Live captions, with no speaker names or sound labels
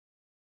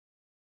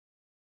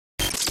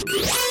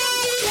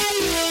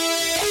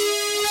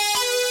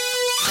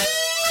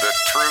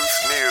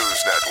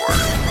News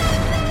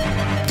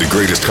Network. The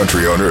greatest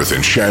country on earth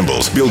in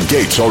shambles. Bill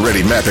Gates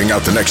already mapping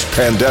out the next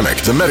pandemic.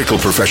 The medical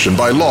profession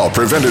by law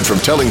prevented from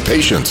telling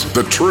patients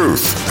the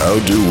truth. How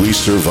do we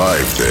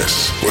survive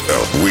this?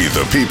 Well, we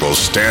the people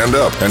stand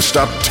up and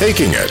stop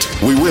taking it.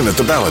 We win at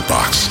the ballot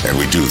box, and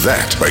we do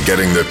that by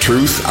getting the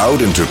truth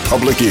out into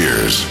public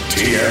ears.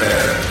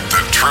 TNN,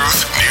 the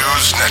Truth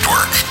News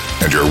Network.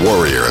 And your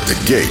warrior at the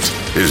gate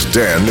is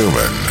Dan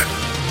Newman.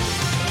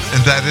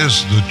 And that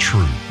is the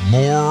truth.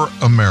 More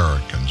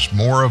Americans,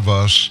 more of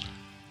us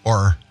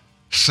are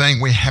saying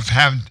we have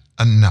had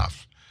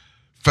enough.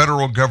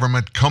 Federal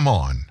government, come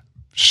on.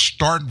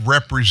 Start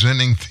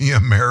representing the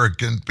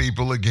American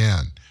people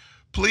again.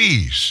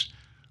 Please.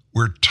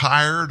 We're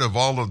tired of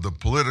all of the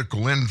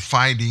political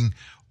infighting,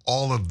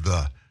 all of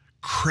the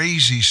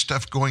crazy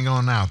stuff going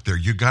on out there.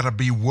 You got to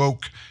be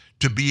woke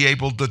to be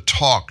able to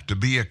talk, to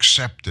be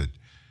accepted.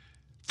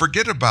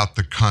 Forget about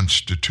the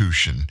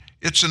Constitution.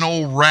 It's an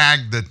old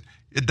rag that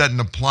it doesn't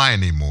apply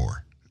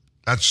anymore.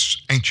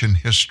 That's ancient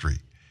history.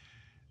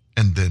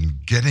 And then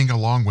getting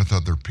along with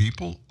other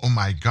people, oh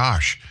my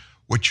gosh,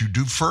 what you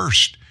do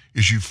first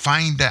is you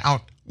find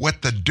out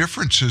what the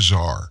differences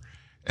are,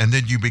 and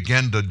then you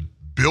begin to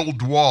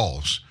build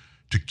walls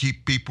to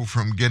keep people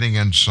from getting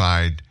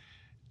inside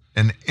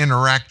and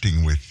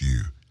interacting with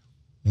you.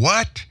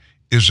 What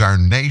is our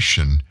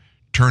nation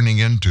turning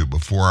into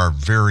before our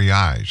very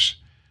eyes?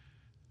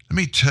 Let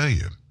me tell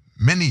you,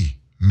 many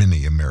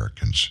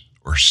Americans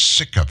are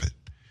sick of it.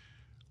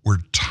 We're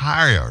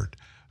tired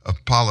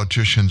of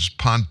politicians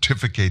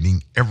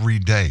pontificating every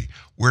day.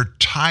 We're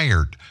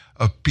tired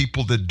of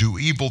people that do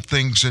evil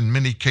things, in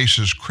many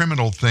cases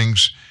criminal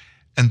things,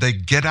 and they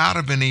get out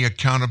of any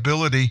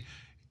accountability.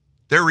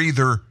 They're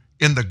either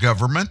in the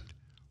government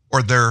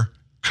or they're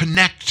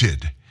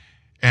connected,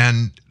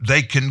 and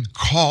they can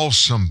call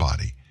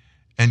somebody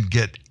and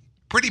get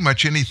pretty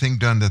much anything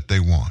done that they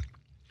want.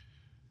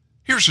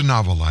 Here's a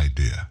novel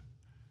idea.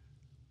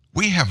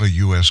 We have a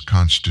U.S.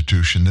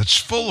 Constitution that's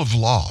full of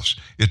laws.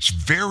 It's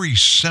very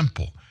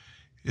simple.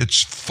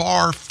 It's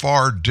far,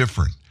 far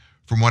different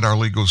from what our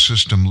legal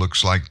system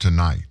looks like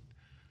tonight.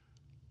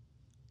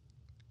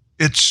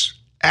 It's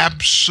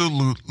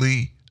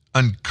absolutely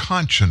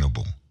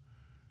unconscionable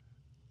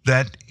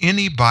that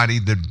anybody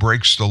that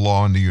breaks the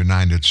law in the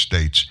United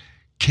States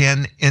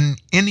can in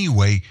any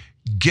way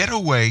get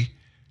away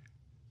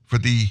for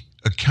the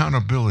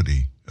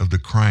accountability of the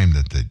crime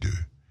that they do.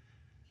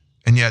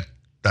 And yet,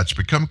 that's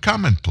become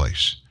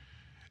commonplace.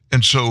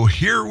 And so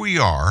here we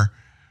are.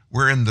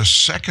 We're in the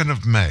 2nd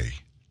of May,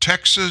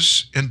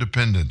 Texas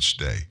Independence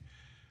Day.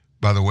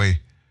 By the way,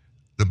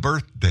 the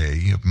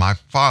birthday of my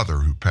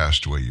father who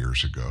passed away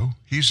years ago.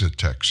 He's a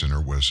Texan,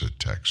 or was a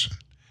Texan.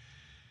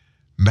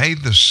 May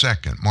the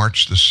 2nd,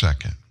 March the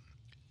 2nd.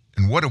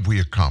 And what have we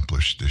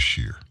accomplished this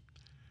year?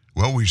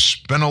 Well, we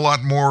spent a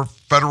lot more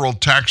federal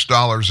tax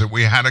dollars that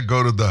we had to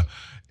go to the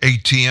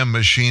ATM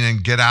machine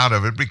and get out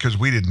of it because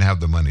we didn't have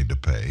the money to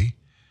pay.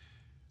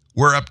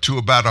 We're up to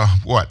about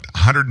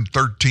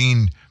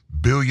 $113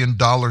 billion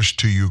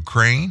to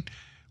Ukraine.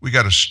 We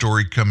got a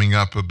story coming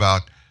up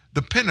about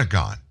the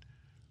Pentagon.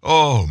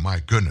 Oh my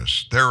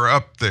goodness, they're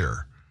up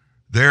there.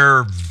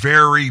 They're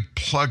very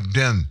plugged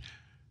in.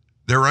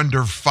 They're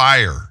under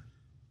fire.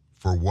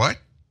 For what?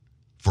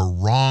 For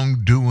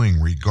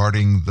wrongdoing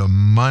regarding the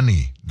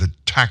money the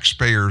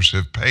taxpayers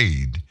have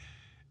paid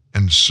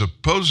and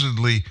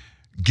supposedly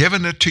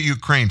given it to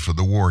Ukraine for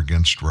the war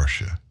against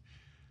Russia.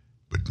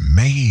 But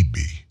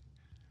maybe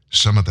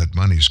some of that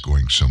money's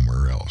going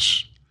somewhere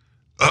else.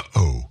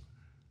 Uh-oh.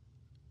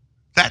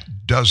 That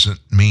doesn't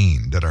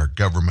mean that our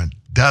government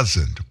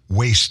doesn't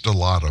waste a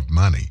lot of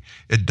money.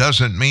 It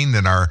doesn't mean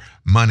that our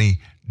money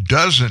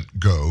doesn't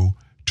go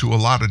to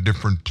a lot of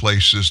different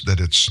places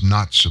that it's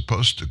not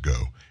supposed to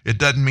go. It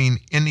doesn't mean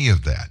any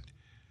of that.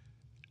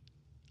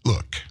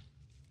 Look,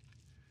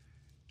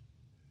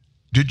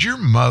 did your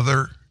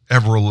mother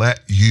ever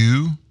let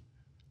you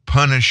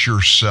punish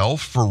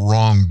yourself for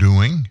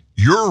wrongdoing?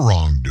 Your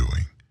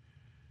wrongdoing.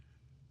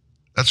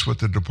 That's what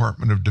the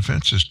Department of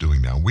Defense is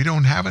doing now. We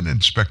don't have an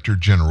inspector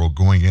general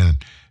going in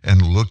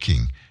and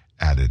looking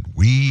at it.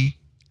 We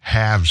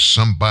have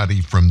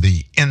somebody from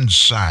the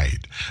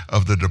inside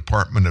of the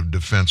Department of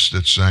Defense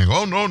that's saying,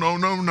 oh,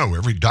 no.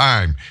 Every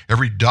dime,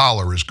 every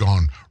dollar has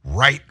gone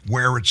right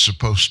where it's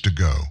supposed to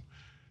go.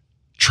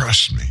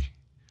 Trust me.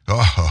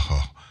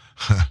 Oh,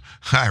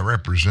 I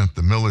represent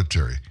the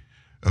military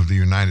of the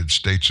United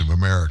States of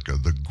America,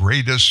 the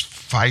greatest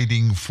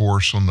fighting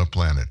force on the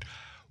planet.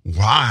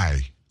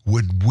 Why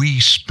would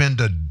we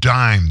spend a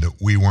dime that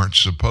we weren't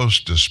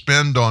supposed to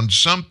spend on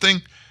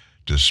something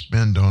to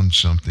spend on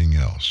something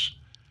else?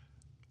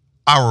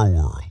 Our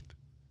world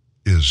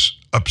is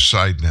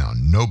upside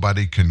down.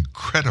 Nobody can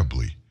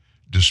credibly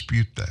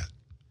dispute that.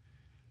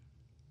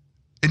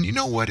 And you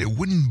know what? It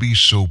wouldn't be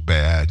so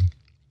bad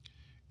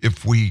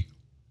if we,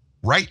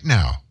 right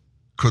now,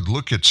 could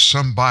look at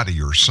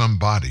somebody or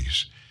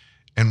somebodies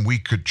and we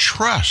could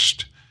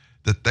trust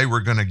that they were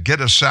going to get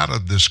us out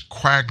of this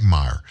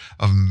quagmire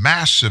of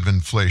massive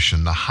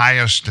inflation, the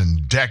highest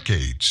in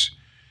decades,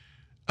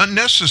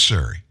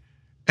 unnecessary.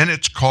 And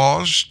it's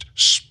caused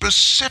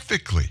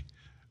specifically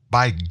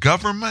by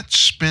government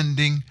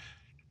spending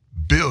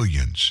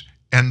billions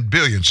and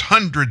billions,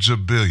 hundreds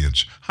of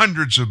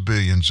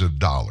billions of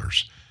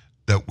dollars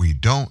that we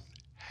don't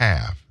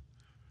have.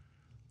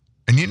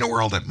 And you know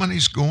where all that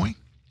money's going?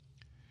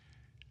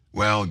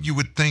 Well, you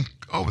would think,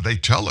 oh, they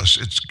tell us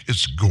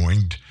it's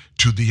going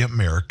to the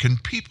American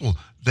people.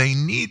 They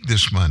need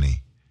this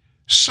money.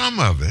 Some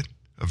of it,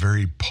 a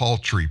very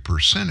paltry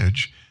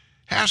percentage,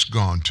 has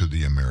gone to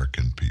the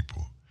American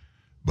people.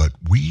 But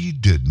we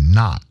did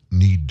not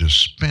need to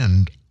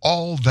spend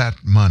all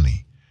that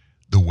money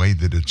the way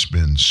that it's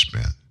been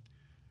spent.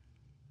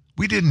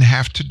 We didn't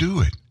have to do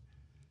it.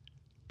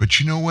 But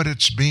you know what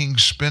it's being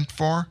spent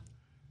for?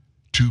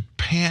 To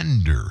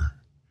pander,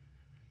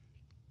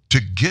 to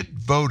get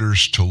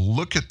voters to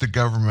look at the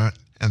government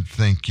and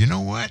think, you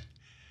know what?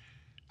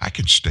 I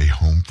can stay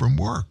home from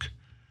work.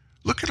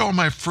 Look at all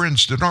my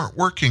friends that aren't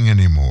working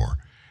anymore.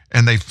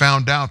 And they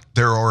found out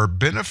there are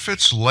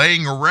benefits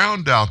laying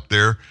around out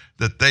there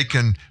that they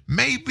can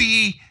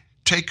maybe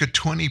take a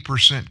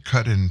 20%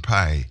 cut in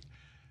pay.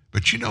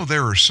 But you know,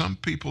 there are some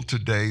people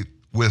today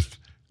with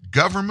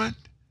government,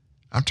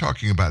 I'm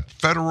talking about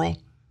federal,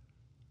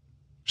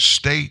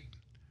 state,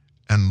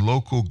 and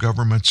local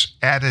governments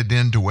added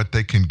into what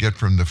they can get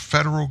from the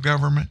federal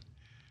government.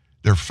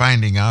 They're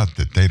finding out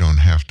that they don't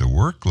have to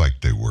work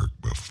like they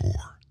worked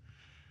before.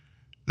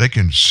 They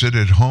can sit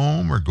at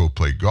home or go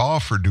play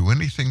golf or do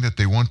anything that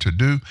they want to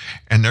do,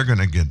 and they're going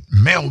to get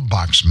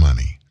mailbox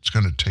money. It's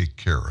going to take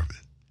care of it.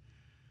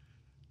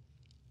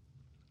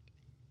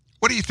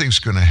 What do you think is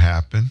going to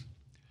happen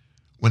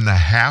when the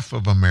half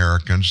of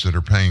Americans that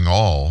are paying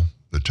all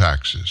the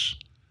taxes,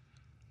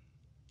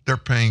 they're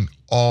paying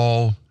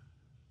all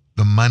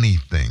the money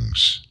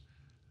things,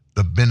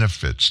 the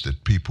benefits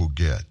that people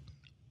get,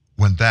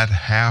 when that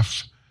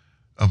half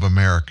of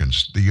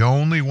Americans, the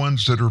only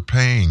ones that are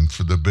paying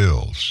for the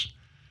bills,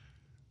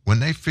 when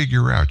they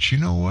figure out, you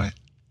know what?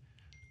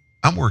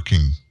 I'm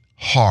working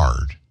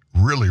hard,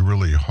 really,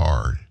 really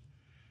hard,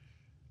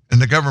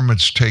 and the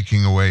government's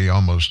taking away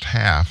almost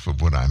half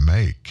of what I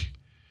make,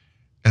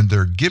 and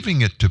they're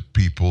giving it to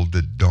people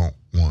that don't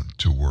want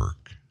to work.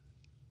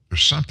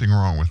 There's something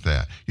wrong with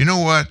that. You know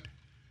what?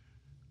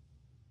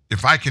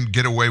 If I can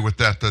get away with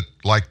that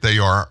like they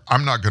are,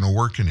 I'm not going to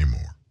work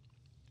anymore.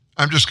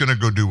 I'm just going to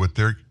go do what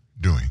they're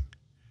doing.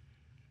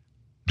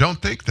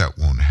 Don't think that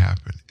won't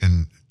happen.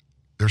 And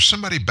there's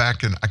somebody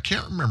back in, I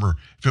can't remember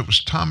if it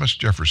was Thomas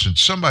Jefferson,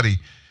 somebody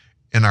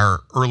in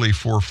our early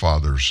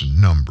forefathers'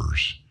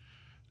 numbers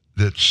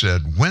that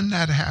said, when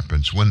that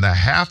happens, when the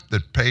half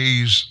that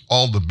pays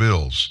all the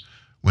bills,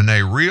 when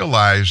they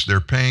realize they're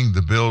paying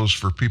the bills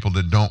for people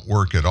that don't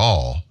work at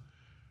all,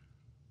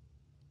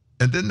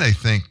 and then they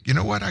think, you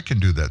know what, I can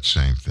do that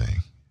same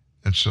thing.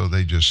 And so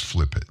they just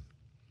flip it.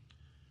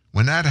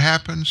 When that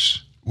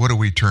happens, what do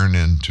we turn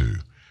into?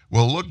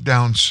 Well, look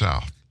down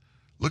south.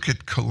 Look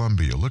at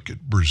Colombia. Look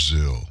at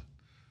Brazil.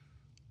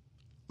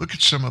 Look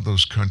at some of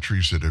those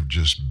countries that have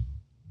just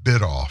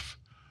bit off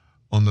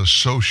on the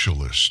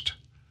socialist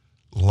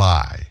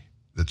lie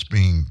that's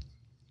being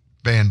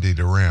bandied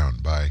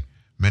around by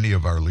many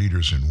of our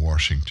leaders in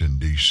Washington,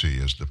 D.C.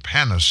 as the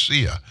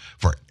panacea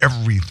for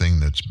everything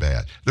that's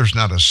bad. There's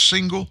not a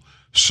single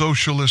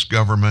socialist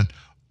government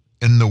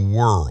in the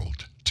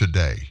world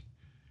today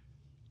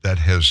that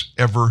has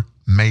ever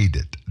made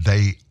it.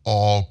 They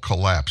all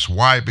collapse.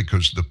 Why?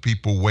 Because the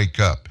people wake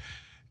up,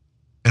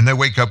 and they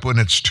wake up when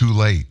it's too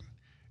late,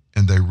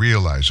 and they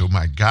realize, oh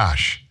my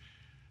gosh,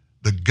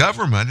 the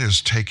government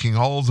is taking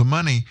all the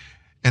money,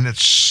 and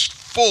it's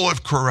full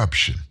of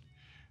corruption.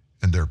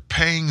 And they're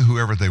paying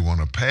whoever they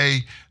want to pay.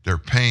 They're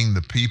paying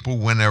the people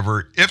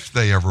whenever, if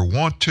they ever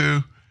want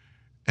to,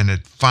 and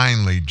it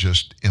finally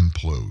just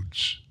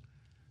implodes.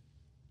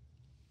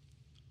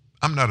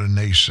 I'm not a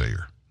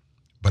naysayer,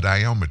 but I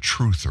am a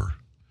truther.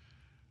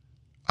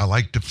 I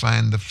like to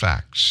find the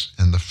facts,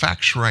 and the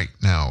facts right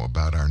now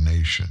about our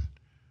nation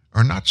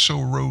are not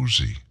so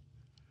rosy.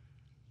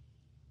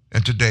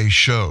 In today's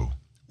show,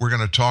 we're going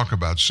to talk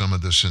about some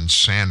of this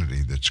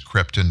insanity that's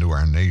crept into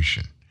our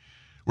nation.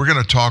 We're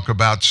going to talk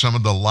about some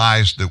of the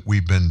lies that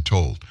we've been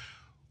told.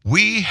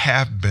 We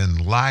have been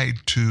lied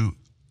to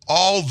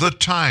all the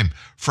time,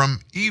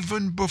 from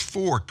even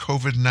before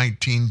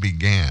COVID-19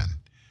 began.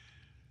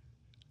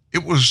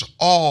 It was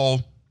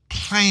all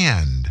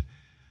planned.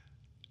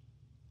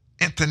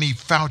 Anthony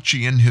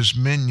Fauci and his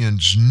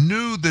minions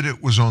knew that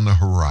it was on the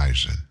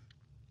horizon.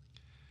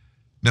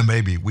 Now,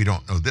 maybe we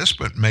don't know this,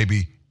 but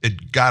maybe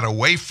it got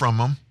away from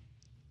them.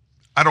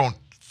 I don't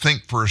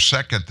think for a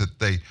second that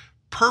they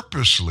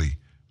purposely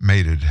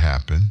made it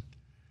happen,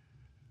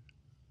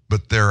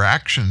 but their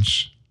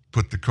actions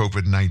put the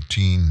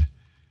COVID-19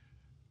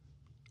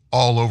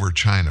 all over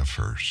China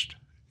first,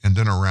 and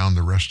then around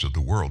the rest of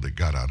the world. It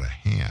got out of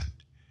hand.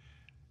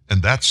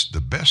 And that's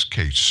the best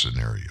case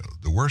scenario.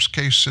 The worst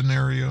case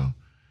scenario,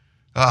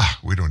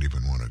 we don't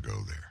even want to go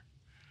there.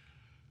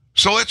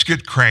 So let's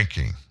get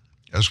cranking,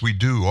 as we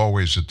do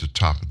always at the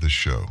top of the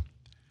show.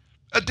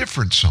 A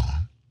different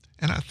song.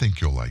 and I think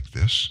you'll like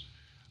this.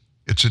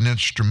 It's an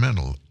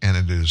instrumental, and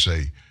it is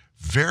a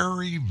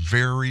very,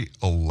 very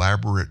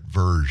elaborate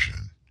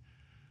version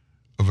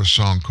of a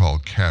song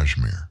called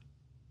Kashmir.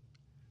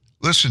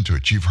 Listen to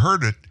it. You've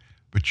heard it,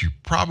 but you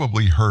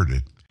probably heard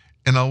it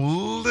in a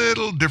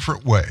little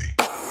different way.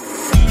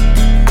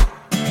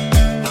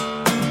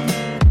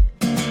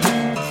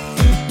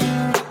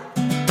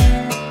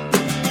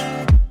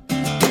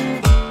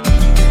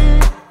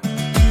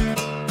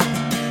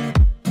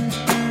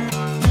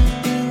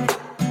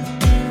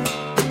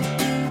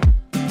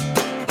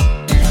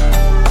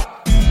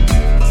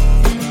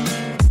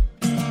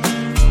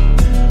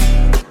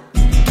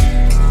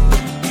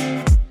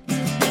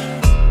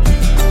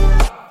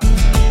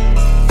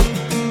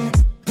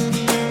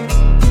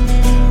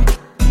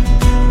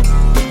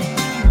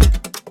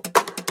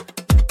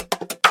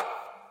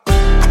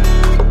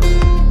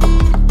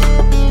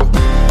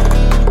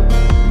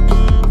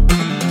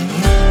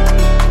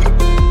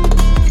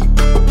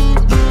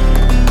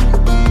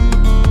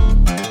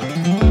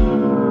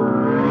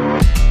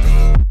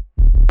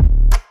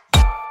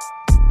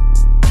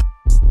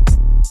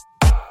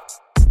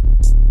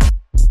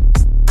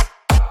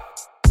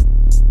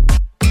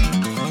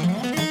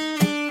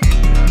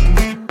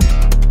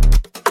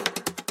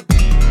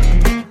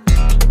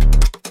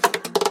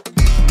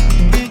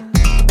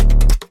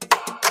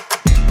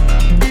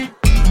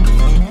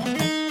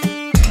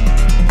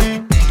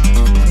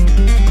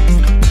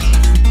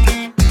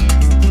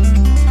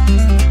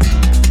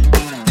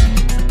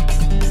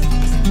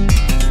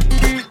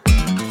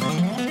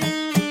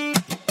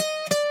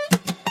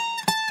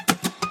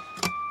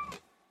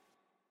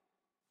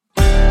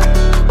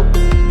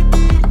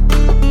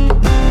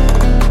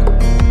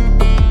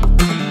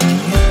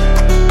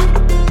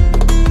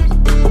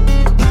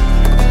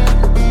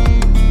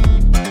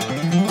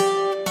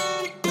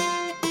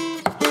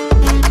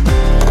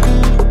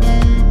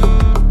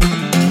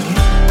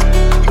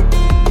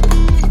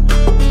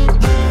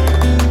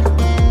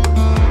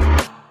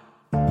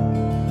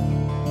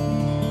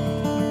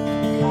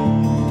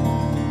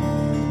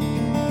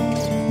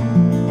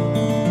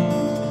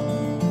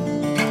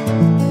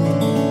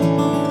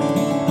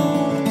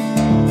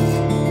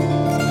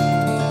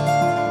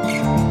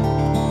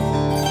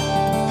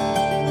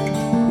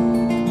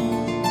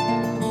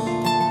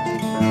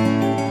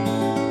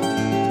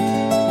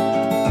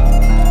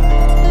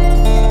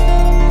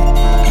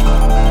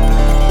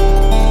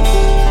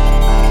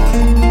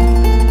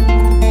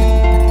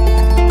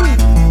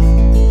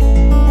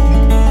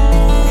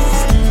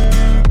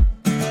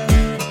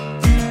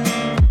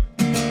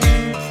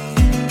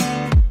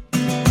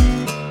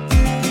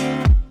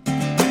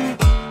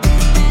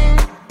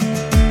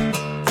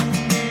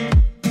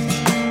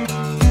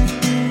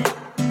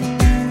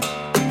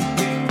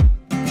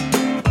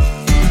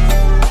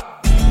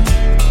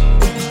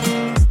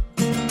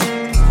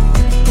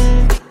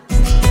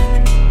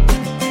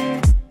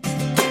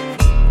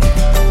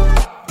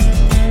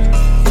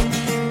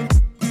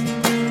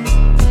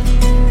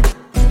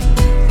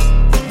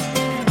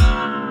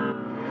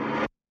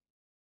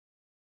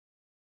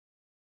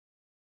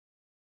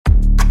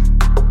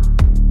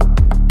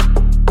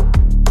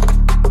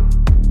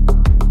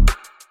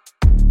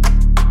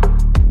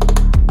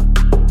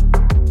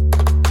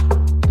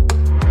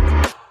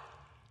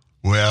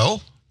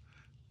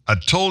 I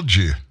told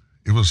you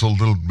it was a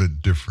little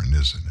bit different,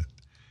 isn't it?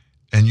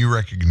 And you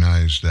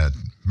recognize that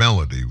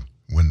melody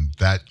when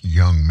that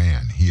young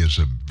man, he is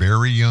a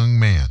very young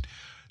man.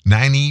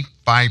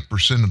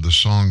 95% of the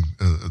song,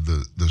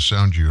 the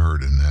sound you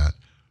heard in that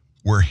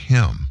were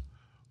him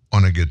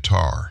on a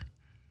guitar.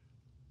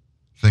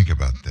 Think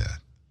about that.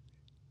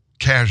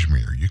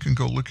 Kashmir, you can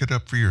go look it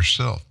up for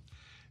yourself.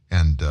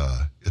 And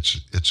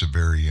it's a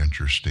very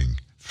interesting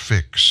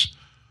fix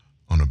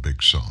on a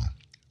big song.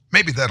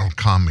 Maybe that'll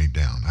calm me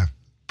down. I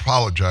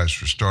apologize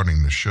for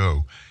starting the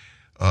show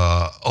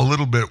a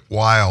little bit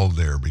wild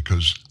there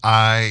because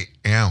I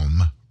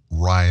am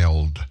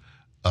riled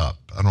up.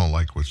 I don't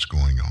like what's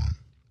going on.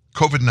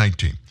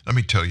 COVID-19, let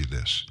me tell you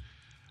this.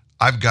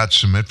 I've got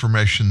some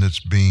information that's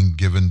being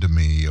given to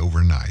me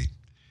overnight.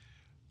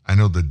 I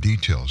know the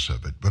details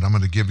of it, but I'm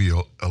going to give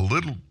you a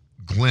little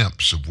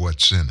glimpse of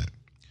what's in it.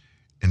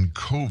 In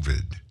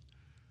COVID,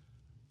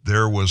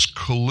 there was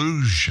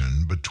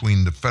collusion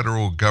between the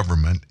federal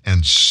government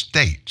and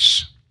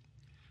states.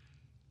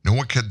 Now,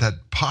 what could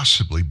that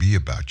possibly be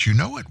about? You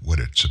know what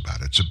it's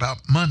about. It's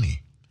about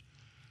money.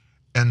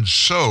 And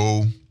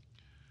so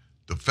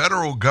the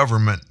federal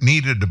government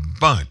needed a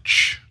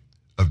bunch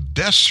of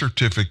death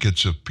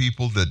certificates of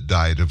people that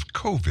died of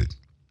COVID.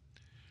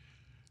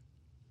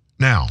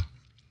 Now,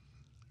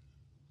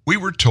 we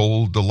were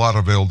told a lot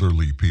of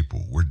elderly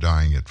people were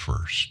dying at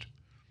first.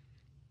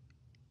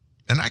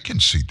 And I can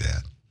see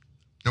that.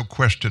 No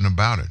question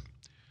about it.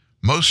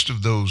 Most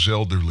of those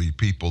elderly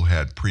people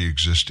had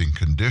pre-existing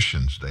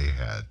conditions. They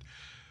had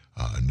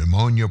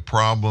pneumonia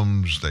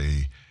problems.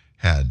 They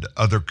had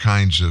other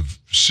kinds of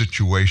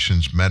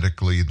situations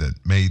medically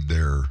that made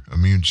their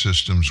immune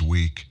systems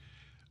weak.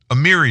 A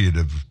myriad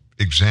of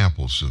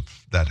examples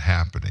of that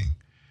happening.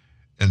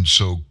 And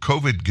so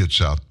COVID gets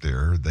out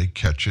there. They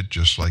catch it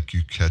just like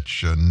you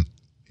catch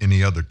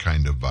any other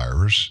kind of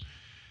virus.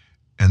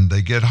 And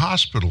they get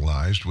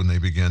hospitalized when they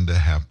begin to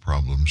have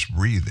problems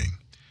breathing.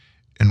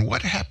 And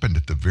what happened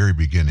at the very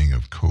beginning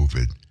of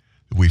COVID,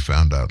 we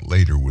found out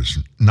later, was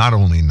not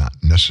only not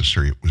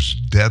necessary, it was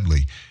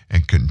deadly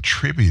and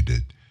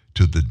contributed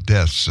to the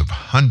deaths of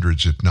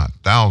hundreds, if not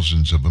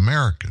thousands, of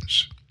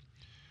Americans.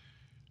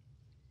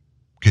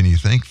 Can you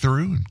think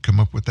through and come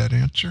up with that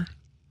answer?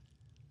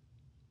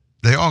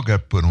 They all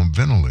got put on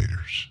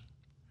ventilators.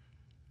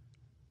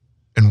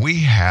 And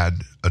we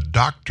had a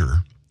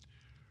doctor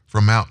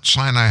from Mount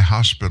Sinai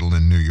Hospital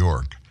in New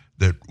York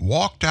that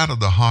walked out of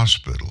the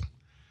hospital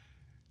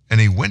and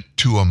he went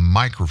to a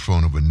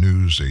microphone of a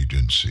news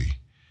agency.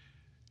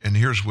 And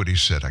here's what he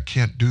said: I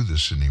can't do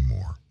this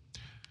anymore.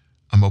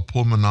 I'm a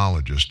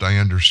pulmonologist. I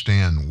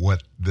understand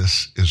what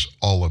this is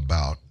all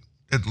about,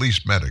 at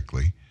least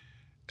medically,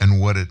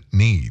 and what it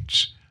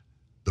needs.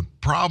 The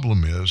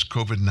problem is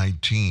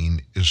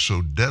COVID-19 is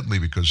so deadly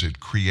because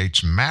it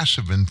creates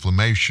massive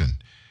inflammation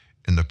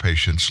in the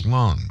patient's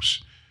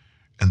lungs.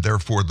 And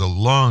therefore the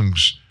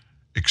lungs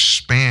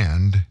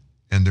expand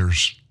and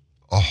there's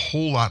a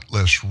whole lot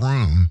less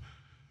room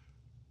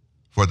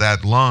for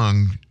that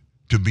lung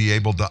to be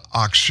able to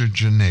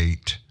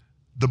oxygenate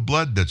the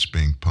blood that's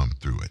being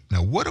pumped through it.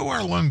 Now, what do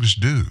our lungs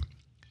do?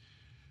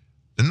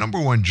 The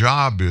number one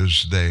job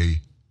is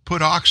they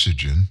put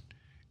oxygen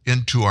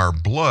into our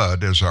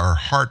blood as our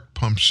heart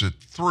pumps it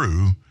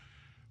through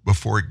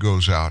before it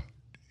goes out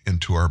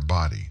into our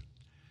body.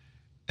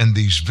 And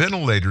these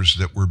ventilators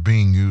that were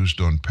being used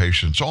on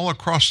patients all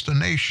across the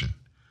nation,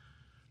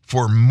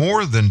 for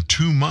more than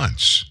 2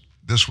 months,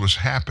 this was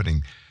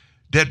happening.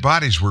 Dead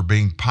bodies were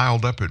being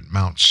piled up at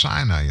Mount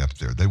Sinai up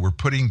there. They were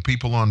putting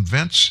people on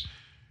vents,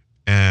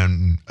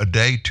 and a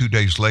day, 2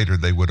 days later,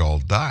 they would all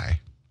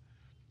die.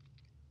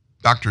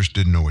 Doctors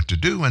didn't know what to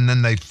do, and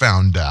then they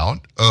found out,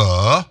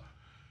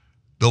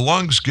 the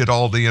lungs get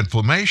all the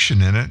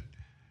inflammation in it.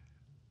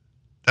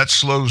 That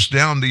slows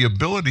down the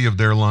ability of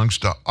their lungs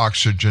to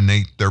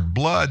oxygenate their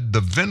blood.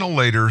 The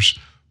ventilators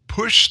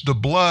push the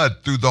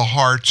blood through the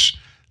hearts.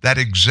 That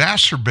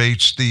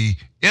exacerbates the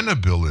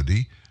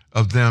inability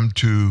of them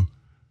to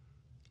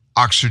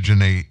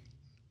oxygenate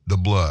the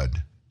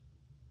blood,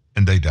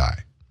 and they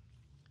die.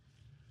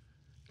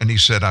 And he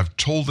said, I've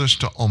told this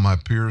to all my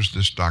peers,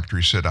 this doctor.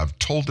 He said, I've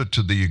told it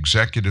to the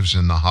executives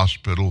in the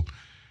hospital,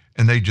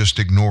 and they just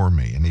ignore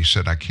me. And he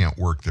said, I can't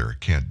work there. I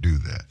can't do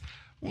that.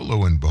 Well,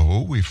 lo and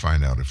behold, we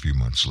find out a few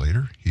months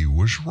later, he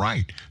was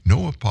right.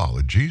 No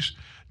apologies.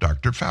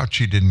 Dr.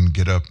 Fauci didn't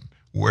get up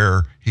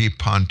where he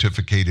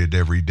pontificated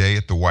every day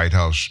at the White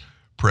House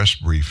press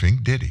briefing,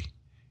 did he?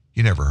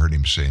 You never heard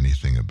him say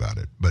anything about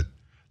it, but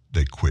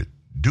they quit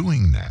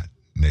doing that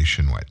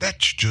nationwide.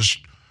 That's just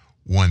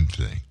one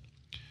thing.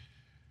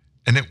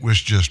 And it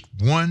was just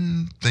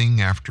one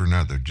thing after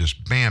another,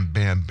 just bam,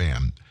 bam,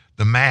 bam.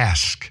 The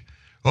mask.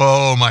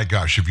 Oh my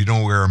gosh, if you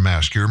don't wear a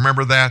mask, you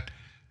remember that?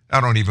 I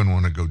don't even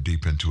want to go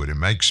deep into it. It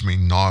makes me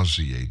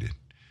nauseated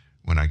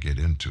when I get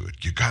into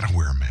it. You got to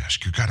wear a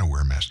mask. You got to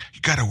wear a mask.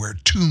 You got to wear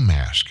 2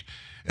 masks.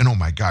 And oh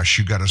my gosh,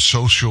 you got to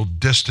social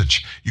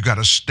distance. You got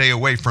to stay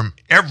away from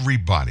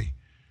everybody.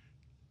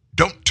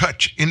 Don't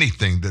touch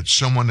anything that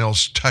someone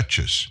else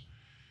touches.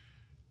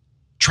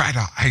 Try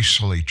to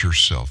isolate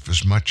yourself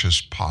as much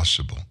as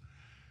possible.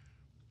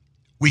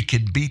 We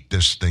can beat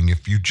this thing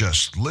if you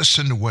just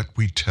listen to what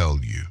we tell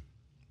you.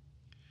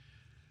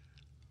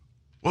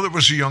 Well, there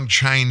was a young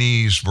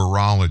Chinese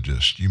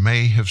virologist. You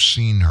may have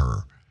seen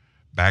her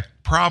back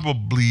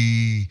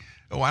probably,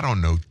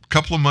 a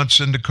couple of months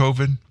into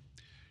COVID.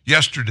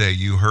 Yesterday,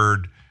 you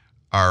heard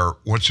our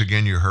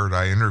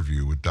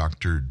interview with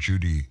Dr.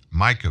 Judy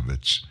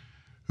Mikovits,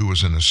 who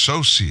was an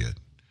associate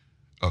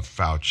of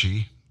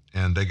Fauci,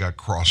 and they got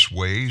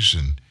crossways,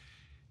 and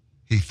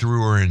he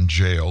threw her in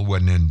jail.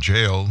 Wasn't in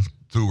jail,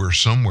 threw her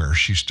somewhere.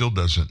 She still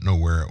doesn't know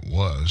where it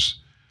was.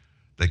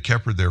 They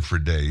kept her there for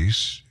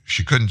days.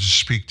 She couldn't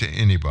speak to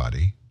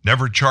anybody,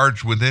 never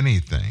charged with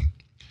anything.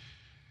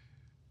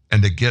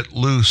 And to get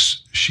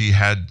loose, she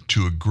had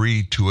to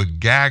agree to a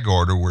gag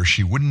order where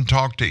she wouldn't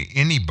talk to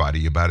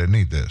anybody about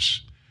any of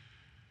this.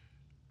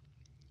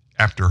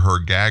 After her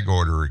gag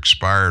order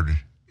expired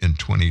in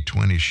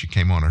 2020, she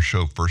came on our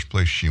show, first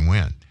place she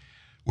went.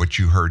 What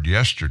you heard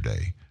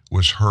yesterday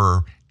was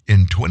her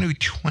in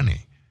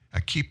 2020. I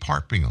keep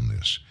harping on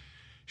this.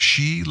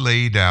 She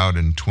laid out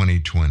in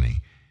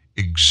 2020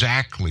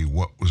 exactly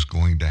what was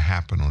going to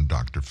happen on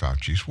Dr.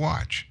 Fauci's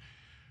watch.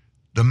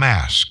 The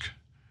mask,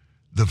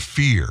 the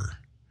fear,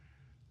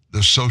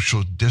 the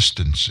social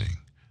distancing,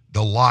 the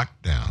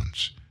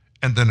lockdowns,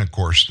 and then, of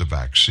course, the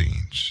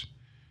vaccines.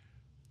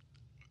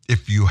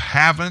 If you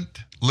haven't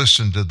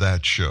listened to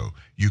that show,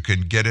 you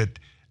can get it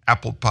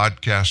Apple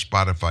Podcast,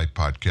 Spotify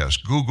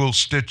Podcast, Google,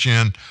 Stitch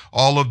In,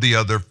 all of the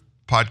other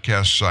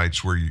podcast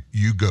sites where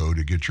you go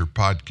to get your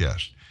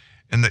podcast.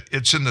 And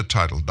it's in the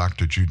title,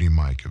 Dr. Judy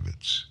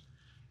Mikovits.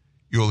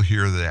 You'll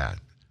hear that.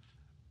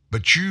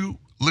 But you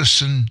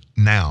listen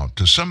now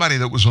to somebody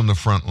that was on the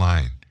front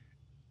line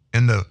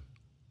in the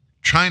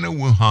China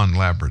Wuhan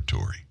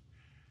laboratory.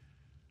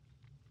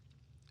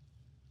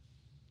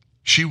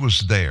 She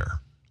was there.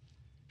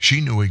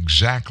 She knew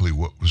exactly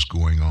what was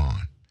going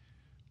on.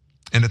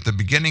 And at the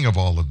beginning of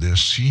all of this,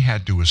 she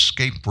had to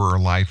escape for her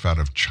life out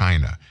of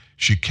China.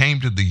 She came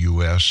to the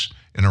U.S.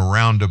 in a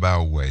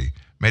roundabout way,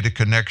 made a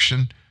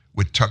connection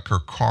with Tucker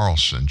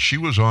Carlson. She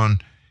was on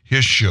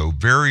his show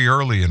very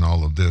early in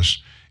all of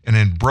this, and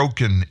in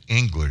broken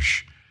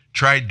English,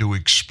 tried to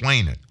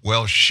explain it.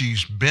 Well,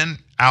 she's been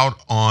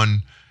out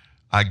on,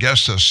 I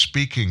guess, a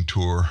speaking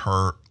tour.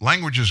 Her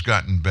language has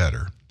gotten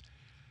better.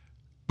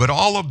 But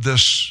all of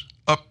this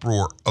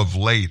uproar of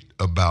late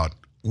about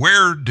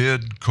where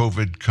did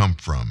COVID come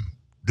from?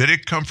 Did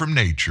it come from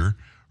nature,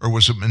 or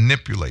was it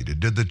manipulated?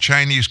 Did the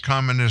Chinese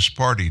Communist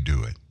Party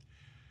do it?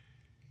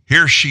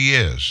 Here she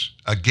is,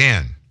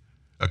 again,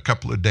 a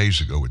couple of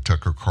days ago with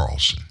Tucker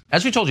Carlson.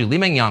 As we told you, Li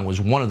Mengyang was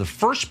one of the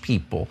first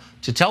people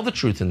to tell the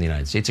truth in the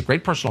United States at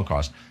great personal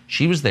cost.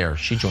 She was there.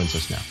 She joins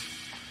us now.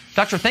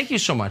 Doctor, thank you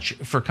so much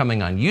for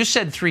coming on. You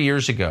said 3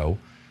 years ago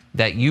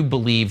that you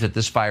believe that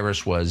this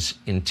virus was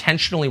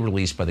intentionally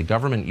released by the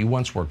government you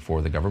once worked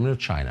for, the government of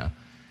China.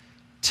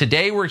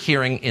 Today, we're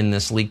hearing in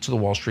this leak to the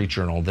Wall Street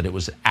Journal that it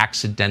was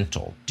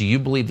accidental. Do you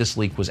believe this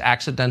leak was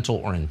accidental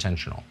or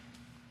intentional?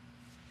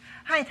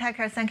 Hi,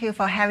 Tucker. Thank you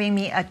for having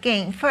me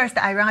again. First,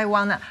 I really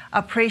want to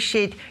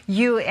appreciate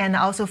you and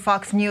also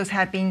Fox News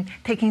have been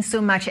taking so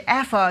much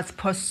efforts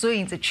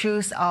pursuing the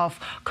truth of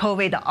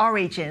COVID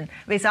origin.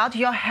 Without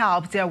your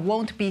help, there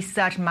won't be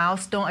such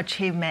milestone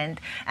achievement.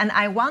 And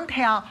I want to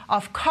tell,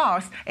 of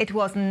course, it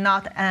was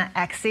not an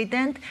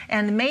accident.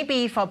 And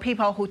maybe for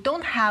people who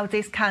don't have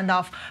this kind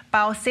of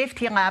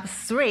biosafety lab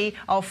 3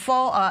 or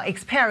 4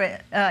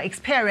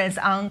 experience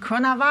on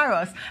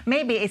coronavirus,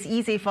 maybe it's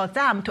easy for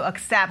them to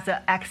accept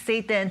the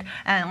accident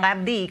and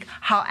lab leak.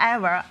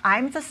 However,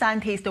 I'm the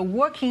scientist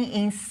working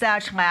in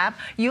such lab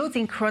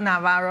using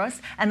coronavirus,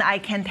 and I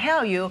can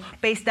tell you,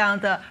 based on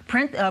the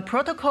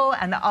protocol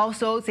and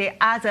also the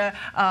other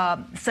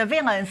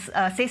surveillance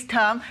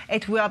system,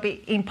 it will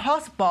be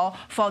impossible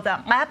for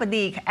the lab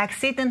leak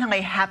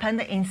accidentally happen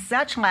in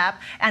such lab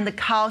and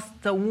cause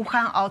the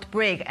Wuhan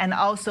outbreak and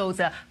also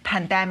the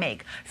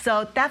pandemic.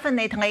 So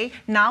definitely,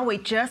 now we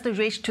just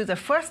reached to the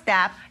first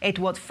step. It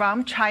was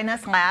from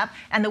China's lab,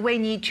 and we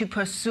need to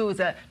pursue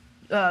the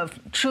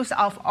truth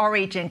of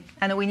origin,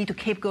 and we need to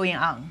keep going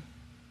on.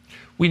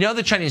 We know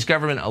the Chinese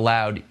government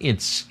allowed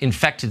its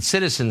infected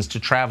citizens to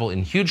travel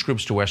in huge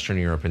groups to Western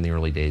Europe in the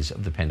early days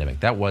of the pandemic.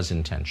 That was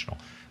intentional.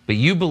 But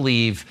you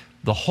believe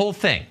the whole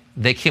thing,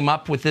 they came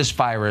up with this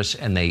virus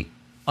and they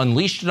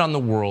unleashed it on the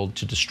world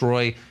to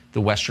destroy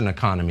the Western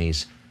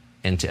economies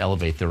and to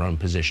elevate their own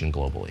position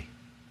globally.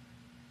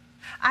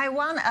 I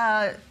want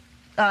to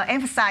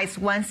emphasize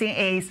one thing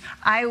is,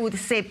 I would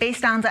say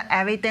based on the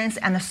evidence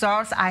and the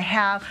source I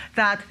have,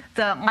 that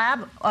the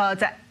lab,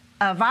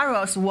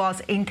 virus was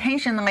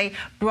intentionally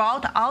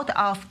brought out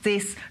of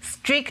this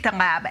strict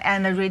lab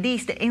and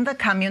released in the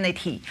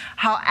community.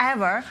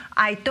 However,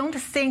 I don't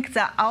think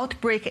the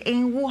outbreak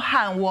in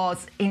Wuhan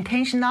was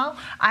intentional.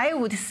 I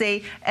would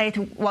say it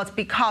was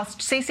because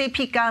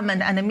CCP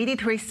government and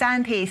military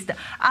scientists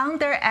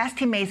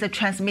underestimate the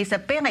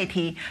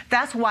transmissibility.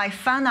 That's why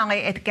finally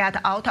it got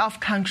out of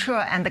control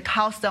and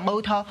caused the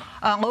local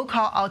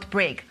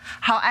outbreak.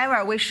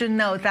 However, we should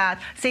know that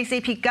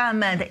CCP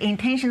government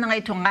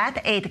intentionally to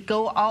let it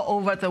go all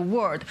over the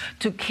world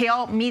to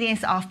kill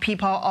millions of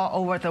people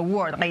all over the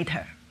world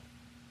later.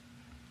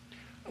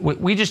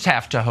 We just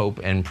have to hope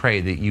and pray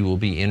that you will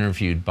be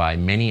interviewed by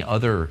many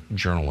other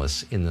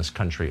journalists in this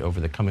country over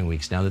the coming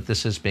weeks. Now that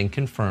this has been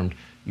confirmed,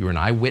 you're an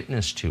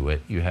eyewitness to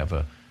it. You have,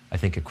 I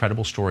think, a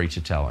credible story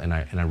to tell, and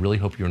I really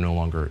hope you're no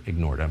longer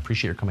ignored. I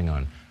appreciate your coming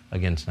on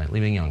again tonight. Li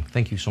Mengyang,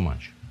 thank you so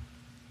much.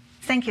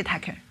 Thank you,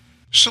 Tucker.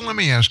 So let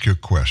me ask you a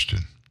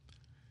question.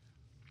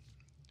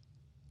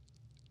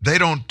 They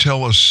don't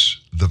tell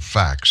us the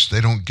facts.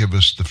 They don't give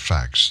us the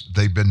facts.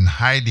 They've been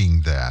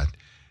hiding that,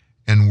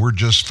 and we're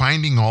just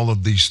finding all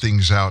of these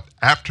things out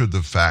after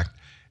the fact,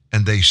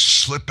 and they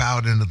slip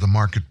out into the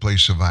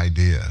marketplace of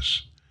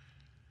ideas.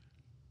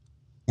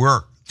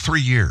 We're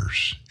 3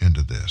 years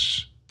into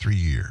this, 3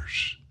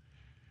 years.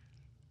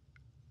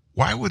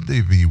 Why would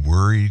they be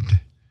worried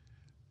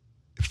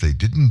if they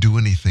didn't do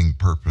anything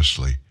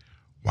purposely?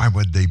 Why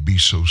would they be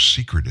so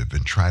secretive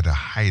and try to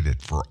hide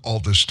it for all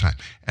this time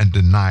and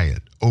deny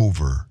it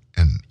over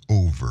and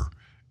over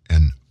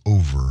and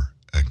over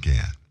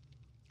again?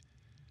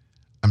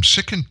 I'm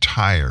sick and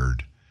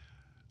tired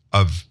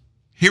of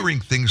hearing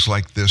things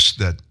like this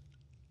that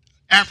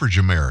average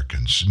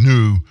Americans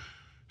knew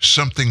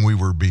something we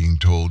were being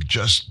told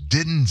just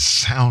didn't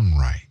sound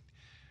right,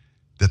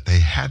 that they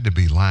had to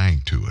be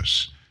lying to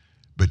us.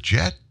 But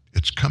yet,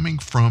 it's coming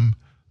from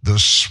the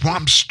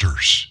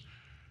swampsters,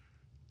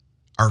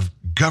 our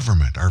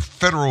government, our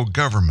federal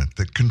government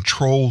that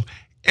control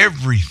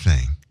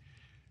everything.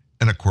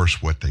 And of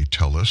course, what they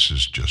tell us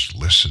is just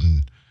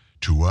listen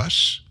to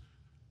us,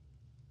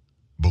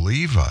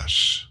 believe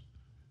us,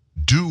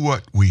 do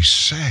what we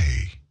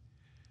say,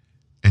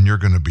 and you're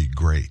going to be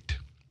great.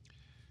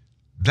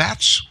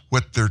 That's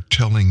what they're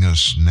telling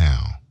us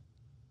now.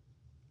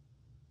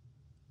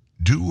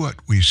 Do what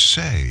we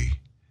say,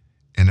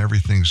 and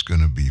everything's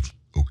going to be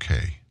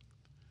okay.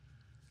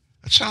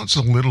 It sounds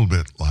a little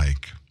bit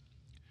like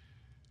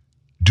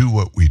do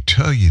what we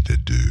tell you to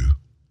do,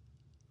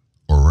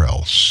 or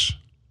else.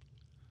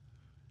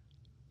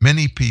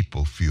 Many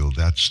people feel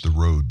that's the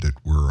road that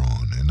we're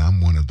on, and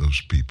I'm one of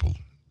those people.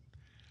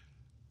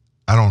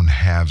 I don't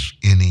have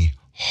any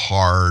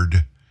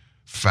hard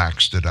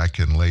facts that I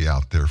can lay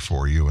out there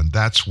for you, and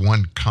that's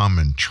one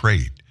common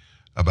trait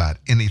about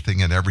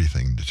anything and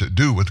everything to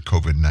do with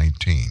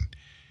COVID-19.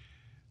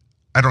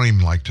 I don't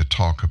even like to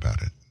talk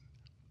about it.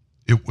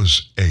 It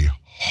was a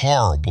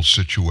horrible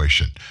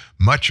situation,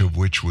 much of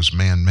which was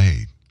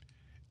man-made,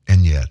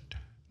 and yet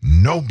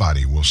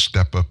nobody will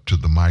step up to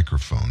the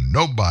microphone.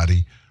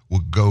 Nobody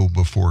will go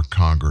before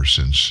Congress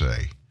and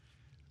say,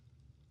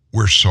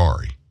 we're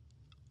sorry,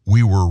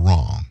 we were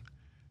wrong,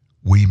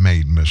 we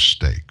made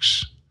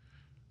mistakes.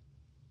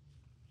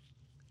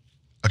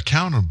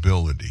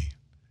 Accountability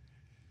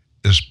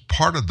is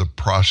part of the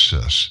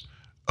process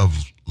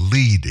of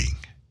leading.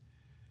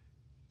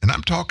 And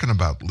I'm talking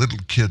about little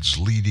kids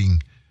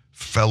leading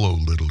fellow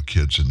little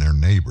kids in their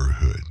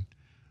neighborhood,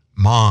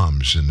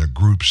 moms in the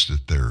groups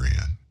that they're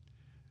in,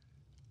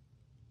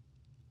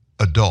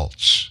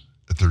 adults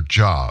at their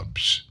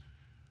jobs,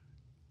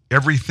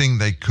 everything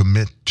they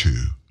commit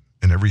to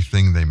and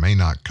everything they may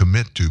not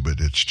commit to, but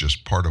it's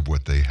just part of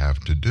what they have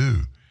to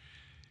do.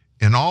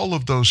 In all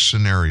of those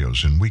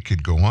scenarios, and we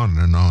could go on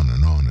and on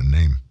and on and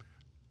name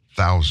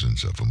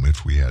thousands of them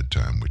if we had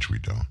time, which we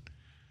don't.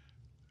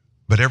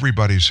 But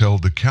everybody's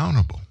held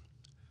accountable.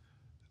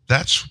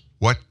 That's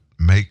what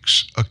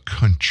makes a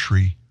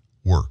country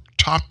work,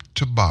 top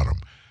to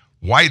bottom,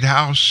 White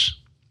House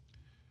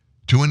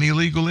to an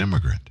illegal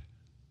immigrant.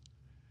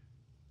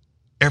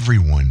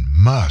 Everyone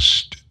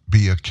must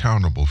be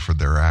accountable for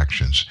their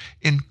actions,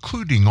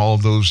 including all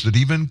those that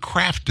even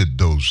crafted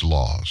those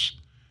laws.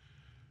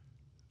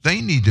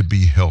 They need to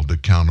be held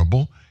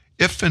accountable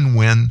if and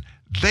when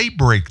they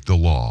break the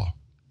law.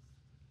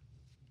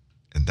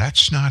 And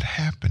that's not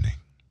happening.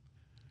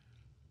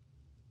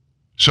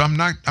 So I'm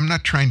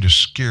not trying to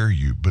scare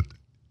you, but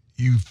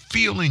you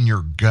feel in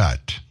your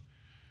gut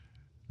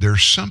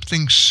there's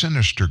something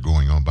sinister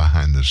going on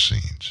behind the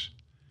scenes.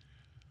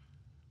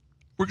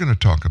 We're going to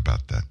talk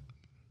about that.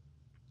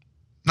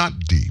 Not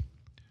deep,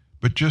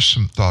 but just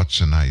some thoughts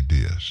and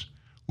ideas.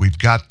 We've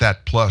got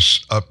that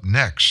plus up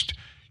next.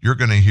 You're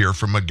going to hear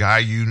from a guy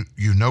you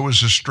know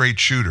is a straight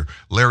shooter,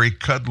 Larry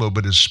Kudlow,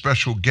 but his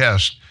special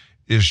guest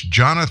is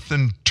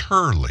Jonathan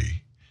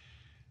Turley.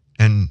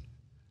 And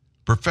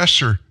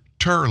Professor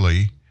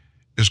Turley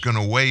is going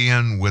to weigh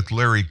in with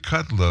Larry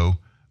Kudlow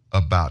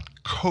about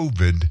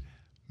COVID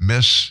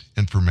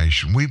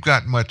misinformation. We've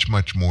got much,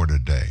 much more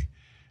today.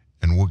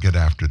 And we'll get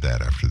after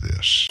that after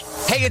this.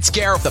 Hey, it's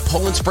Gareth. The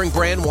Poland Spring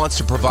brand wants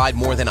to provide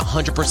more than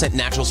 100%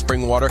 natural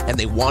spring water, and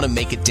they want to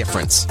make a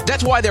difference.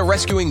 That's why they're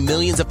rescuing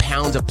millions of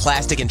pounds of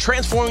plastic and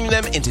transforming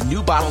them into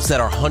new bottles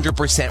that are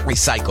 100%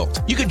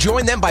 recycled. You can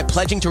join them by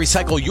pledging to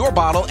recycle your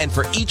bottle, and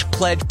for each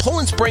pledge,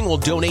 Poland Spring will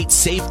donate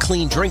safe,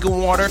 clean drinking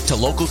water to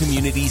local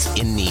communities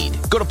in need.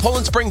 Go to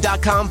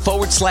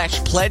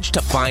PolandSpring.com/pledge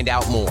to find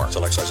out more.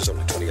 Select sizes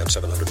only 20 and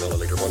 700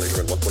 milliliter, 1 liter,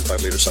 and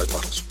 1.5 liter size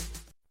bottles.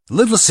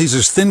 Little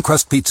Caesars Thin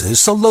Crust Pizza is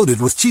so loaded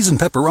with cheese and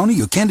pepperoni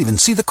you can't even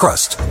see the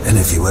crust. And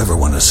if you ever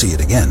want to see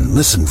it again,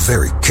 listen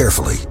very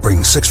carefully. Bring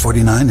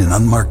 $6.49 in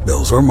unmarked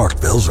bills or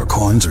marked bills or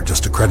coins or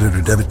just a credit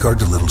or debit card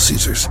to Little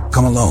Caesars.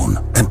 Come alone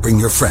and bring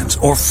your friends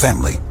or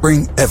family.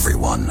 Bring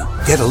everyone.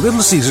 Get a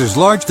Little Caesars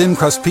large thin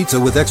crust pizza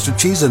with extra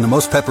cheese and the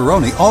most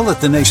pepperoni, all at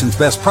the nation's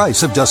best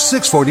price of just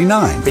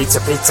 $6.49. Pizza.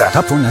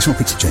 Top 4 national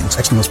pizza chains.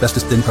 Extra most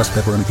bestest thin crust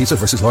pepperoni pizza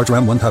versus large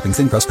round one topping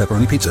thin crust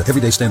pepperoni pizza.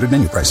 Everyday standard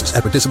menu prices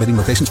at participating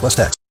locations plus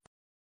tax.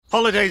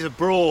 Holidays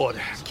abroad.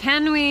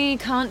 Can we?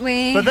 Can't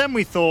we? But then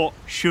we thought,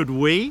 should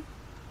we?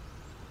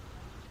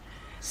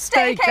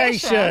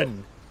 Staycation.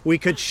 We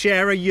could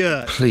share a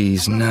yurt.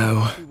 Please,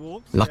 no.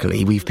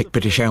 Luckily, we've picked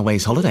British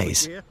Airways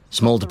Holidays.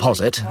 Small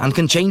deposit and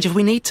can change if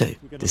we need to.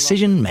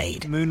 Decision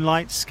made.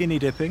 Moonlight skinny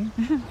dipping.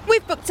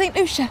 We've booked St.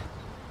 Lucia.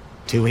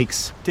 2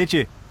 weeks. Did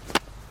you?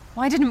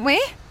 Why didn't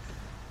we?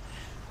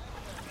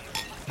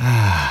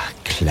 Ah,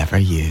 clever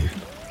you.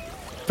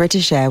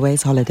 British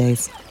Airways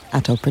Holidays.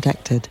 ATOL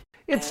protected.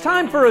 It's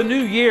time for a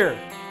new year,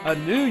 a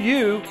new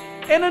you,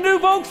 and a new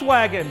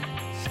Volkswagen.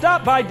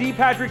 Stop by D.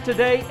 Patrick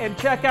today and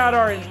check out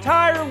our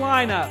entire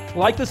lineup,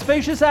 like the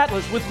spacious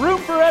Atlas with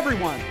room for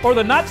everyone, or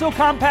the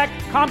not-so-compact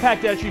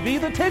SUV,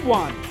 the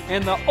Tiguan,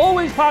 and the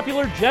always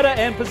popular Jetta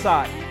and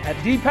Passat.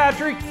 At D.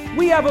 Patrick,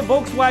 we have a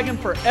Volkswagen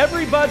for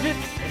every budget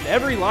and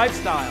every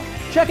lifestyle.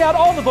 Check out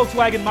all the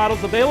Volkswagen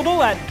models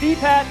available at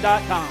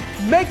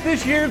dpat.com. Make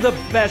this year the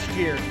best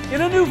year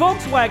in a new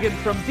Volkswagen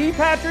from D.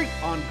 Patrick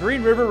on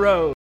Green River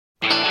Road.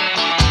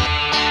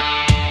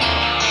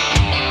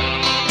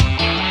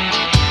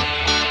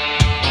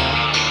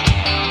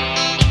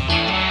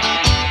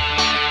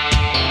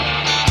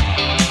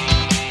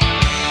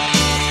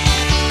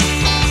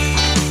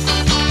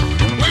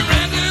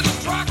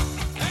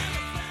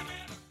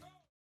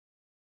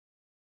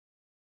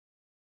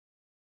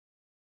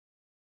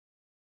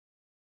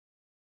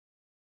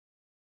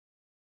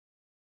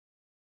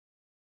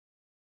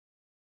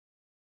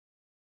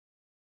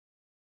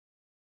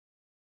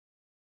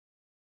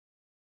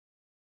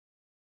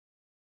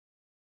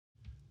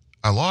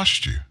 I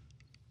lost you.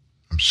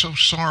 I'm so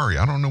sorry.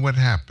 I don't know what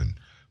happened.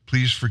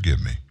 Please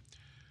forgive me.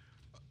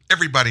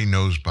 Everybody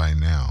knows by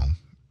now,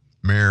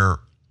 Mayor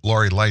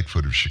Lori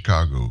Lightfoot of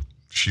Chicago,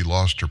 she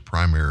lost her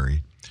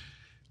primary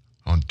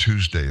on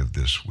Tuesday of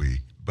this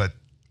week. But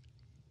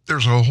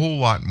there's a whole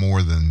lot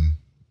more than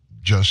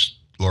just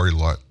Lori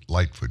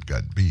Lightfoot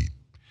got beat.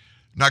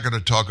 Not going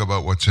to talk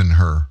about what's in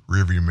her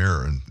rearview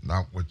mirror and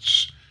not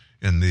what's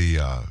in the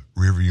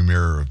rearview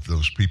mirror of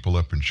those people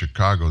up in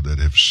Chicago that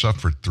have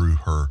suffered through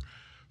her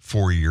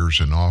 4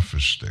 years in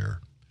office there.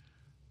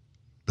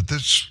 But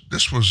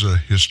this was a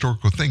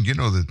historical thing. You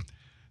know that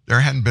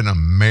there hadn't been a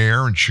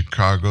mayor in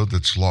Chicago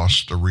that's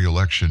lost a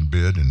re-election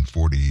bid in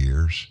 40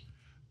 years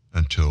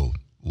until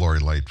Lori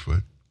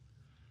Lightfoot.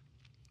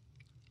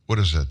 What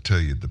does that tell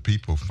you? The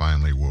people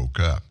finally woke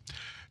up.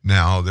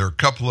 Now, there are a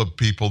couple of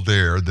people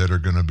there that are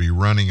going to be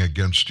running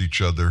against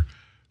each other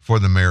for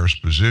the mayor's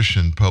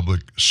position.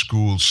 Public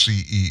school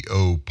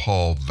CEO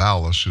Paul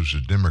Vallis, who's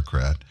a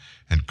Democrat,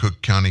 and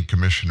Cook County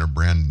Commissioner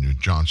Brandon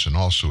Johnson,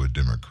 also a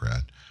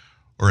Democrat,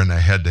 are in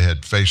a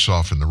head-to-head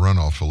face-off in the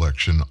runoff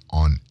election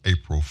on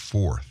April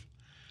 4th.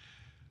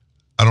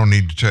 I don't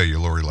need to tell you,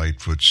 Lori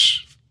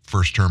Lightfoot's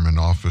first term in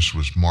office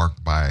was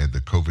marked by the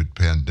COVID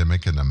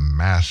pandemic and a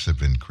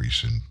massive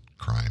increase in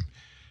crime.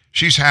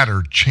 She's had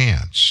her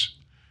chance.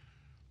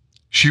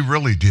 She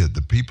really did.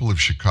 The people of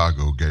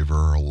Chicago gave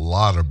her a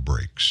lot of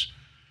breaks.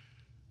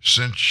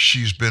 Since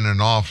she's been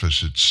in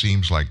office, it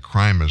seems like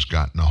crime has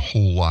gotten a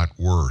whole lot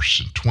worse.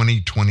 In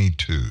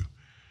 2022,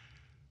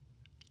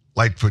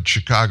 Lightfoot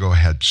Chicago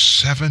had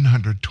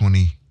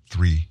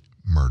 723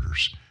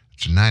 murders.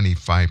 It's a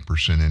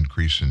 95%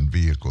 increase in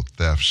vehicle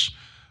thefts,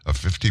 a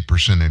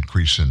 50%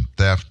 increase in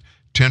theft,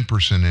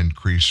 10%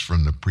 increase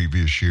from the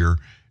previous year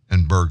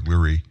in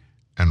burglary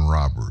and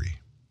robbery.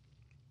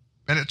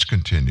 And it's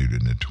continued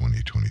into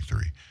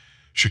 2023.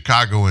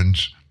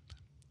 Chicagoans,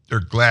 they're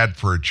glad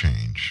for a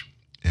change.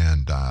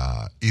 And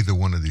either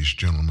one of these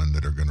gentlemen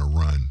that are going to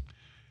run,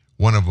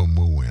 one of them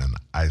will win.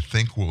 I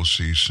think we'll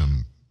see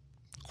some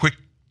quick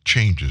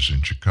changes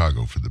in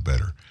Chicago for the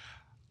better.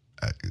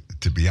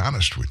 To be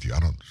honest with you,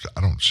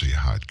 I don't see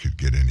how it could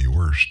get any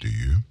worse, do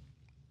you?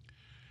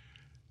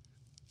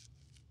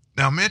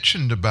 Now, I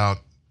mentioned about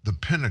the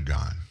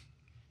Pentagon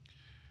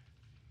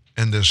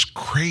and this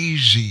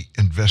crazy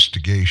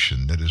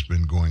investigation that has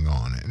been going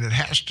on. And it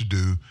has to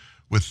do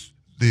with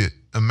the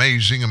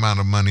amazing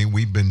amount of money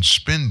we've been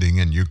spending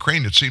in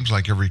Ukraine. It seems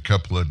like every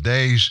couple of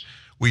days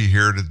we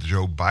hear that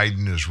Joe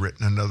Biden has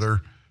written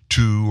another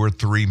 $2 or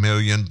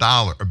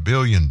 $3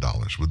 billion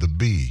with a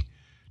B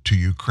to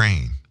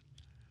Ukraine.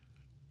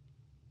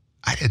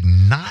 I did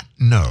not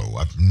know,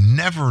 I've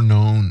never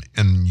known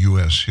in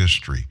U.S.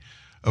 history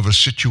of a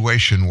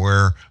situation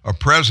where a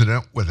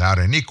president, without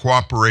any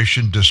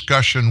cooperation,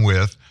 discussion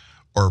with,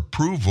 or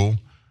approval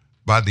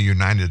by the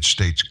United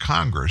States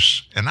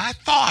Congress, and I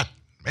thought,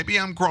 maybe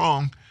I'm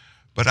wrong,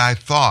 but I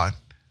thought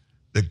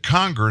that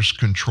Congress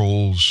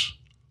controls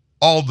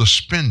all the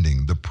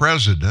spending. The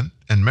president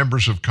and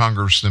members of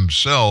Congress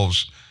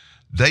themselves,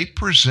 they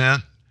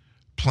present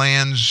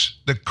plans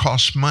that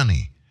cost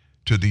money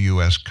to the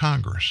U.S.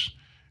 Congress,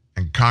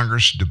 and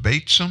Congress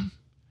debates them.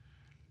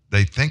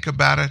 They think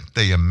about it,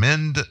 they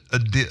amend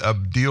a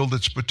deal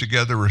that's put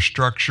together, a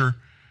structure,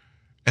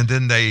 and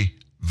then they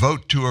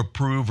vote to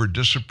approve or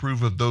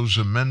disapprove of those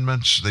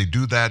amendments. They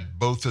do that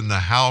both in the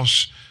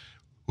House,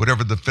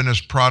 whatever the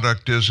finished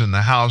product is in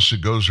the House, it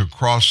goes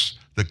across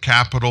the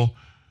Capitol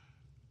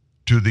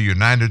to the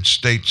United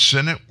States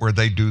Senate, where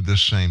they do the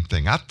same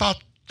thing. I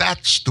thought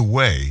that's the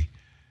way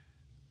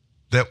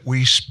that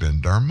we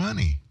spend our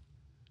money.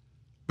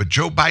 But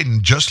Joe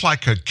Biden, just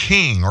like a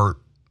king or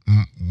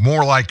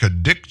more like a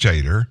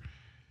dictator,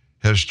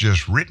 has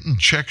just written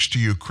checks to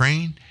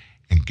Ukraine,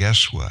 and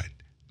guess what?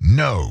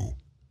 No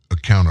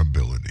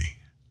accountability.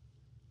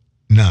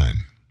 None.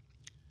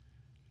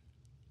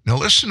 Now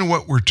listen to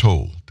what we're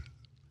told.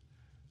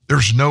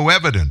 There's no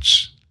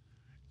evidence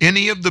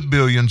any of the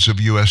billions of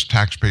U.S.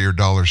 taxpayer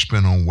dollars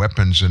spent on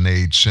weapons and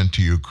aid sent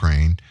to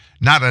Ukraine,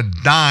 not a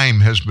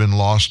dime has been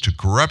lost to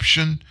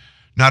corruption,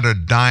 not a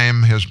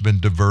dime has been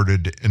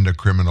diverted into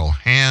criminal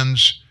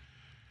hands.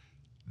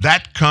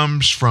 That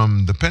comes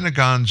from the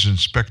Pentagon's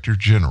Inspector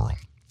General.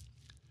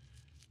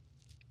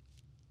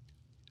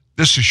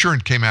 This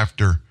assurance came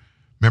after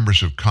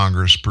members of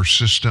Congress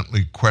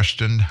persistently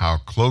questioned how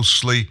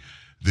closely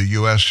the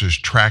U.S. is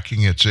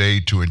tracking its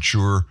aid to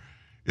ensure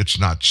it's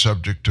not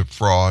subject to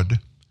fraud.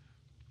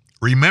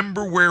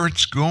 Remember where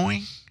it's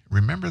going?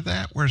 Remember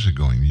that? Where's it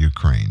going?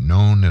 Ukraine,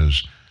 known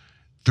as,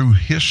 through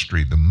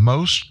history, the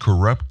most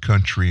corrupt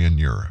country in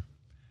Europe.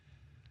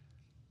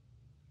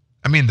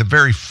 I mean, the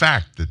very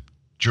fact that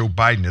Joe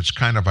Biden, it's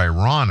kind of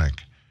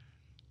ironic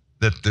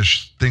that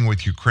this thing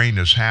with Ukraine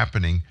is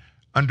happening.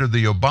 Under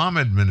the Obama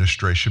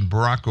administration,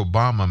 Barack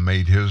Obama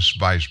made his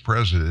vice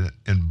president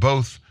in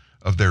both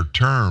of their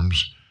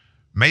terms,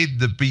 made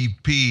the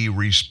BP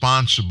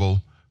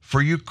responsible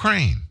for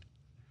Ukraine.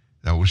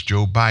 That was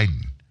Joe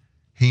Biden.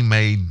 He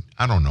made,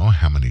 I don't know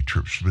how many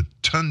trips, but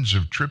tons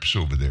of trips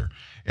over there.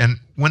 And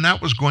when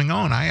that was going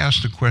on, I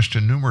asked the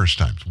question numerous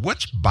times,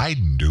 what's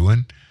Biden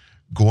doing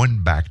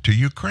going back to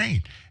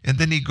Ukraine? And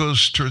then he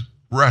goes to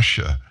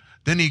Russia.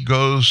 Then he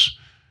goes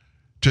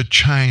to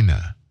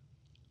China.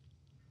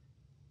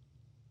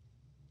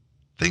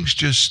 Things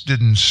just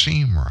didn't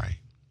seem right.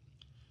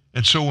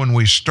 And so when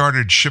we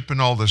started shipping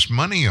all this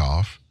money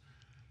off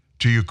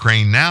to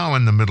Ukraine now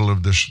in the middle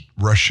of this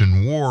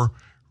Russian war,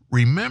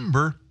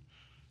 remember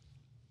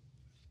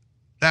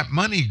that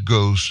money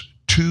goes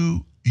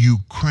to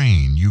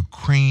Ukraine,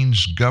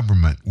 Ukraine's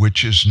government,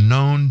 which is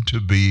known to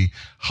be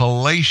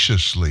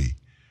hellaciously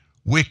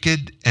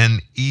wicked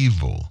and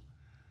evil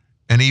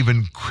and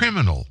even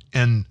criminal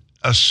in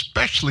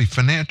especially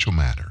financial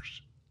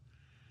matters.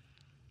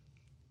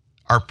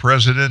 Our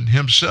president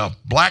himself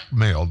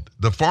blackmailed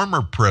the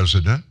former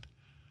president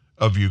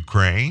of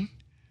Ukraine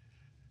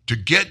to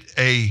get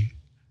a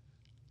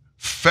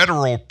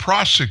federal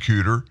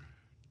prosecutor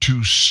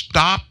to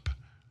stop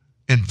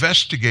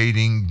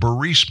investigating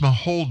Burisma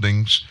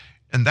Holdings,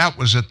 and that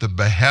was at the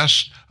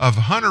behest of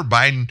Hunter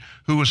Biden,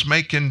 who was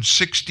making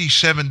 $60,000,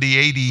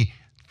 $70,000,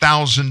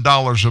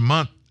 $80,000 a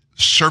month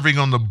serving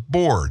on the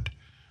board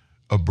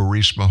of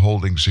Burisma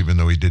Holdings, even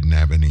though he didn't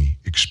have any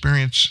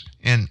experience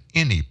in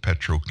any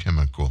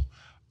petrochemical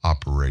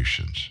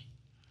operations.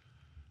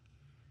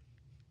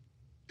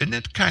 Isn't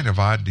it kind of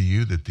odd to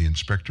you that the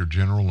Inspector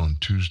General on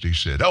Tuesday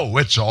said, oh,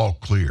 it's all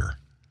clear?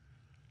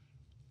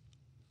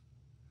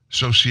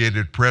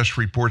 Associated Press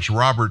reports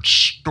Robert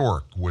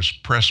Stork was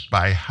pressed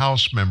by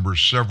House members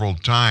several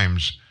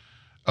times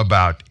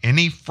about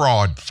any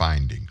fraud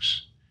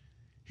findings.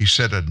 He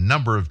said a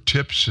number of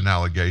tips and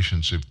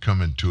allegations have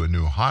come into a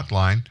new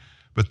hotline,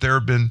 but there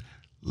have been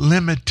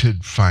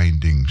limited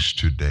findings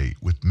to date,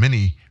 with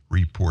many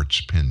reports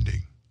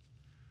pending.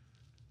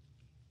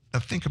 Now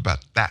think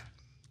about that,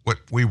 what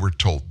we were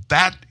told.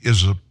 That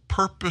is a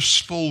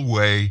purposeful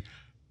way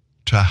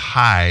to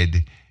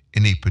hide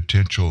any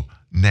potential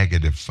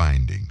negative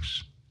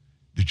findings.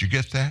 Did you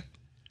get that?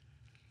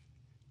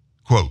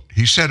 Quote,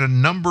 he said a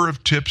number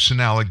of tips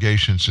and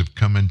allegations have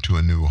come into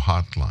a new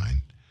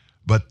hotline,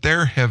 but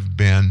there have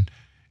been,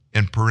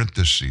 in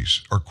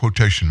parentheses, or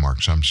quotation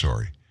marks,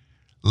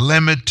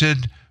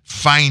 limited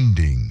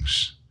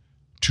findings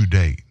to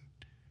date.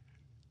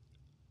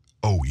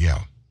 Oh,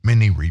 yeah,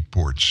 many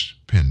reports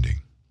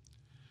pending.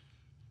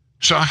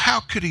 So how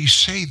could he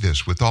say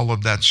this with all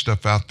of that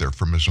stuff out there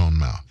from his own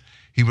mouth?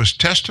 He was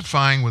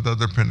testifying with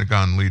other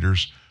Pentagon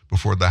leaders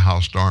before the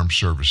House Armed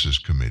Services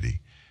Committee,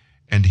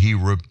 and he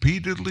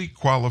repeatedly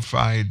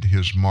qualified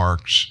his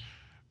marks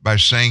by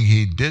saying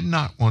he did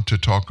not want to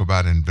talk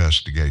about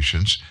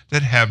investigations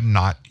that have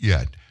not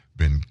yet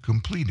been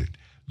completed.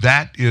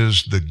 That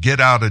is the get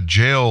out of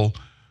jail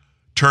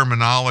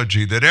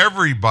terminology that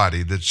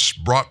everybody that's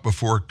brought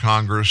before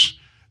Congress,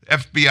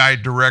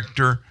 FBI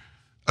director,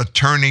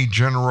 attorney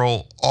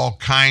general, all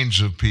kinds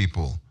of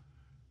people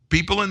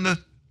in the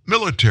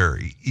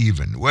military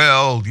even.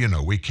 Well,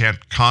 we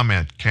can't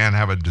comment, can't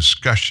have a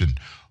discussion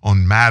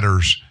on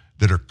matters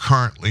that are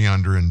currently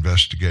under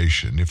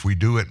investigation. If we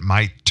do, it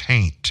might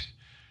taint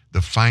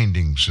the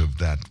findings of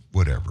that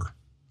whatever.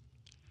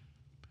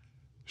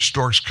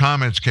 Stork's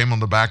comments came on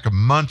the back of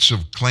months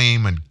of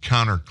claim and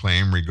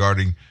counterclaim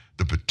regarding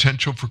the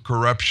potential for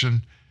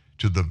corruption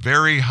to the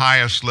very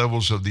highest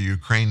levels of the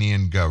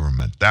Ukrainian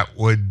government. That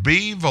would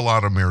be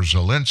Volodymyr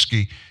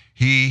Zelensky.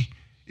 He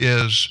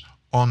is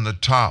on the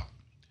top.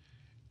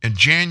 In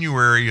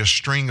January, a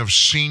string of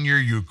senior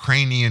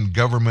Ukrainian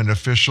government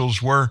officials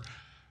were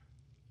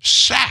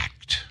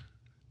sacked.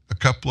 A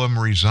couple of them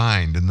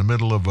resigned in the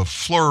middle of a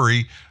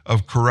flurry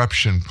of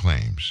corruption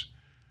claims.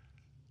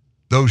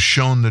 Those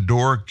shown the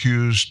door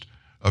accused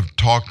of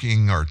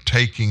talking or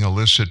taking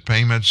illicit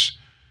payments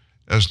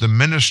as the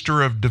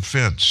Minister of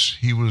Defense.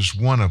 He was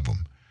one of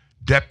them.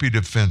 Deputy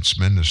Defense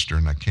Minister,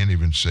 and I can't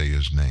even say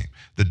his name.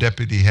 The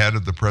Deputy Head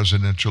of the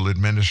Presidential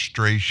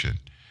Administration.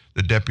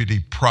 The Deputy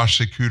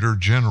Prosecutor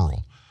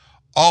General.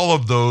 All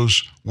of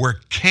those were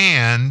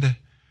canned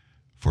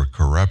for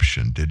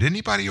corruption. Did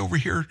anybody over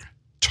here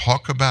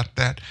talk about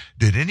that?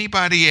 Did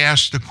anybody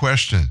ask the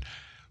question,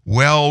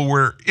 well,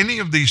 were any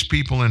of these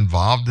people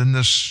involved in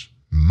this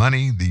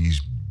money, these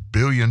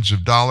billions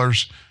of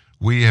dollars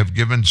we have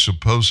given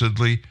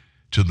supposedly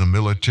to the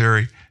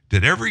military?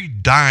 Did every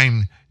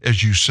dime,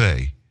 as you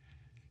say,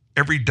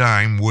 every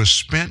dime was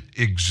spent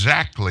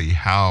exactly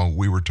how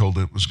we were told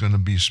it was going to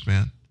be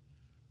spent?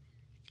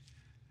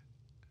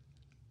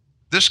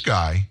 This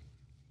guy,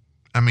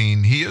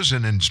 he is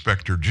an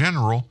inspector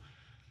general,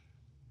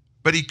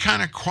 but he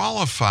kind of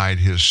qualified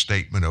his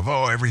statement of,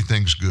 oh,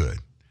 everything's good.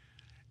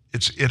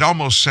 It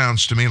almost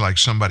sounds to me like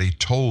somebody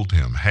told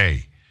him,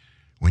 hey,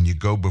 when you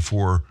go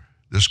before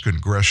this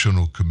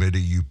congressional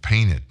committee, you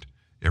paint it.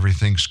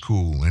 Everything's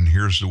cool, and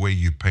here's the way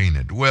you paint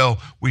it. Well,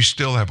 we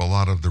still have a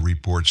lot of the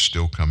reports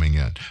still coming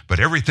in, but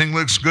everything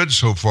looks good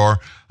so far.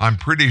 I'm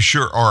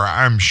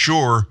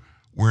sure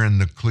we're in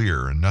the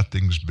clear and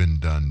nothing's been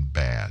done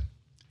bad.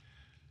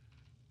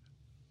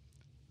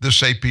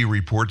 This AP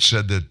report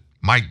said that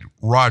Mike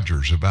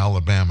Rogers of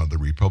Alabama, the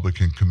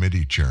Republican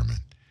committee chairman,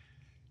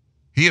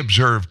 He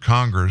observed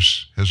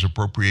Congress has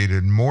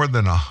appropriated more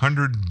than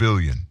 $100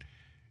 billion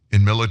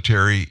in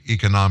military,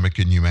 economic,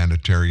 and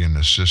humanitarian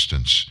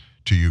assistance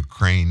to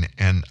Ukraine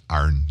and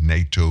our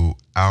NATO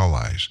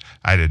allies.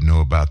 I didn't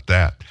know about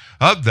that.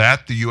 Of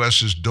that, the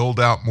U.S. has doled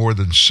out more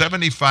than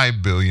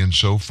 $75 billion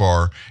so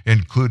far,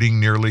 including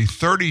nearly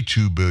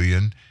 $32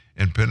 billion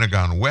in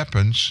Pentagon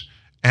weapons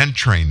and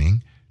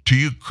training to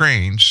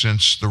Ukraine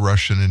since the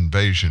Russian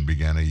invasion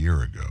began a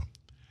year ago.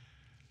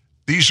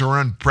 These are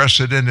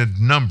unprecedented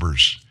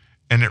numbers,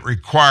 and it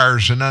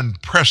requires an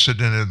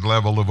unprecedented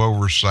level of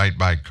oversight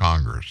by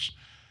Congress.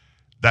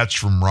 That's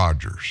from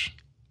Rogers.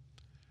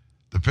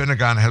 The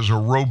Pentagon has a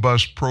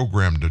robust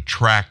program to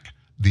track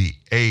the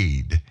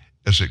aid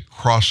as it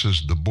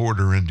crosses the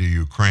border into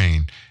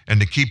Ukraine and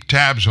to keep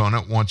tabs on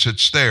it once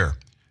it's there.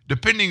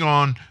 Depending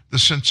on the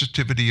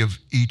sensitivity of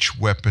each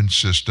weapon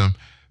system,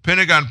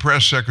 Pentagon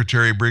Press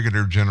Secretary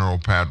Brigadier General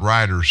Pat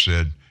Ryder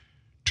said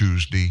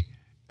Tuesday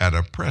at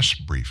a press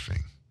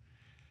briefing.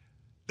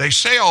 They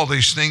say all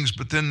these things,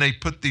 but then they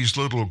put these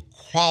little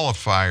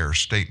qualifier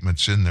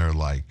statements in there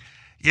like,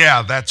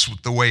 yeah, that's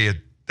the way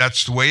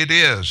it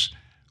is.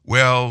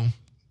 Well,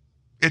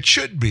 it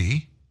should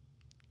be.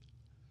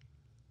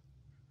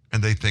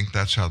 And they think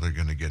that's how they're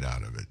going to get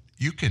out of it.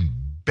 You can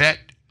bet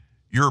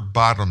your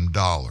bottom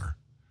dollar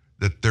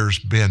that there's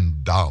been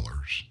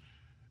dollars.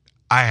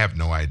 I have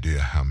no idea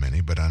how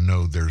many, but I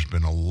know there's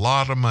been a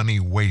lot of money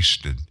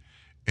wasted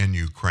in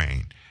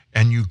Ukraine.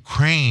 And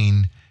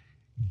Ukraine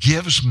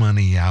gives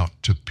money out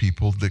to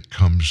people that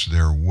comes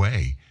their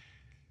way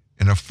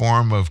in a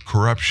form of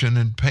corruption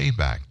and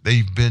payback.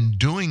 They've been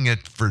doing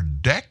it for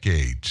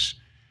decades,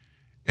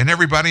 and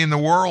everybody in the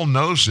world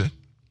knows it.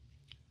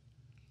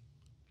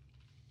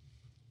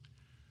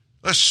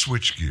 Let's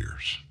switch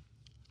gears.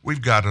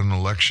 We've got an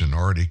election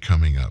already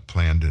coming up,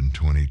 planned in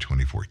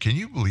 2024. Can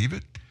you believe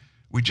it?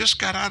 We just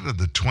got out of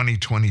the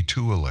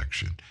 2022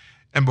 election,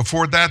 and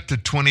before that, the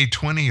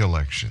 2020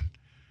 election.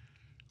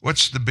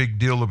 What's the big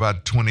deal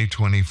about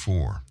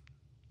 2024?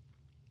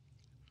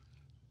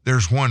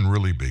 There's one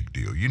really big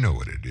deal. You know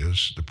what it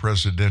is. The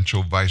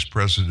presidential, vice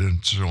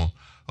presidential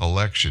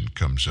election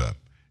comes up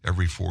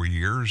every 4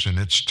 years, and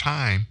it's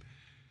time.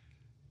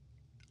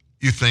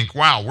 You think,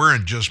 wow, we're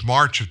in just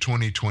March of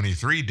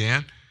 2023,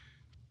 Dan.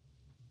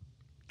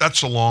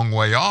 That's a long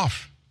way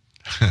off.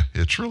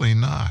 It's really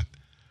not.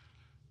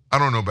 I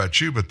don't know about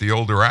you, but the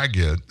older I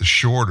get, the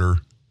shorter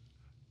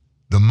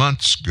the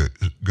months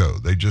go.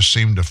 They just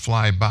seem to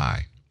fly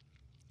by.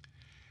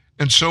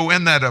 And so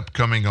in that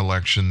upcoming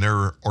election,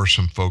 there are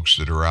some folks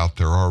that are out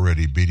there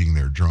already beating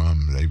their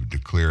drum. They've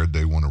declared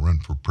they want to run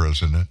for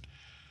president.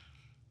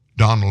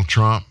 Donald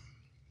Trump,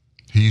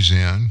 he's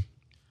in.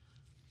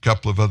 A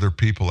couple of other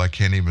people, I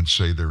can't even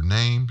say their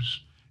names.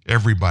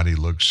 Everybody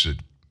looks at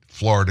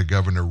Florida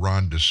Governor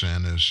Ron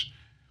DeSantis.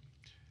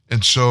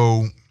 And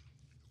so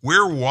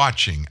we're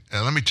watching.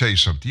 And let me tell you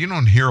something. You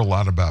don't hear a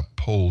lot about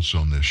polls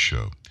on this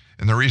show.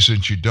 And the reason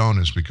you don't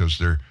is because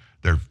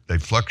they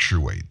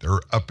fluctuate.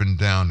 They're up and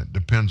down. It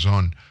depends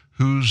on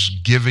who's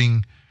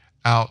giving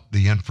out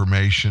the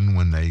information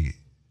when they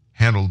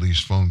handle these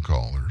phone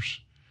callers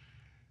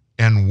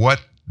and what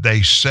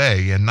they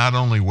say, and not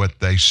only what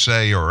they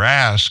say or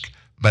ask,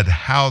 but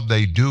how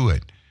they do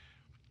it.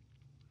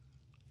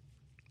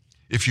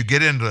 If you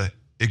get into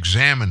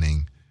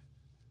examining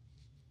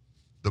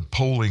the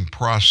polling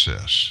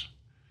process,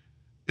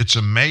 it's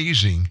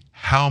amazing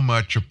how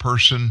much a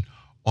person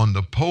on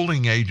the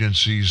polling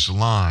agency's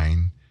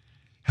line,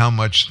 how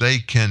much they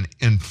can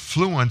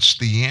influence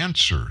the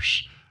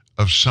answers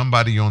of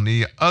somebody on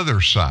the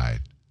other side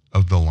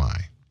of the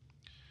line.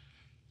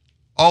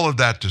 All of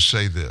that to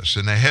say this,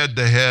 in a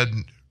head-to-head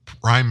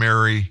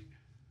primary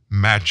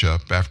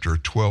matchup after a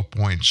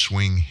 12-point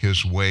swing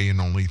his way in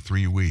only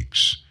 3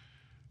 weeks,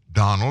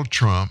 Donald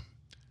Trump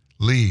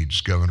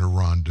leads Governor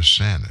Ron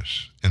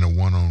DeSantis in a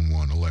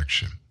one-on-one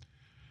election.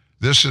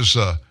 This is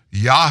a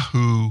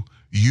Yahoo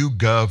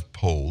YouGov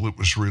poll. It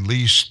was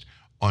released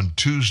on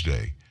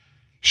Tuesday.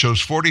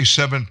 Shows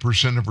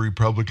 47% of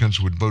Republicans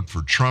would vote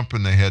for Trump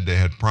in the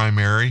head-to-head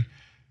primary.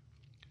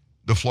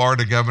 The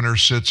Florida governor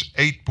sits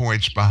 8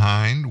 points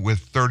behind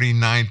with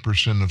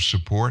 39% of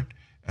support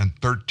and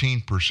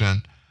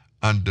 13%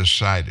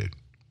 undecided.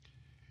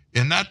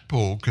 In that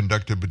poll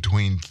conducted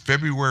between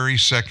February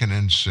 2nd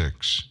and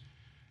 6th,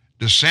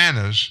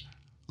 DeSantis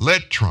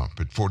led Trump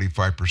at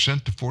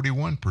 45% to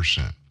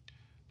 41%.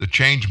 The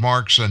change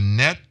marks a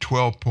net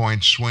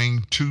 12-point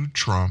swing to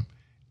Trump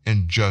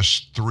in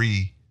just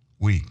 3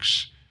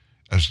 weeks,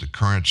 as the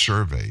current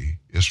survey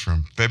is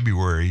from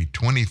February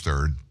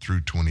 23rd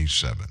through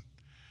 27th.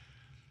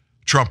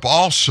 Trump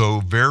also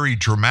very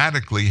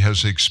dramatically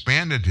has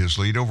expanded his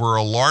lead over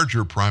a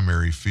larger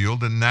primary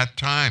field in that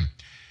time.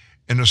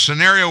 In a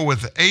scenario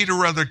with 8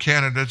 or other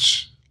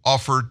candidates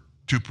offered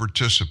to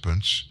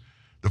participants,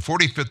 the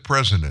 45th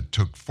president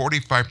took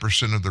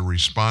 45% of the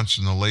response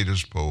in the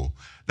latest poll.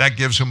 That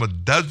gives him a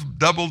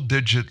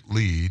double-digit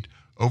lead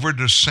over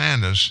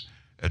DeSantis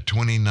at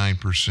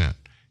 29%.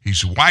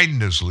 He's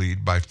widened his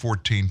lead by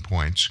 14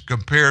 points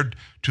compared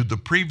to the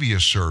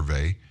previous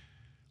survey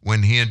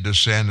when he and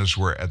DeSantis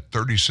were at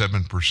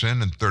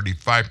 37% and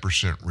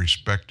 35%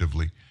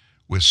 respectively,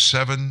 with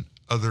 7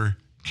 other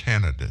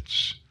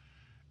candidates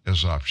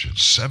as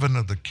options. 7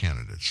 of the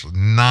candidates.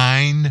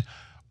 9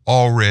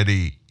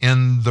 already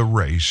in the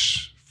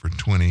race for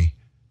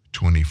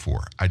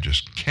 2024. I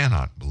just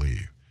cannot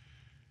believe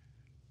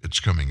it's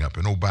coming up.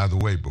 And oh, by the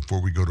way,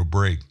 before we go to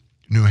break,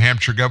 New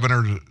Hampshire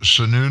Governor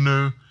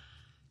Sununu,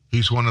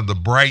 he's one of the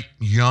bright,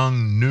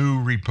 young,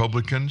 new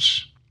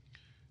Republicans,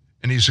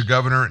 and he's a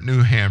governor at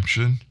New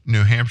Hampshire.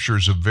 New Hampshire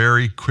is a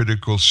very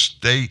critical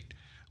state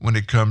when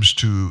it comes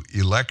to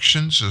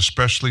elections,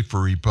 especially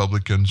for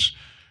Republicans.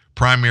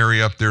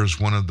 Primary up there is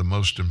one of the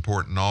most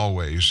important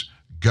always.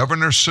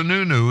 Governor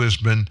Sununu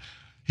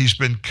he's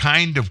been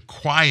kind of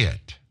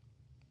quiet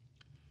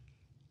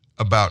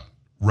about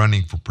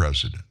running for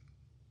president.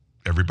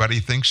 Everybody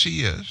thinks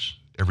he is.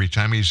 Every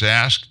time he's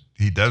asked,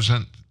 he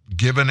doesn't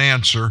give an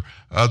answer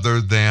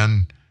other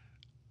than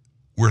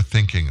we're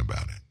thinking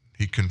about it.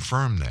 He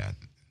confirmed that.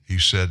 He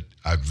said,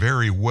 I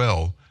very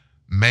well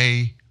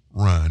may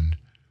run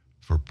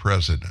for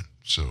president.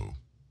 So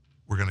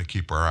we're going to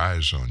keep our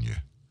eyes on you.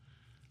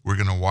 We're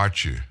going to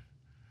watch you,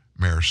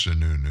 Mayor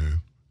Sununu.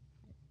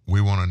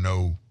 We want to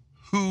know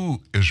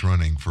who is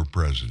running for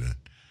president,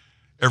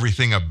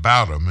 everything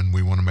about him, and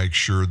we want to make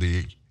sure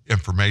the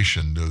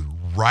information, the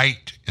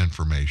right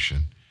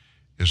information,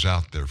 is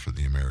out there for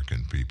the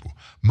American people.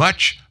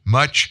 Much,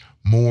 much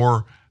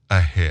more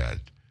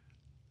ahead.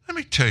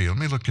 Let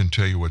me look and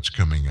tell you what's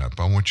coming up.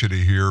 I want you to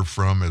hear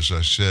from, as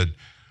I said,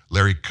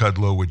 Larry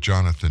Kudlow with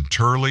Jonathan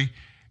Turley.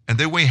 And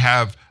then we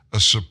have a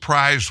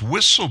surprise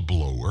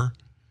whistleblower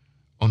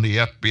on the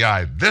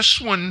FBI. This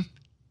one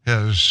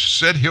has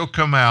said he'll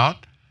come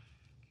out,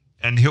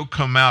 and he'll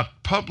come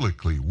out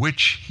publicly,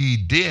 which he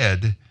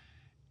did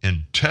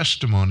in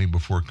testimony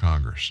before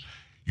Congress.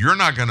 You're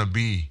not going to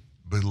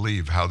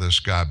believe how this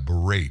guy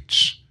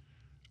berates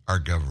our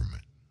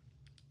government,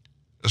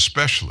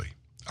 especially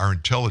our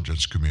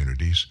intelligence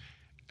communities,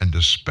 and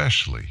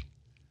especially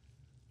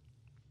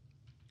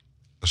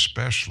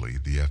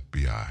the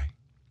FBI.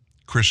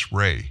 Chris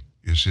Wray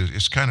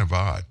it's kind of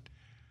odd.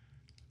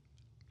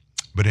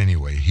 But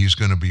anyway, he's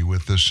going to be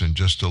with us in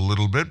just a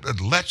little bit.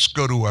 But let's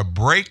go to a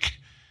break.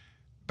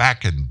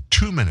 Back in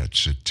 2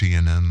 minutes at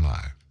TNN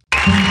Live.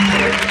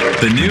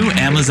 The new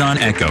Amazon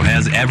Echo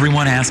has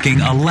everyone asking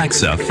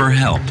Alexa for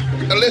help.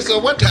 Alexa,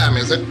 what time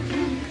is it?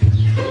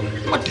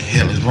 What the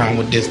hell is wrong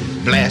with this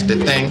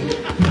blasted thing?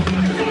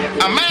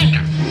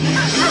 Amanda!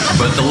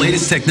 But the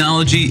latest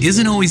technology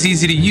isn't always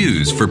easy to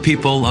use for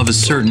people of a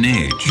certain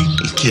age.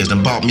 These kids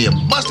done bought me a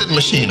busted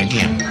machine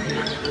again.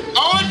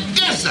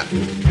 Odessa!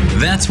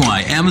 That's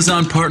why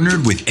Amazon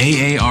partnered with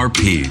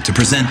AARP to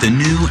present the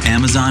new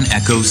Amazon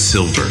Echo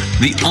Silver,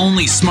 the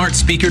only smart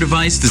speaker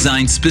device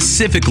designed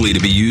specifically to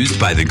be used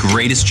by the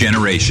greatest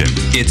generation.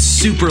 It's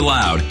super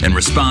loud and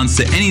responds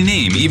to any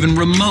name even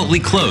remotely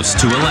close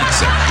to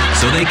Alexa,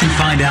 so they can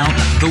find out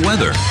the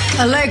weather.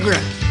 Allegra,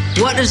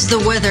 what is the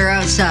weather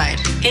outside?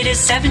 It is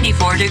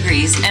 74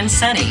 degrees and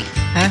sunny.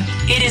 Huh?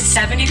 It is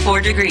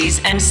 74 degrees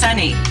and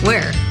sunny.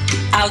 Where?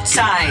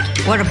 Outside.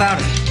 What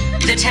about it?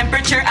 The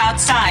temperature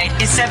outside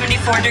is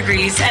 74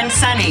 degrees and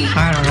sunny.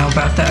 I don't know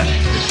about that.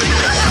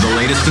 The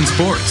latest in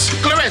sports.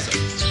 Clarissa,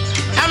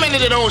 how many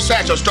did old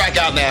Satchel strike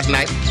out last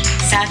night?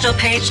 Satchel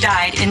Paige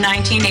died in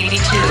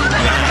 1982.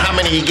 How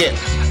many he get?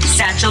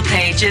 Satchel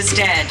Paige is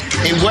dead.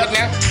 In what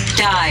now?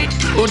 Died.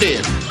 Who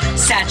did?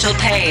 Satchel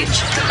Paige.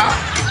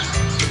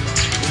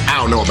 I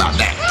don't know about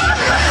that.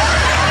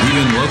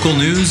 Even local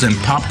news and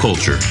pop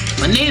culture.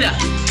 Anita,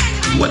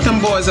 what them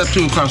boys up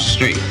to across the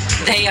street?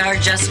 They are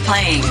just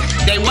playing.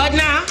 They what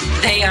now?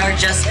 They are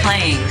just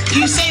playing.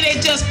 You say they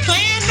just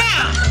playing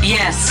now?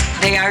 Yes,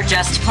 they are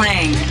just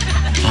playing.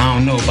 I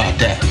don't know about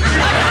that.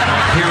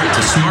 Pair it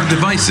to smart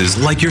devices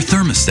like your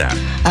thermostat.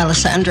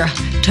 Alessandra,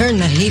 turn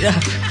the heat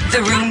up.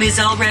 The room is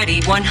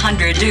already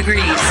 100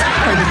 degrees.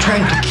 Are you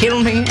trying to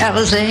kill me,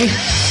 Alize?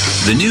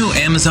 The new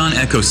Amazon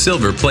Echo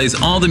Silver plays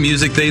all the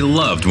music they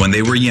loved when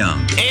they were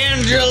young.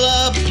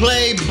 Angela,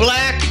 play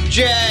black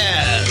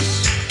jazz.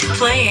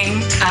 Playing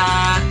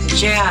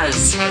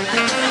jazz.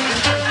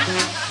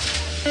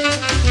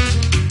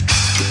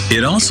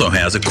 It also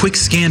has a quick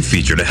scan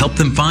feature to help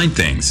them find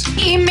things.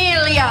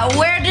 Emilia,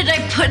 where did I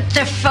put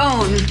the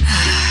phone?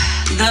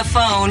 The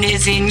phone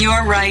is in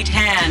your right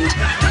hand.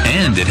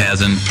 And it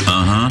has an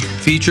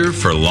feature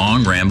for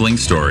long rambling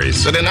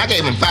stories. So then I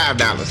gave him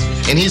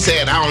 $5, and he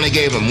said I only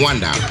gave him $1.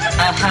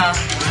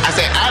 I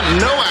said, I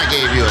know I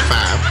gave you a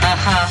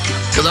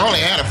 $5. Because I only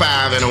had a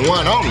 5 and a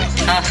 1 on me.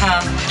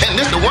 And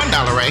this is the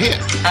 $1 right here.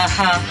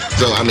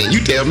 So, I mean, you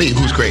tell me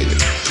who's crazy.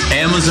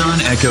 Amazon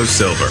Echo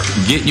Silver.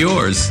 Get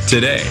yours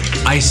today.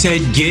 I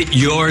said get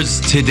yours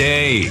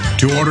today.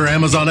 To order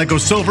Amazon Echo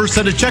Silver,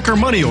 send a check or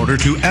money order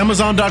to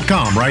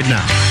Amazon.com right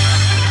now.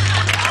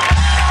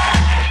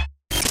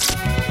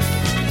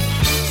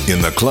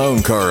 In the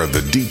clown car of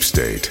the deep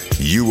state,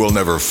 you will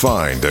never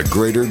find a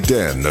greater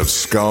den of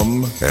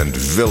scum and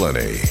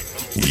villainy.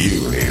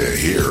 You need a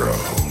hero.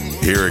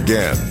 Here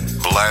again,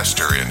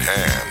 blaster in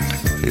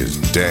hand, is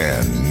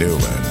Dan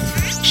Newman.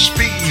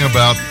 Speaking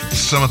about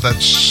some of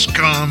that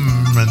scum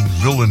and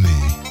villainy,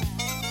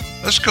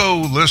 let's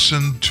go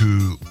listen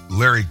to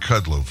Larry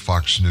Kudlow,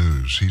 Fox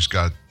News. He's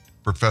got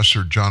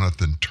Professor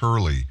Jonathan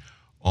Turley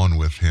on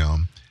with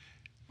him.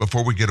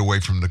 Before we get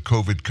away from the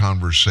COVID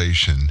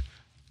conversation,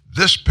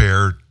 this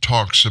pair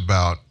talks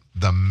about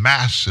the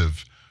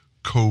massive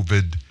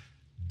COVID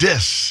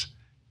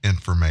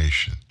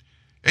disinformation.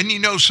 And you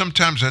know,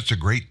 sometimes that's a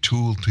great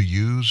tool to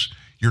use.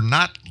 You're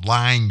not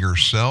lying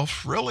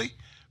yourself, really,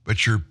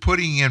 but you're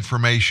putting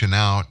information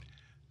out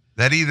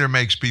that either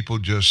makes people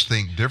just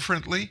think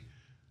differently,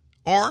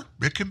 or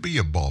it can be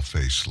a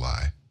bald-faced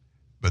lie.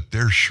 But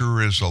there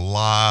sure is a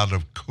lot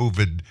of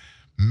COVID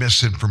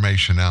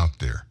misinformation out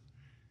there.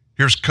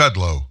 Here's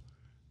Kudlow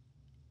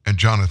and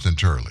Jonathan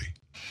Turley.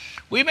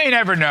 We may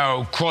never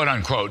know, quote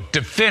unquote,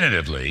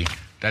 definitively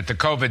that the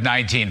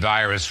COVID-19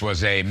 virus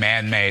was a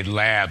man-made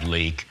lab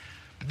leak.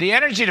 But the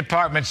Energy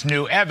Department's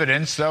new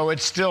evidence, though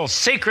it's still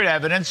secret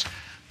evidence,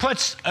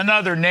 puts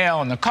another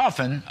nail in the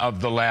coffin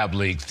of the lab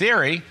leak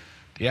theory.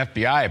 The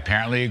FBI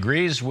apparently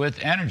agrees with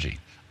Energy.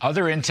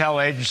 Other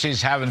intel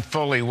agencies haven't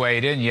fully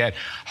weighed in yet.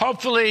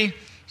 Hopefully,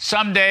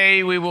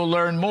 someday we will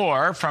learn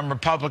more from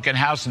Republican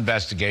House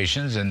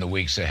investigations in the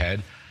weeks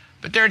ahead.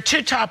 But there are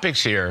two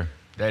topics here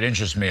that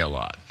interest me a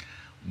lot.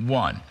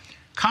 One,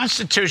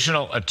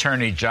 constitutional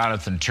attorney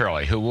Jonathan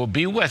Turley, who will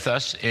be with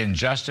us in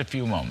just a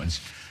few moments,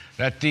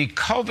 that the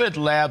COVID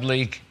lab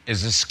leak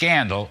is a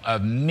scandal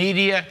of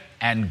media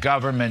and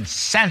government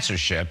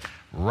censorship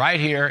right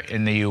here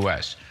in the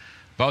U.S.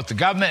 Both the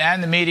government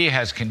and the media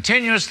has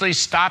continuously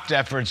stopped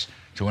efforts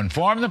to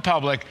inform the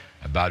public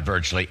about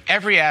virtually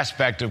every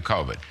aspect of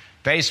COVID.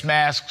 Face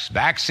masks,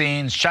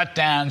 vaccines,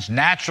 shutdowns,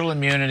 natural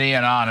immunity,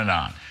 and on and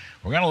on.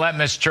 We're going to let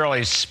Mr.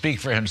 Turley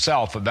speak for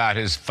himself about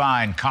his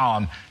fine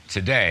column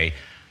today,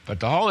 but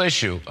the whole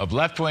issue of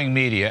left-wing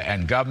media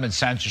and government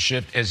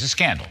censorship is a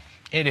scandal.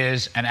 It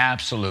is an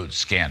absolute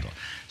scandal.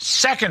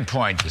 Second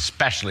point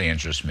especially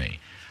interests me.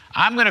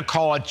 I'm going to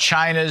call it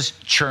China's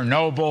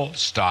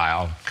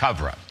Chernobyl-style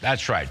cover-up.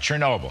 That's right,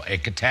 Chernobyl, a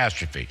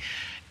catastrophe.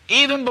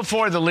 Even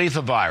before the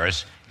lethal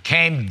virus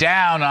came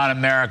down on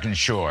American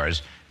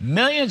shores,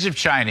 millions of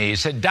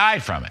Chinese had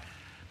died from it.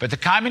 But the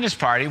Communist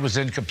Party was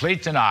in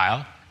complete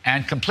denial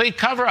and complete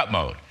cover-up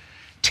mode.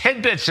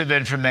 Tidbits of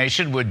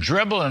information would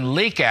dribble and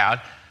leak out,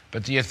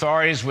 but the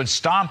authorities would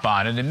stomp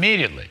on it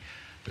immediately.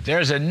 But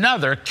there's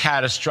another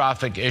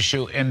catastrophic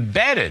issue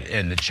embedded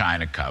in the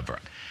China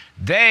cover-up.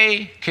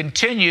 They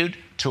continued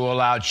to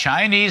allow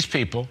Chinese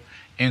people,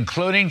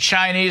 including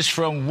Chinese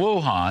from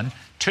Wuhan,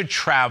 to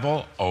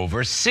travel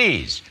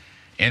overseas.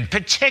 In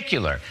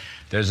particular,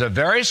 there's a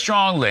very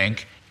strong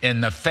link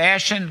in the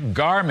fashion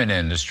garment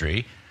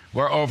industry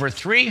where over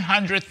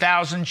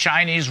 300,000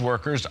 Chinese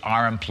workers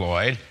are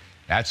employed.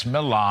 That's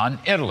Milan,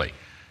 Italy.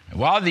 And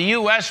while the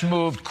U.S.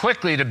 moved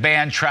quickly to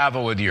ban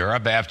travel with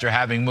Europe after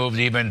having moved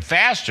even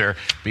faster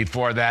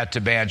before that to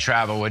ban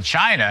travel with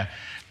China,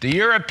 the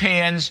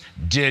Europeans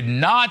did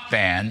not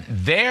ban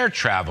their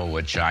travel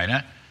with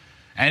China,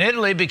 and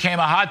Italy became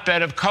a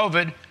hotbed of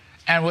COVID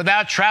and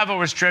without travel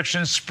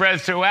restrictions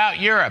spread throughout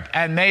Europe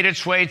and made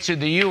its way to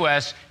the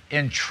U.S.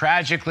 in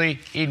tragically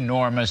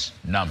enormous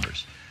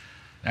numbers.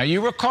 Now,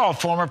 you recall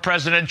former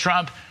President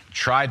Trump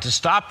tried to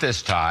stop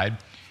this tide.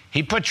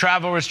 He put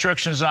travel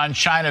restrictions on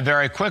China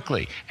very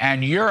quickly,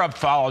 and Europe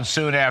followed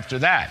soon after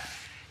that.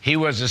 He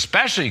was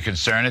especially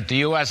concerned that the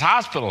U.S.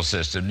 hospital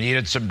system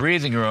needed some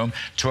breathing room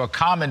to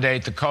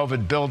accommodate the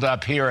COVID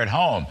buildup here at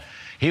home.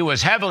 He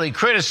was heavily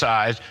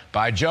criticized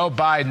by Joe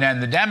Biden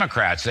and the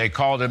Democrats. They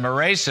called him a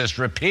racist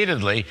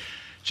repeatedly,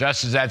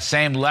 just as that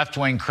same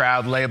left-wing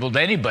crowd labeled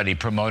anybody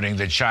promoting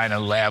the China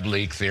lab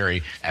leak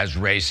theory as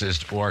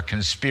racist or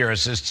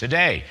conspiracist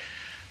today.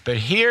 But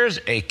here's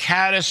a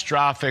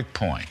catastrophic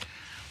point.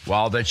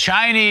 While the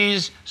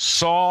Chinese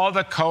saw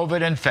the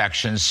COVID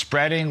infections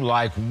spreading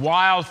like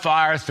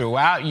wildfire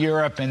throughout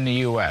Europe and the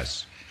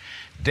U.S.,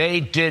 they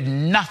did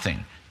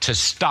nothing to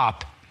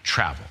stop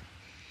travel.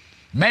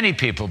 Many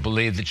people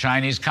believe the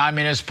Chinese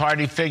Communist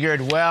Party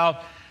figured,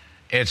 well,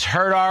 it's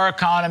hurt our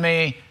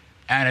economy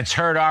and it's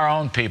hurt our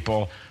own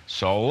people,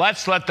 so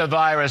let's let the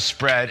virus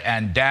spread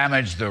and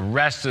damage the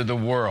rest of the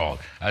world,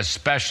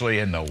 especially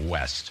in the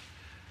West.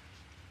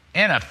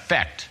 In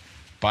effect,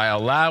 by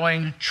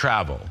allowing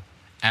travel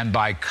and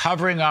by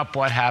covering up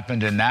what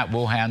happened in that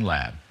Wuhan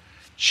lab,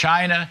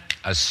 China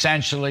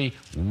essentially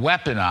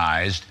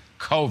weaponized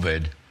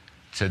COVID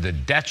to the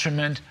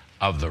detriment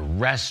of the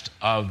rest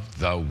of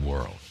the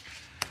world.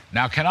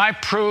 Now, can I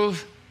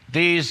prove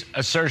these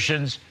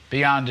assertions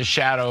beyond a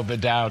shadow of a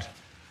doubt?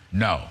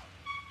 No,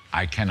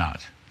 I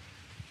cannot.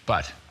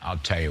 But I'll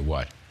tell you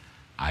what,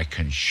 I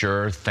can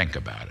sure think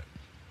about it.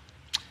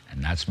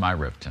 And that's my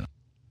rip tonight.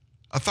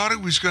 I thought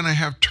it was going to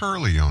have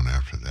Turley on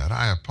after that.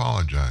 I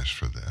apologize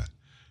for that.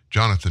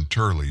 Jonathan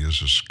Turley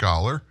is a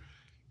scholar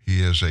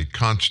He is a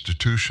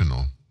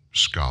constitutional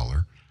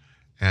scholar,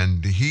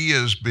 and he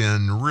has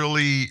been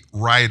really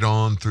right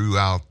on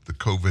throughout the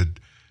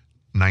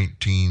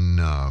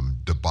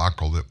COVID-19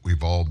 debacle that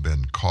we've all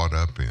been caught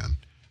up in,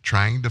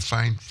 trying to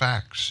find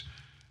facts.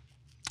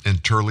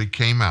 And Turley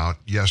came out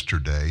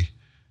yesterday,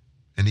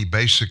 and he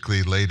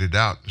basically laid it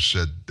out and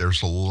said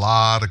there's a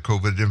lot of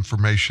COVID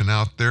information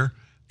out there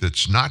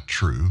that's not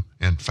true.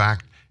 In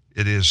fact,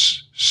 it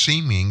is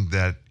seeming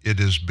that it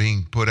is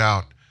being put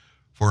out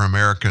for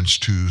Americans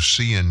to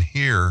see and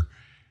hear,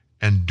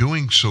 and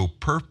doing so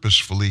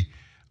purposefully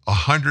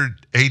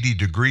 180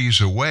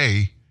 degrees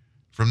away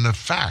from the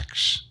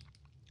facts.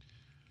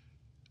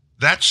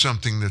 That's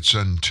something that's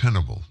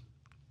untenable.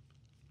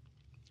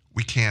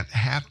 We can't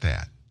have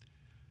that.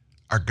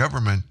 Our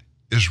government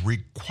is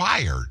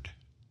required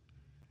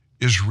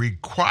to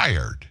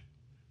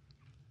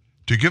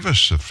give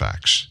us the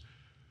facts.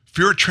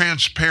 Pure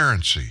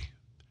transparency.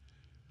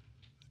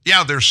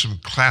 Yeah, there's some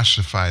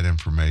classified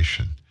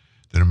information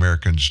that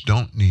Americans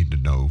don't need to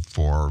know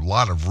for a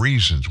lot of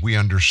reasons. We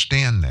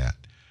understand that.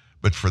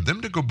 But for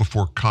them to go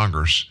before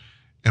Congress,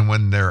 and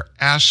when they're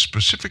asked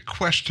specific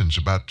questions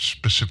about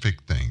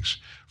specific things,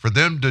 for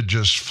them to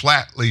just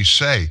flatly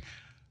say,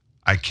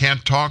 I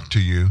can't talk to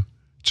you,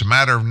 it's a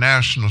matter of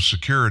national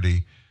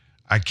security,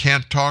 I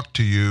can't talk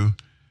to you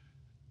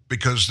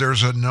because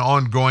there's an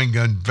ongoing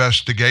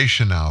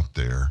investigation out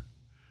there.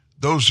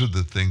 Those are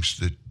the things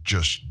that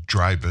just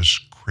drive us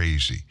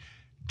crazy.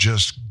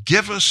 Just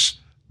give us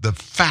the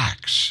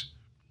facts.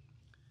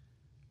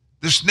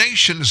 This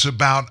nation is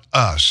about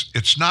us.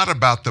 It's not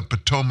about the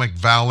Potomac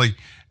Valley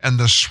and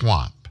the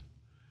swamp.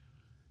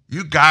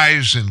 You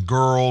guys and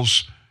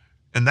girls,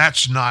 and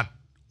that's not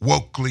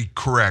wokely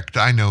correct,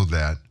 I know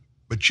that,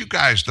 but you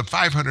guys, the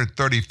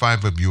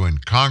 535 of you in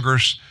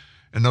Congress,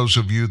 and those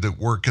of you that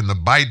work in the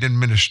Biden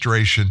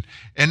administration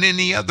and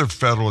any other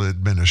federal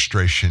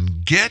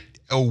administration, get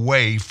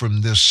away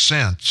from this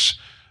sense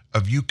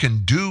of you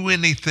can do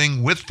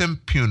anything with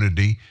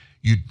impunity.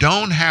 You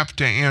don't have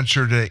to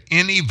answer to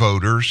any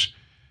voters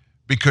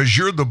because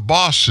you're the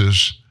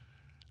bosses.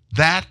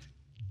 That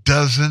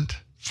doesn't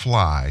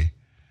fly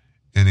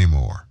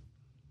anymore.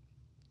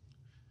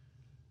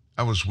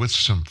 I was with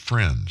some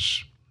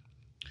friends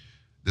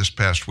this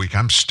past week.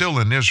 I'm still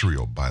in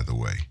Israel, by the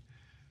way.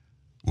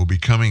 We'll be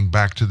coming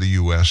back to the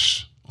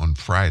U.S. on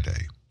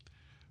Friday.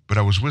 But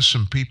I was with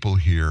some people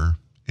here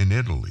in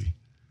Italy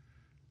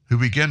who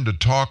began to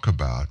talk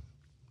about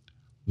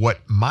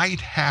what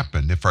might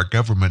happen if our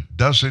government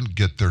doesn't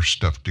get their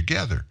stuff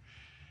together.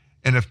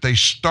 And if they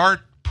start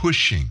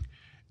pushing,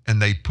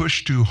 and they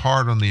push too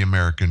hard on the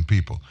American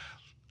people.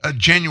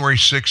 January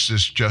 6th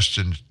is just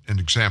an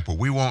example.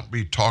 We won't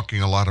be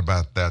talking a lot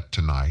about that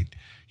tonight.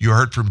 You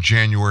heard from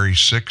January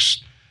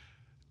 6th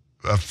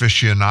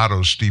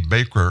aficionado Steve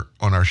Baker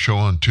on our show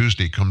on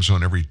Tuesday. Comes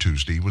on every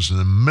Tuesday. He was in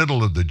the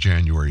middle of the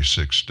January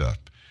 6th stuff.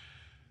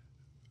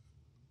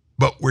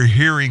 But we're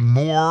hearing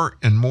more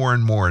and more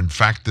and more. In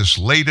fact, this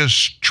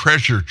latest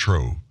treasure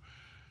trove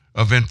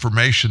of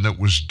information that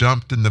was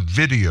dumped in the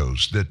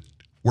videos that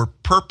were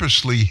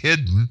purposely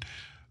hidden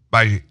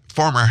by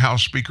former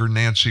House Speaker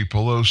Nancy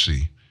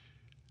Pelosi.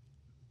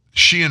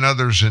 She and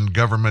others in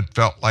government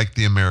felt like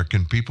the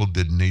American people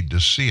didn't need to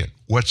see it.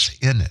 What's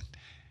in it?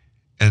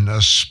 And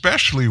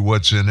especially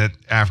what's in it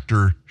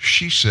after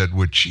she said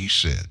what she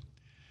said.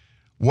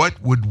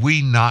 What would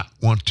we not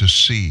want to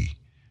see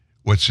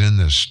what's in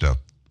this stuff?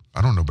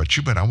 I don't know about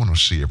you, but I want to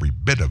see every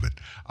bit of it.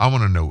 I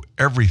want to know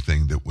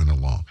everything that went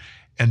along.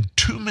 And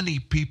too many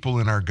people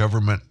in our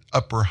government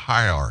upper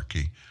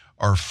hierarchy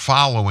are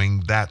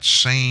following that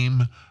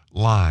same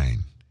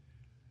line.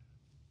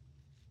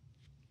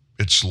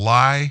 It's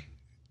lie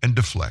and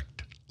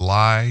deflect,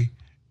 lie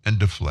and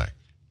deflect.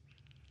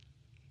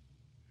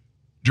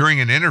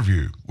 During an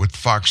interview with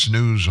Fox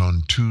News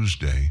on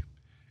Tuesday,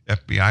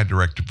 FBI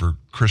Director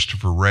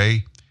Christopher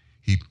Wray,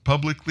 he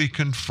publicly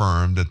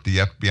confirmed that the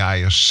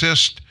FBI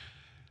assists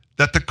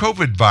that the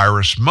COVID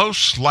virus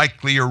most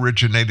likely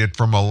originated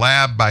from a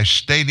lab by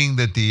stating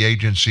that the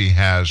agency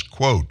has,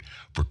 quote,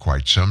 for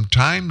quite some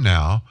time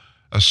now,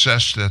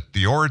 assessed that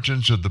the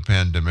origins of the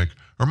pandemic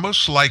are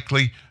most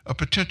likely a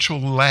potential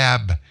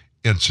lab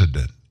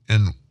incident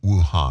in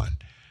Wuhan.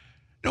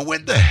 Now,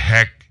 when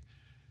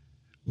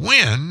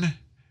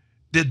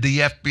did the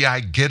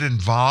FBI get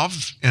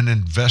involved in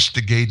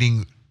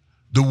investigating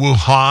the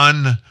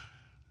Wuhan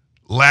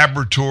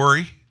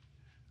laboratory,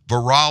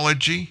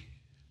 virology?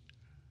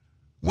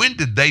 When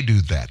did they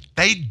do that?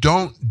 They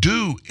don't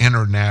do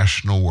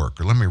international work.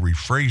 Or let me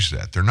rephrase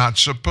that. They're not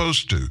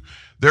supposed to.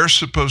 They're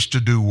supposed to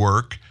do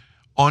work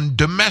on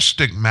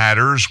domestic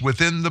matters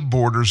within the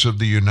borders of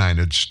the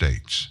United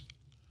States.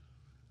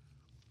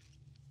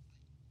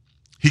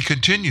 He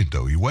continued,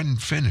 though. He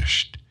wasn't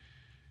finished.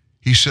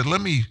 He said,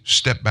 let me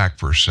step back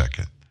for a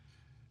second.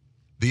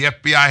 The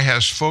FBI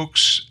has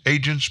folks,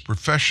 agents,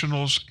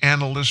 professionals,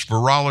 analysts,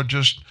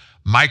 virologists,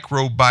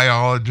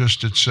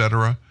 microbiologists,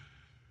 etc.,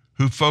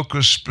 who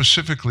focus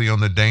specifically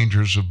on the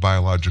dangers of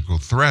biological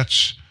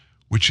threats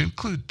which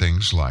include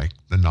things like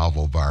the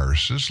novel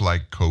viruses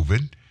like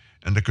COVID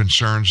and the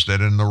concerns that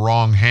in the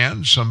wrong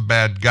hands, some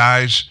bad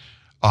guys,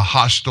 a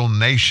hostile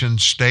nation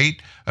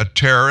state, a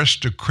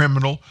terrorist, a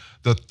criminal,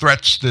 the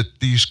threats that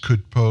these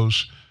could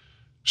pose.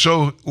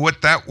 So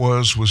what that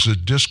was a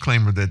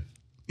disclaimer that,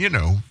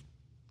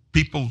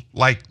 people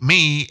like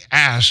me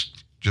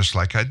asked, just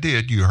like I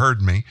did, you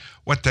heard me,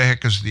 what the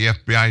heck is the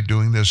FBI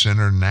doing this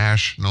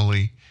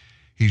internationally?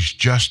 He's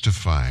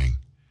justifying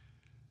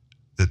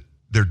that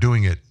they're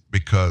doing it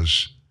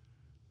because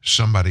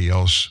somebody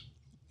else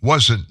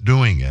wasn't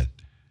doing it.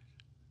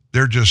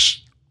 They're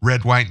just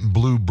red, white, and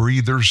blue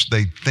breathers.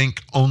 They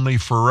think only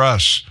for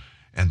us.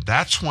 And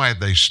that's why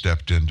they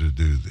stepped in to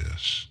do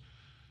this.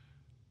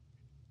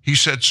 He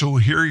said, so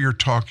here you're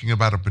talking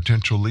about a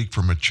potential leak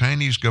from a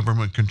Chinese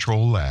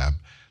government-controlled lab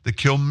that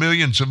killed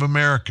millions of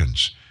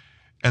Americans.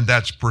 And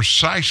that's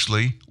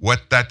precisely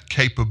what that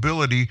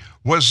capability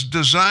was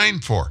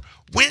designed for.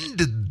 When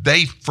did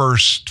they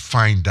first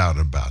find out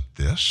about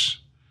this?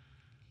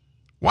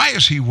 Why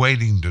is he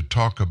waiting to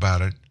talk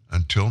about it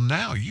until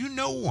now? You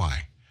know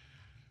why.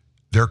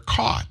 They're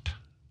caught.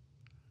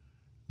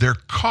 They're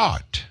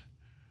caught.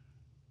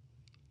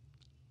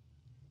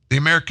 The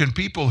American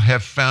people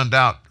have found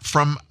out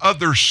from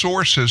other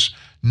sources,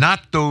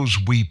 not those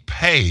we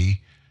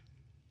pay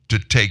to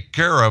take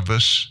care of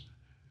us,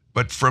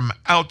 but from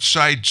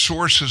outside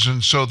sources.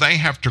 And so they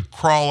have to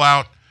crawl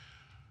out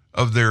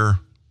of their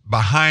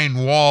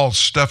behind wall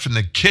stuff in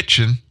the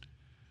kitchen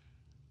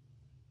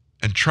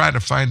and try to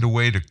find a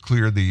way to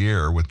clear the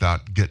air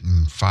without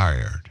getting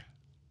fired.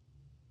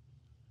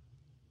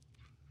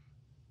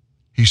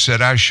 He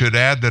said, I should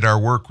add that our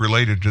work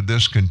related to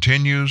this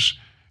continues,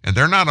 and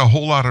there are not a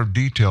whole lot of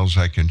details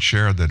I can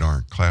share that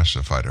aren't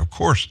classified. Of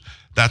course,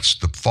 that's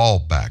the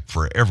fallback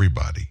for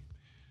everybody.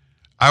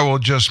 I will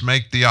just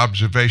make the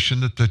observation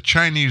that the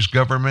Chinese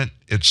government,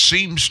 it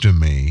seems to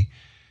me,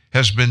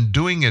 has been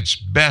doing its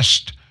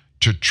best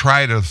to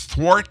try to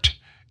thwart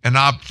and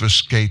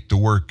obfuscate the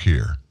work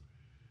here.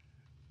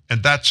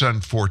 And that's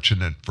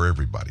unfortunate for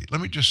everybody. Let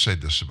me just say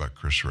this about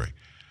Chris Wray.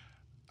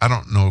 I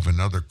don't know of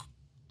another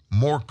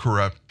more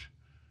corrupt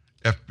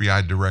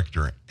FBI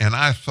director. And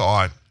I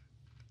thought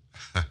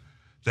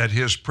that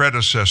his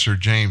predecessor,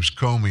 James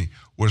Comey,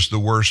 was the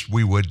worst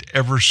we would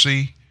ever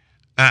see.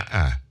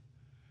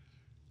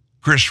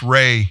 Chris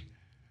Wray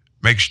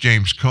makes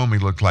James Comey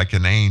look like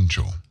an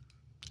angel.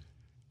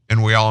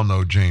 And we all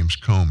know James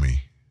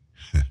Comey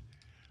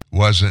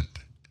wasn't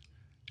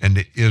and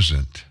it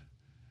isn't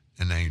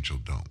an angel,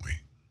 don't we?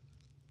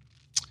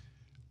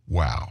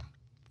 Wow.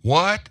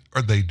 What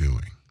are they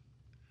doing?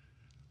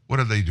 What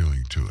are they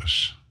doing to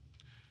us?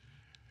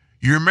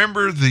 You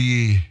remember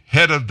the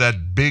head of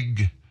that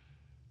big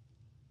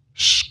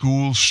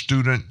school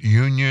student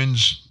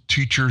unions,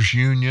 teachers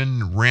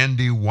union,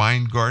 Randi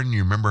Weingarten?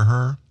 You remember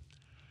her?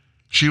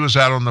 She was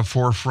out on the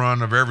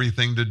forefront of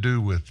everything to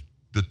do with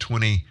the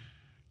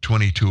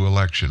 2022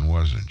 election,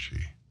 wasn't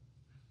she?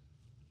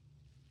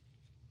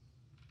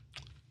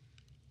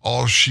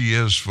 All she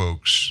is,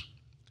 folks,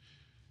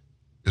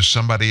 is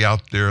somebody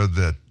out there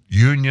that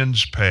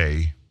unions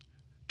pay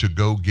to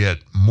go get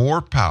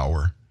more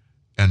power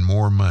and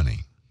more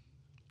money.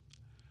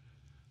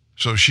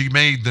 So she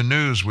made the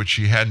news, which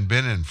she hadn't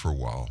been in for a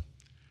while.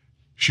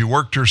 She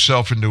worked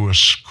herself into a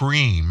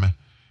scream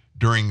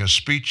during a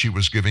speech she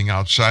was giving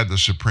outside the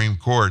Supreme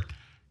Court,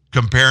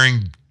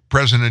 comparing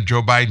President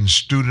Joe Biden's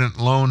student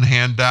loan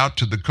handout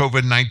to the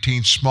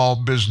COVID-19 small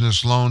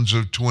business loans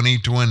of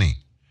 2020.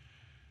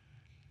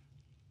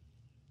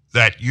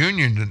 That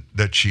union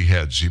that she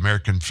heads, the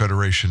American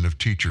Federation of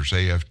Teachers,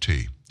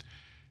 AFT,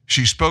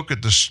 she spoke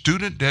at the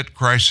Student Debt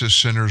Crisis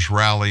Center's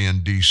rally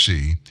in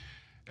D.C.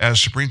 as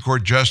Supreme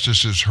Court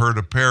justices heard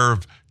a pair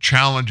of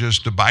challenges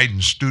to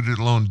Biden's student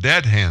loan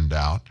debt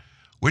handout,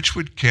 which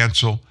would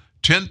cancel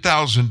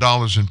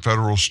 $10,000 in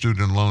federal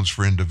student loans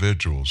for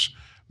individuals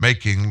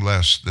making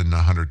less than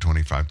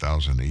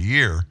 $125,000 a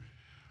year,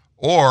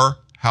 or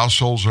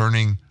households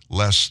earning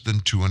less than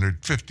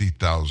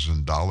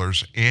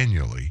 $250,000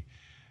 annually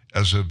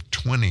as of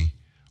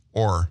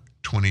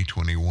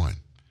 2021.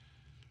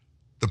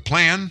 The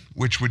plan,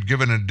 which would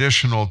give an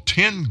additional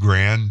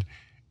 $10,000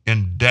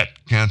 in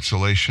debt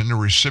cancellation to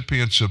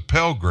recipients of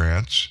Pell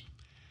Grants,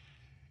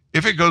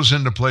 if it goes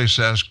into place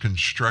as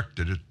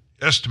constructed, it's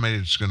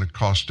estimated it's going to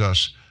cost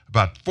us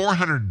about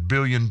 $400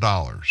 billion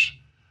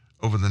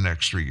over the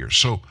next 3 years.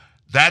 So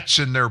that's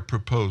in their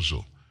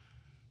proposal.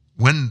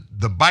 When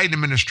the Biden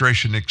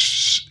administration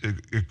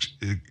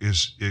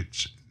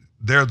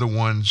they're the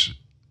ones,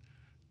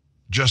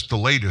 just the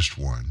latest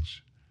ones.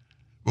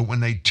 But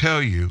when they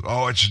tell you,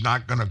 oh, it's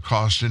not going to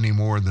cost any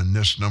more than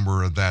this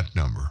number or that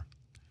number,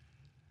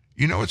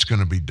 you know it's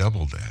going to be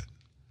double that.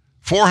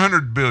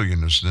 $400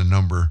 billion is the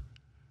number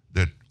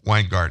that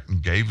Weingarten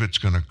gave it's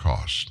going to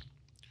cost.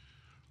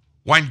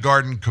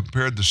 Weingarten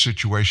compared the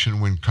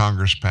situation when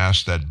Congress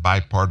passed that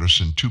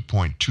bipartisan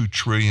 $2.2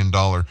 trillion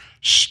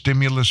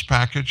stimulus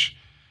package.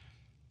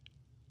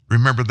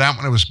 Remember that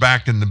one? It was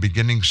back in the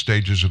beginning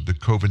stages of the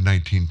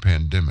COVID-19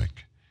 pandemic.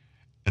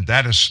 And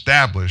that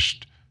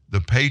established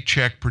the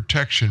Paycheck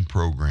Protection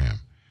Program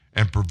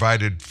and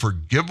provided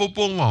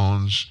forgivable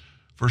loans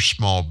for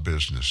small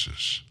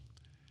businesses.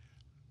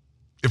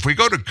 If we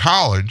go to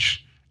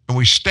college and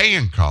we stay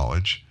in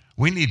college,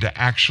 we need to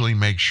actually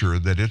make sure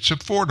that it's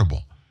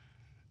affordable,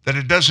 that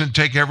it doesn't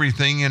take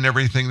everything and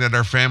everything that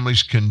our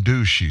families can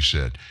do, she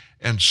said.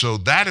 And so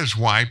that is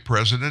why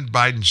President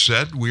Biden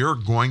said we are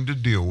going to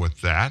deal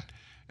with that,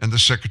 and the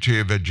Secretary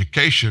of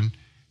Education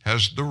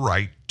has the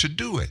right to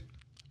do it.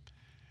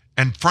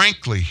 And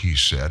frankly, he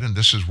said, and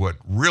this is what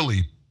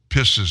really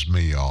pisses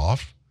me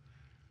off,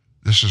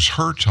 this is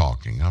her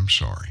talking, I'm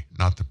sorry,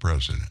 not the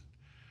president.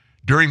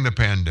 During the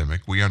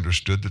pandemic, we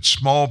understood that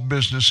small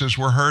businesses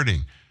were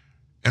hurting,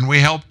 and we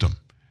helped them.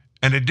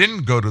 And it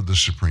didn't go to the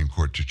Supreme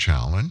Court to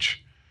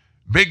challenge.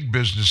 Big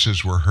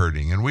businesses were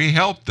hurting, and we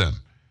helped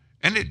them.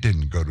 And it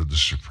didn't go to the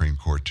Supreme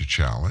Court to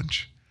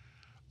challenge.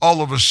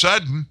 All of a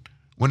sudden,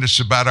 when it's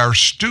about our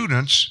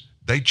students,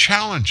 they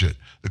challenge it.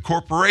 The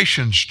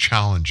corporations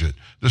challenge it.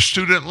 The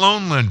student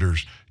loan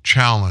lenders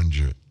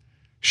challenge it.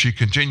 She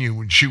continued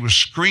when she was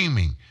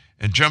screaming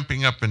and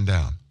jumping up and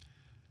down.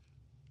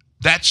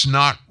 That's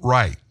not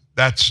right.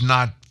 That's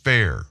not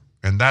fair.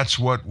 And that's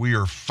what we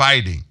are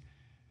fighting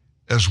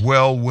as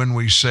well when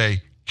we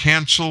say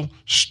cancel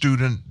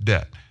student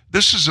debt.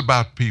 This is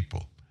about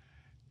people,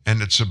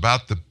 and it's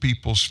about the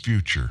people's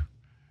future,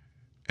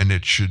 and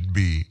it should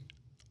be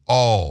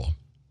all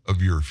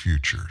of your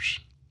futures.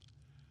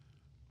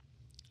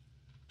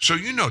 So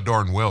you know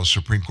darn well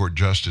Supreme Court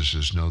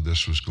justices know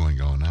this was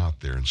going on out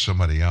there, and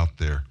somebody out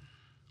there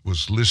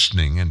was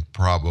listening and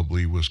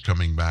probably was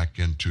coming back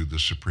into the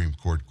Supreme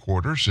Court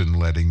quarters and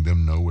letting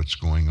them know what's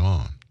going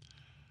on.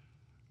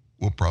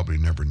 We'll probably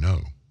never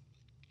know.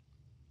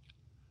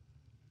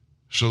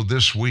 So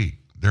this week,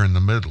 they're in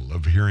the middle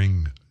of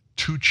hearing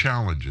two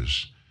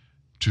challenges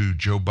to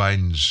Joe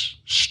Biden's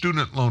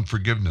student loan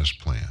forgiveness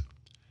plan.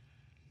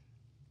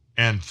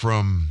 And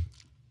from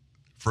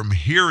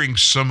hearing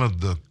some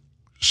of the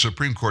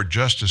Supreme Court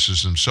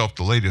justices themselves,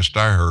 the latest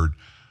I heard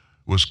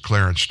was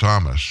Clarence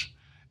Thomas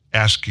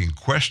asking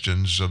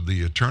questions of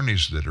the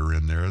attorneys that are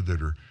in there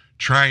that are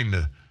trying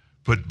to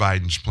put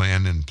Biden's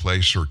plan in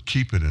place or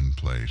keep it in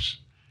place.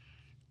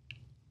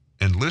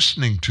 And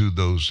listening to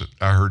those,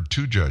 I heard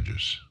two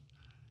judges,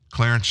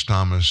 Clarence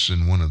Thomas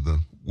and one of the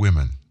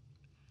women.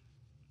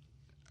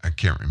 I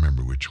can't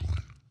remember which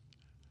one.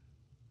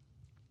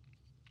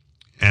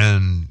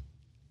 And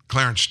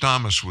Clarence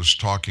Thomas was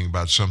talking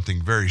about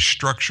something very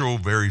structural,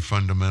 very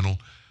fundamental,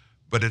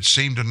 but it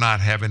seemed to not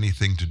have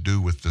anything to do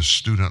with the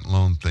student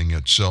loan thing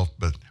itself,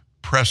 but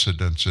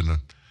precedents in a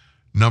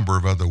number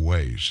of other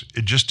ways.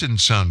 It just didn't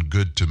sound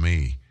good to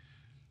me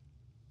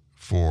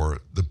for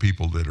the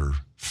people that are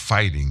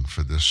fighting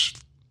for this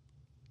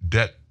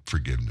debt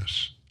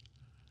forgiveness.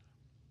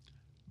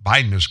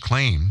 Biden has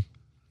claimed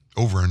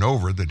over and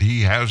over that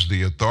he has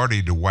the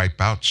authority to wipe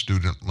out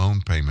student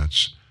loan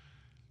payments.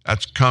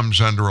 That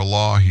comes under a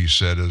law, he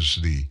said, as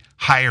the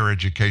Higher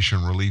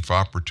Education Relief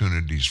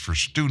Opportunities for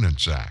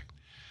Students Act,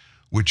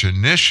 which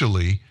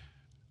initially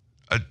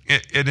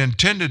it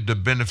intended to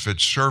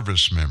benefit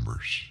service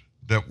members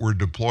that were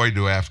deployed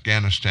to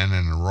Afghanistan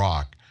and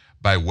Iraq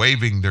by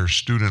waiving their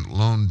student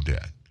loan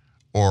debt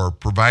or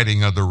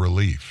providing other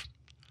relief.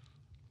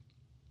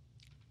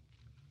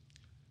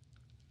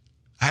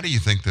 How do you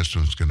think this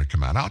one's going to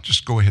come out? I'll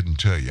just go ahead and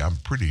tell you, I'm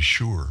pretty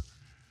sure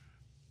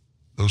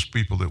those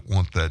people that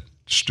want that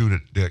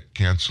student debt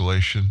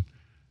cancellation,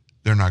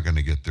 they're not going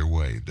to get their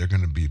way. They're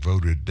going to be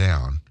voted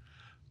down.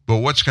 But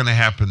what's going to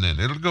happen then?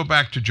 It'll go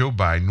back to Joe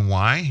Biden.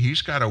 Why?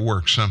 He's got to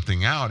work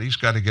something out. He's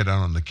got to get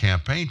out on the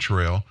campaign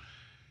trail.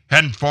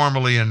 Hadn't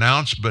formally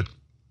announced, but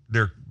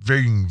they're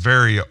being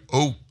very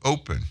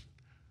open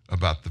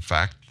about the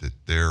fact that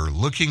they're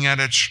looking at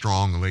it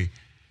strongly,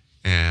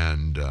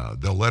 and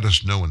they'll let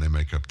us know when they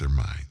make up their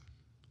mind.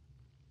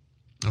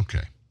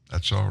 Okay,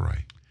 that's all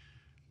right.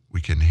 We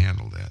can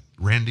handle that.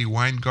 Randi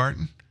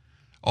Weingarten,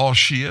 all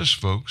she is,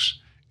 folks,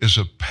 is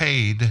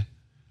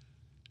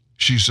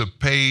she's a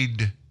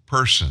paid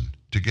person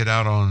to get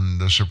out on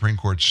the Supreme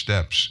Court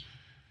steps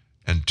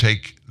and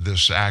take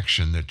this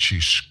action that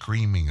she's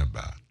screaming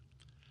about.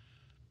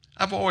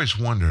 I've always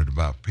wondered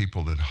about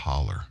people that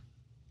holler,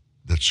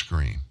 that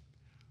scream.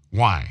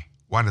 Why?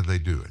 Why do they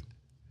do it?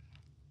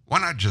 Why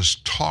not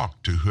just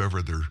talk to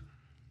whoever they're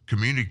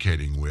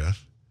communicating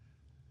with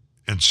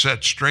and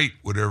set straight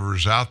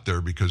whatever's out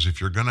there? Because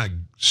if you're going to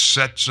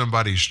set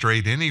somebody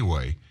straight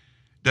anyway,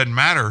 doesn't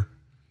matter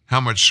how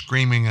much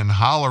screaming and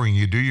hollering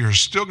you do, you're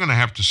still going to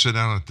have to sit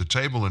down at the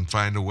table and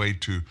find a way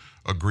to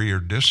agree or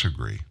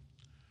disagree.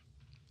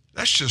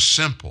 That's just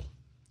simple.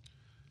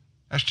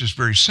 That's just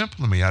very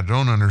simple to me. I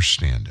don't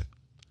understand it.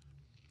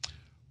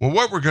 Well,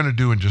 what we're going to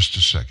do in just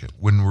a second,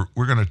 when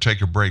we're going to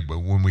take a break,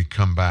 but when we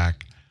come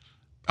back,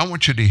 I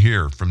want you to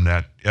hear from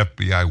that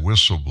FBI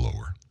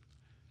whistleblower.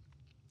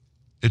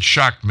 It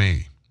shocked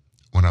me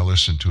when I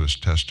listened to his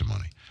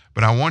testimony,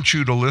 but I want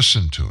you to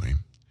listen to him.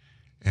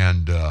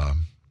 And I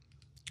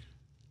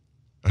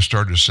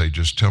started to say,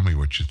 just tell me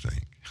what you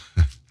think.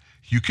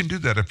 You can do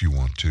that if you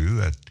want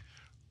to at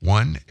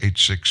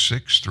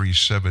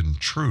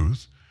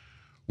 1-866-37-TRUTH,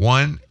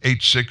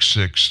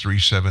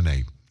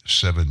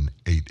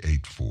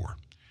 1-866-378-7884.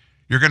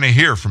 You're going to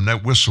hear from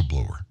that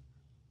whistleblower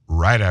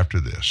right after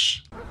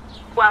this.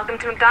 Welcome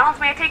to McDonald's.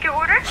 May I take your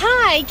order?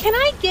 Hi, can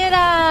I get a...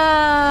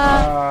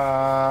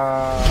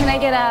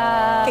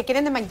 Okay, get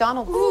into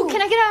McDonald's. Ooh,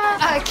 can I get a...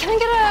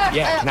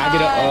 Yeah, can I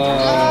get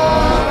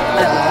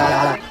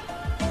a...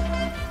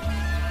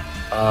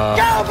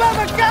 Go,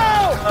 Bubba, go!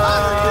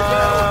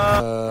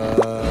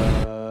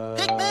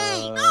 Pick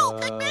me! No,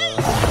 pick me!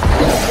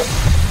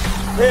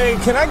 Hey,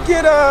 can I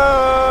get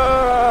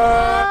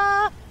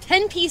a...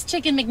 10-piece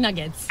chicken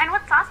McNuggets. And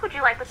what sauce would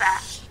you like with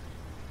that?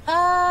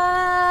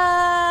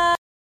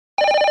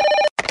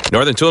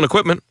 Northern Tool and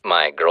Equipment.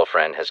 My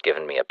girlfriend has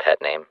given me a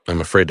pet name.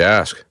 I'm afraid to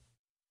ask.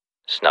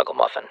 Snuggle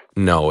Muffin.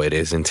 No, it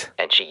isn't.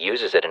 And she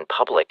uses it in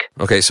public.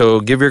 Okay,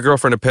 so give your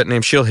girlfriend a pet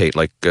name she'll hate,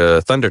 like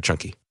Thunder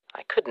Chunky.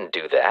 I couldn't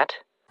do that.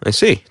 I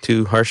see.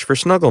 Too harsh for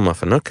Snuggle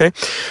Muffin. Okay.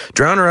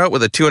 Drown her out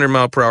with a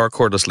 200-mile-per-hour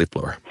cordless leaf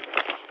blower.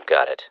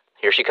 Got it.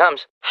 Here she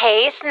comes.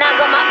 Hey,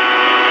 Snuggle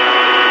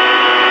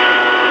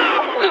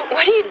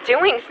What are you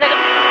doing, Snuggle?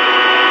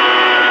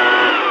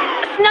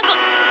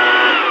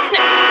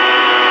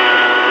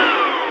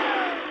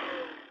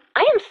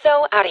 I am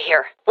so out of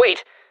here.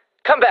 Wait!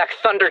 Come back,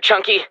 Thunder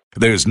Chunky!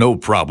 There's no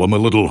problem a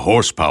little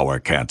horsepower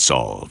can't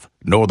solve.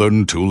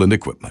 Northern Tool and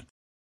Equipment.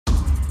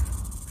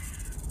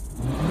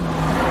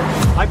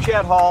 I'm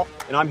Chad Hall,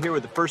 and I'm here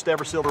with the first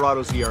ever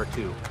Silverado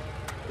ZR2.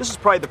 This is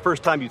probably the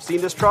first time you've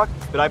seen this truck,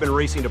 but I've been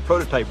racing a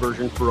prototype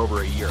version for over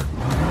a year.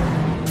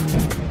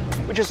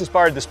 We just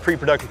inspired this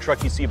pre-production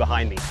truck you see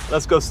behind me.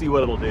 Let's go see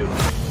what it'll do.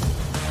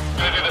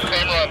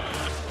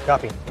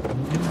 Copy.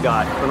 It's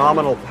got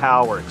phenomenal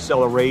power,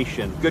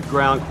 acceleration, good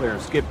ground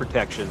clearance, skid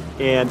protection,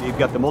 and you've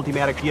got the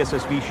Multimatic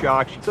GSSV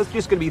shocks, so it's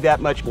just going to be that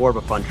much more of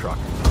a fun truck.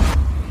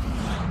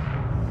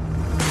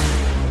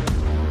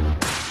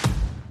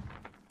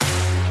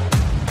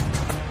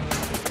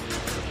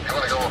 You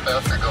want to go a little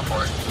faster? Go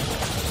for it.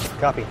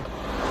 Copy.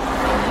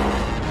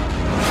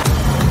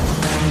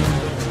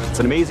 It's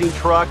an amazing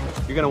truck.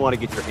 You're going to want to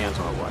get your hands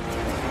on one.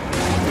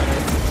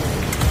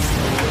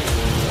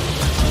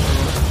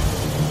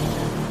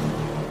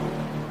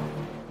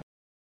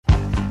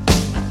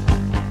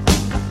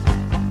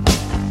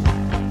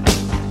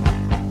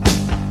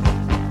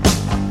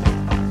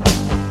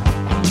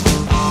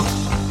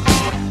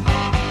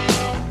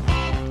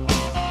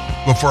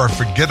 Before I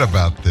forget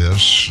about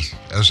this,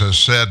 as I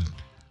said,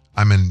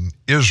 I'm in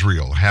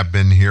Israel, have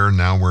been here,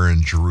 now we're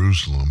in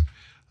Jerusalem,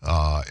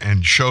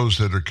 and shows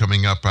that are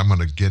coming up, I'm going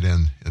to get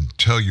in and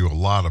tell you a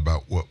lot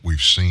about what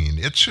we've seen.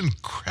 It's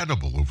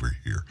incredible over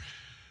here.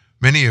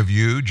 Many of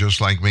you, just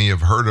like me,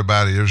 have heard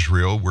about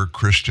Israel. We're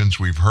Christians,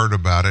 we've heard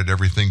about it,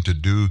 everything to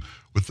do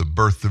with the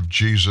birth of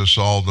Jesus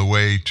all the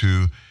way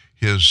to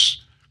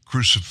his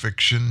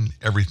crucifixion,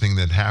 everything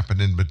that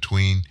happened in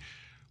between.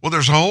 Well,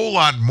 there's a whole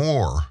lot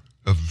more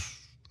of,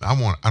 I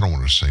don't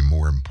want to say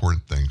more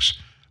important things,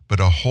 but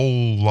a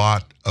whole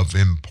lot of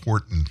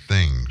important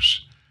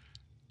things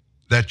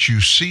that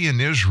you see in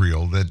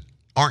Israel that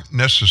aren't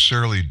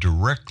necessarily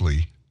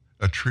directly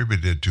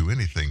attributed to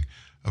anything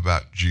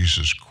about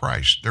Jesus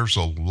Christ. There's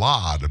a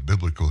lot of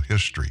biblical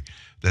history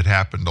that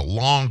happened a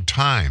long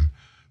time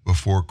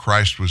before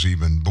Christ was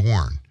even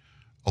born.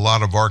 A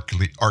lot of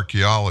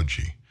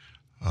archaeology,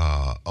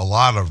 a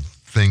lot of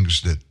things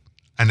that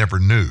I never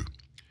knew.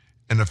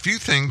 And a few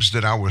things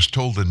that I was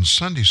told in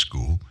Sunday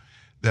school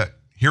that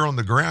here on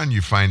the ground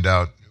you find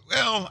out,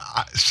 well,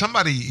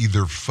 somebody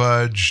either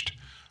fudged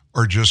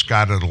or just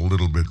got it a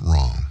little bit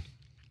wrong.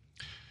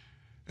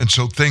 And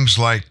so things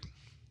like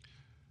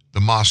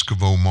the Mosque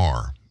of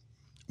Omar,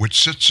 which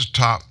sits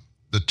atop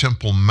the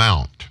Temple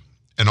Mount,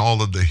 and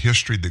all of the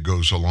history that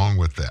goes along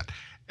with that,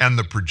 and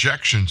the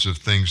projections of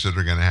things that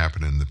are going to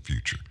happen in the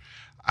future.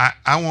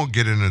 I won't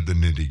get into the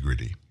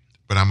nitty-gritty,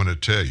 but I'm going to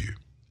tell you,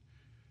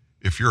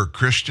 if you're a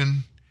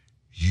Christian,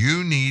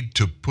 you need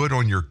to put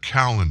on your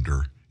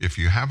calendar, if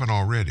you haven't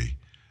already,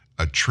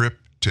 a trip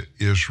to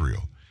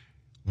Israel.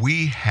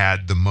 We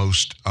had the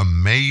most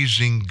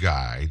amazing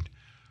guide,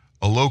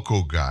 a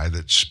local guy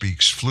that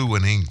speaks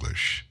fluent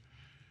English.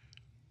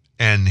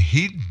 And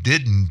he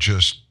didn't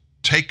just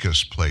take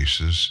us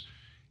places,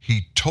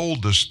 he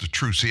told us the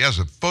truth. He has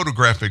a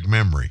photographic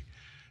memory.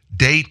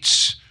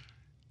 Dates,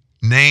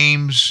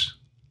 names,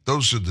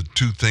 those are the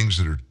two things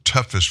that are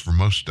toughest for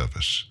most of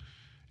us.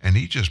 And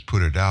he just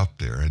put it out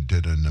there and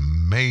did an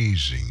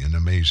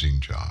amazing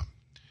job.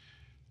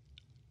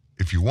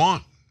 If you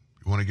want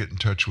to get in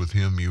touch with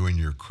him, you and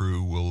your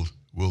crew will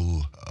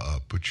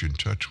put you in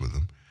touch with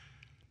him.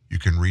 You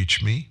can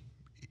reach me,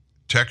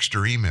 text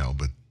or email,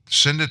 but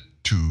send it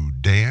to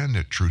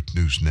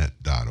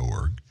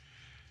dan@truthnewsnet.org.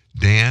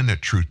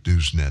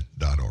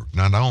 dan@truthnewsnet.org.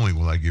 Not only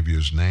will I give you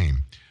his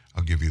name,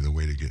 I'll give you the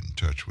way to get in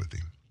touch with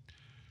him.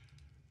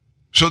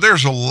 So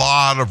there's a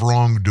lot of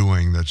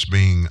wrongdoing that's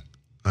being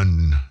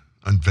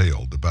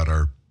unveiled about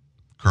our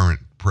current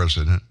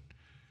president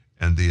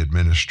and the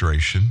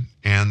administration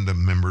and the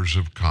members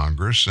of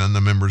Congress and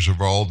the members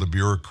of all the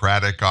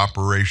bureaucratic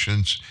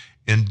operations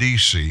in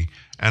D.C.,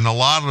 and a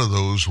lot of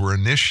those were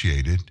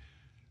initiated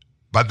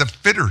by the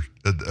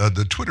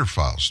Twitter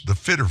files, the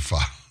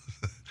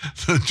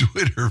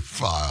Twitter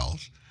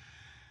files.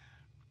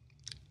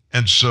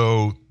 And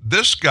so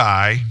this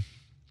guy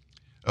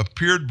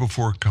appeared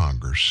before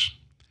Congress,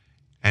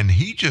 and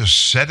he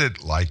just said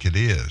it like it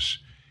is.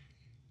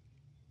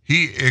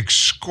 He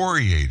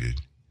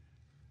excoriated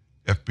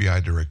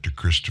FBI Director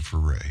Christopher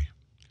Wray.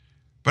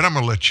 But I'm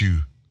going to let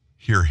you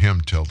hear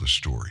him tell the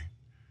story.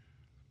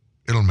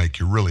 It'll make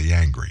you really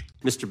angry.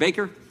 Mr.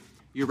 Baker,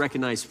 you're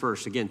recognized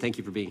first. Again, thank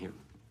you for being here.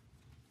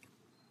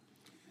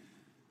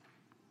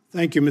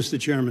 Thank you, Mr.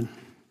 Chairman.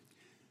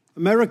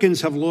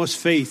 Americans have lost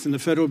faith in the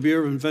Federal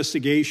Bureau of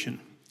Investigation,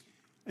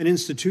 an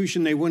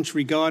institution they once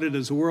regarded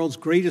as the world's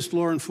greatest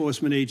law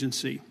enforcement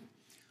agency.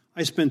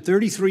 I spent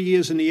 33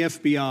 years in the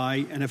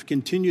FBI and have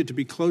continued to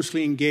be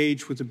closely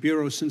engaged with the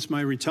Bureau since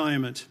my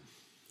retirement.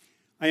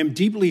 I am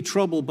deeply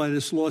troubled by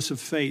this loss of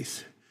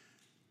faith,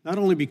 not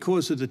only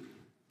because of the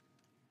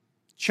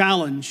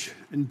challenge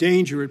and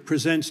danger it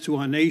presents to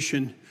our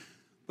nation,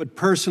 but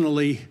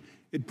personally,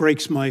 it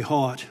breaks my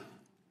heart.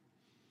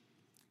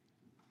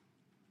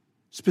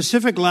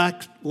 Specific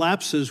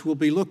lapses will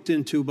be looked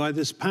into by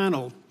this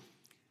panel,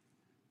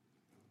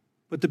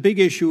 but the big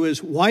issue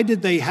is, why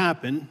did they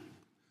happen?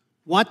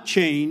 What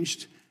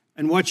changed,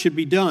 and what should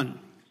be done?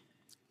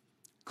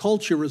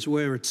 Culture is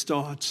where it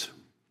starts.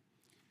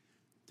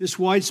 This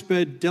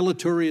widespread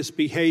deleterious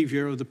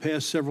behavior of the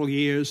past several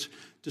years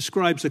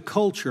describes a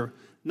culture,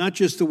 not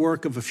just the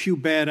work of a few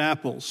bad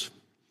apples.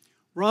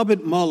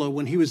 Robert Mueller,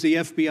 when he was the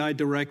FBI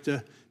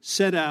director,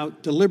 set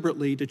out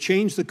deliberately to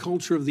change the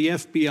culture of the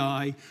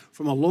FBI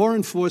from a law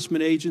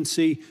enforcement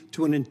agency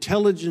to an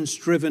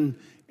intelligence-driven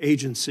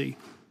agency.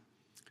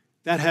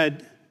 That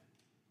had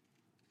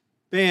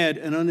bad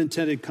and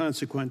unintended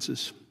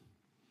consequences.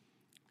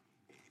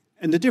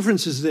 And the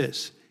difference is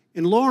this.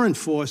 In law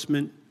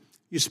enforcement,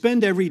 you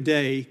spend every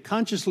day,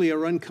 consciously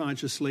or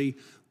unconsciously,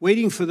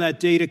 waiting for that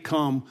day to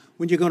come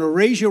when you're going to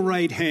raise your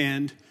right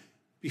hand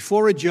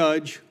before a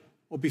judge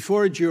or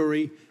before a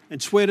jury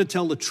and swear to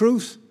tell the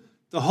truth,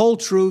 the whole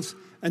truth,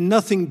 and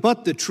nothing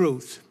but the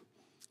truth.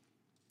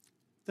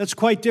 That's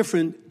quite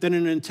different than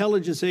an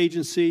intelligence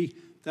agency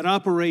that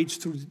operates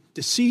through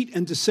deceit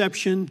and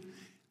deception,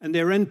 and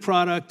their end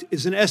product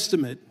is an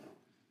estimate.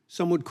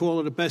 Some would call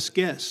it a best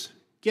guess.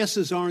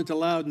 Guesses aren't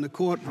allowed in the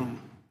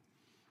courtroom.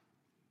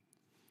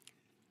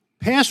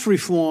 Past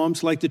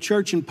reforms, like the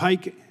Church and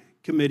Pike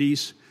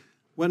committees,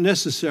 were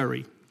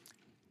necessary.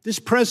 This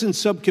present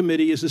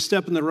subcommittee is a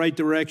step in the right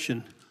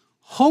direction.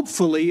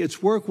 Hopefully,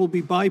 its work will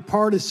be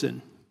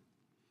bipartisan,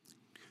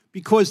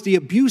 because the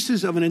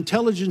abuses of an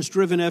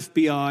intelligence-driven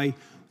FBI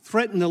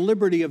threaten the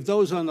liberty of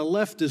those on the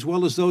left as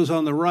well as those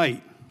on the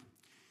right.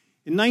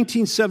 In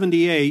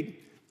 1978,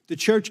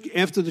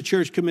 after the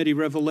Church Committee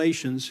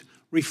revelations,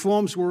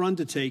 reforms were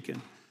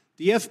undertaken.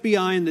 The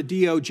FBI and the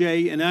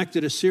DOJ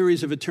enacted a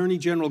series of Attorney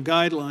General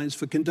guidelines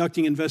for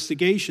conducting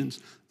investigations.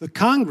 The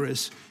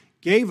Congress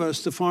gave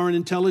us the Foreign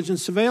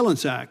Intelligence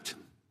Surveillance Act.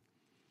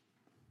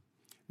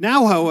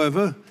 Now,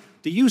 however,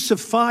 the use of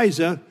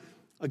FISA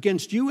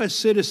against U.S.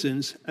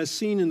 citizens, as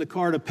seen in the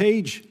Carter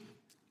Page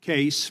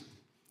case,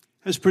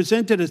 has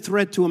presented a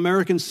threat to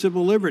American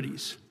civil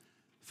liberties.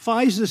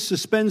 FISA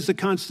suspends the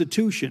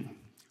Constitution.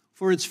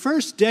 For its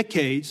first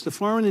decades, the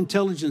Foreign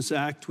Intelligence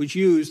Act was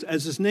used,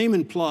 as its name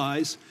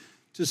implies,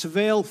 to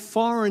surveil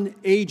foreign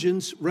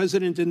agents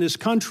resident in this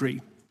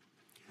country.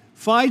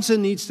 FISA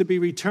needs to be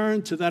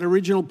returned to that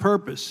original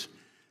purpose.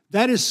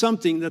 That is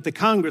something that the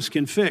Congress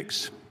can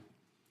fix.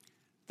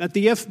 That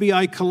the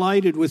FBI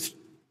collided with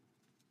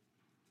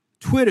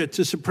Twitter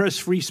to suppress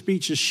free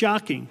speech is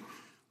shocking.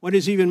 What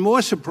is even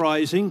more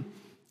surprising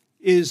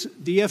is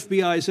the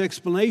FBI's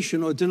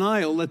explanation or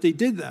denial that they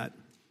did that.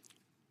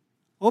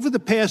 Over the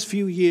past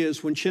few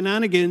years, when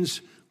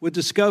shenanigans were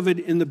discovered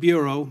in the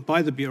Bureau,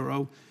 by the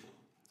Bureau,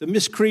 the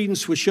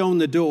miscredence was shown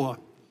the door.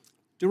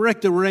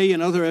 Director Wray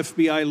and other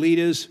FBI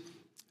leaders,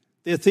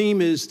 their theme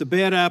is, the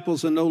bad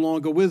apples are no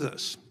longer with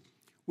us.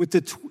 With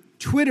the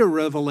Twitter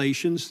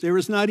revelations, there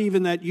is not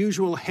even that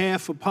usual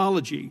half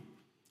apology,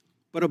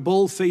 but a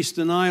bold-faced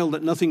denial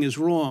that nothing is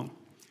wrong.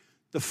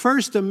 The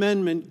First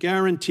Amendment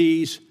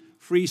guarantees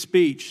free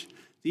speech.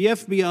 The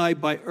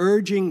FBI, by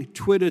urging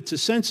Twitter to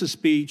censor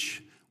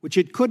speech, which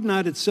it could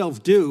not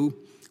itself do,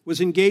 was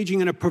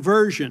engaging in a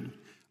perversion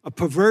of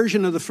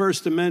the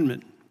First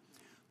Amendment.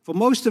 For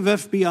most of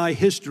FBI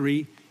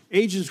history,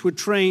 agents were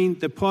trained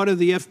that part of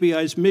the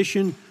FBI's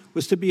mission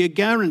was to be a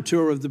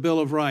guarantor of the Bill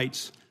of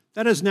Rights.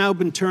 That has now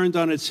been turned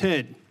on its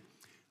head.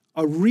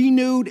 A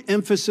renewed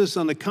emphasis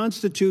on the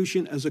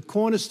Constitution as a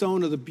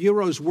cornerstone of the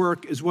Bureau's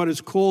work is what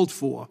is called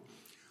for.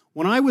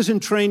 When I was in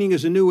training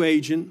as a new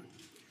agent,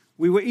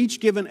 we were each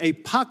given a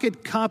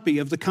pocket copy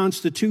of the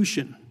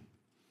Constitution.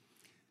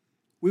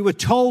 We were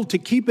told to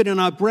keep it in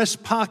our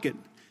breast pocket,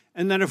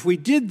 and that if we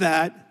did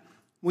that,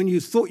 when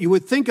you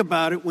would think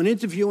about it when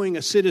interviewing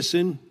a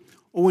citizen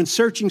or when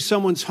searching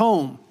someone's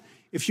home.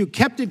 If you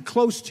kept it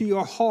close to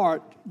your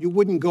heart, you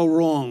wouldn't go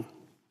wrong.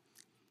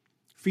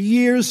 For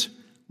years,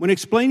 when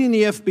explaining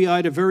the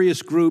FBI to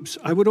various groups,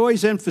 I would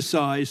always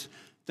emphasize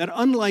that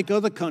unlike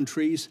other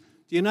countries,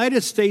 the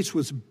United States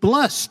was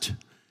blessed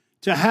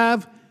to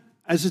have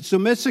as its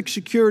domestic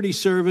security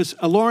service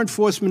a law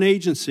enforcement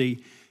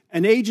agency,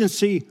 an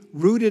agency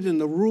rooted in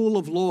the rule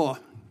of law.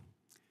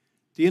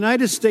 The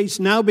United States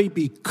now may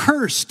be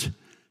cursed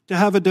to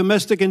have a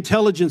domestic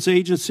intelligence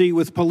agency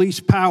with police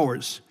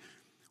powers.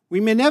 We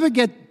may never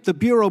get the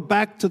Bureau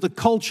back to the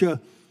culture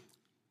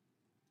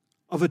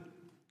of a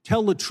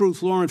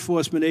tell-the-truth law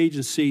enforcement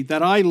agency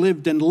that I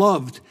lived and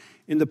loved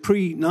in the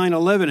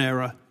pre-9/11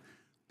 era,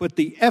 but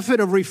the effort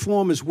of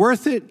reform is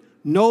worth it,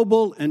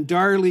 noble, and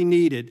direly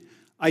needed.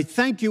 I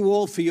thank you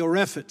all for your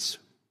efforts.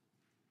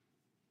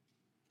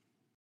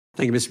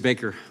 Thank you, Mr.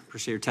 Baker.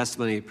 Appreciate your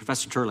testimony.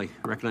 Professor Turley,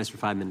 recognized for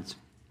 5 minutes.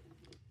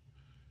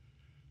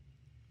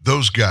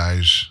 Those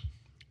guys,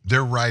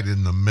 they're right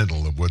in the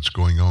middle of what's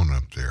going on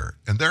up there,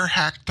 and they're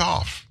hacked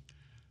off.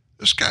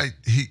 This guy,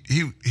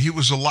 he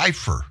was a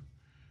lifer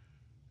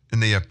in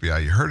the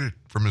FBI. You heard it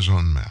from his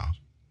own mouth.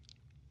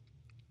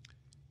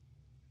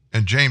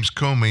 And James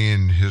Comey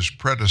and his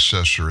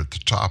predecessor at the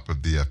top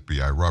of the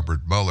FBI,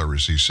 Robert Mueller,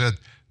 as he said,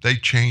 they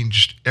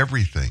changed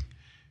everything.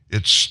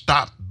 It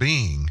stopped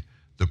being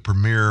the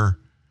premier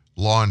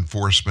law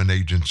enforcement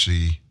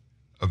agency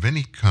of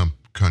any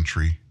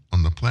country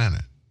on the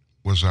planet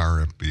was our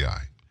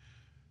FBI.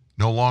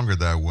 No longer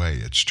that way.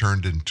 It's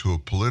turned into a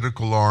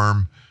political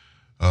arm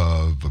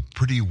of a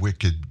pretty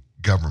wicked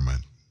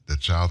government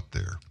that's out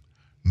there.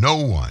 No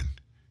one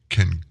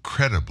can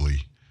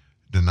credibly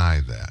deny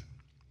that.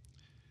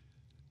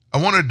 I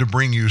wanted to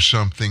bring you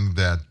something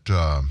that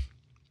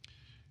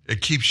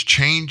it keeps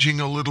changing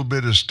a little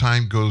bit as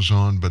time goes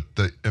on, but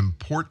the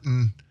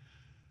important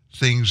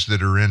things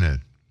that are in it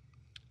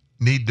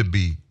need to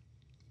be,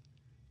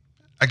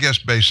 I guess,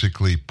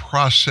 basically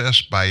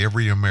processed by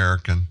every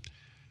American,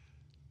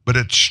 but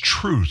it's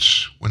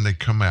truths when they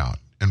come out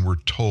and we're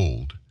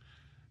told.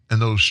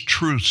 And those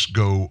truths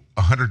go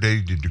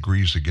 180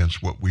 degrees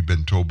against what we've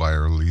been told by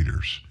our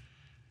leaders.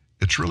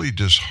 It's really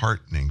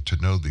disheartening to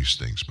know these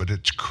things, but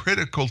it's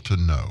critical to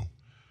know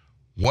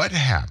what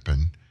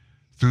happened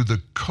through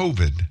the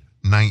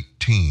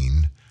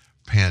COVID-19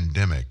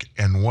 pandemic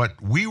and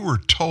what we were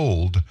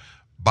told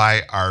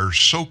by our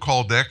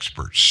so-called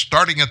experts,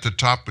 starting at the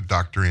top with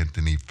Dr.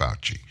 Anthony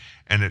Fauci,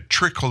 and it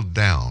trickled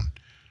down.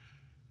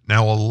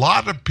 Now, a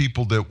lot of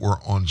people that were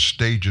on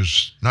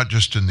stages, not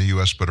just in the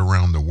U.S., but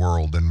around the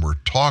world, and were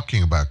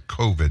talking about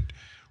COVID,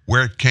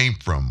 where it came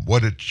from,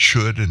 what it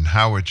should and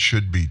how it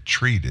should be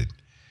treated.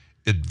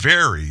 It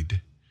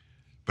varied,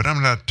 but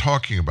I'm not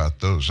talking about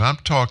those. I'm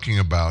talking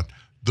about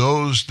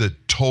those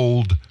that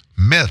told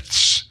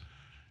myths.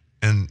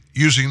 And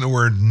using the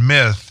word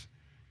myth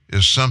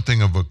is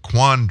something of a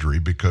quandary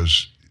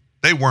because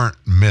they weren't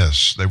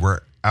myths. They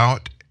were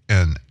out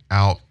and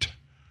out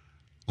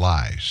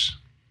lies.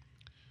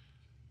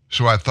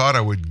 So I thought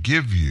I would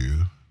give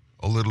you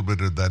a little bit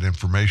of that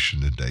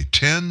information today.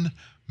 10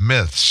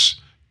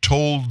 myths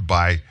told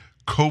by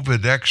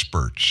COVID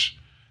experts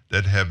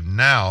that have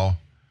now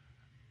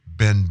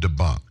been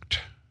debunked.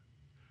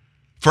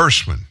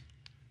 First one,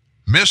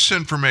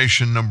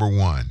 misinformation number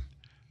one.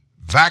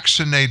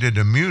 Vaccinated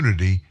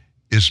immunity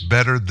is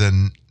better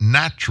than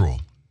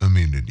natural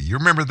immunity. You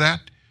remember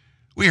that?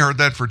 We heard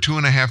that for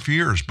 2.5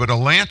 years, but a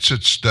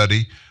Lancet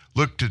study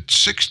looked at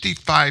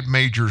 65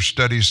 major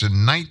studies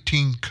in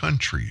 19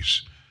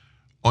 countries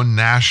on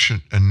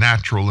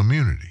natural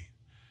immunity.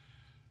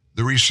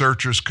 The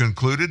researchers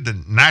concluded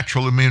that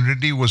natural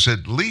immunity was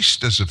at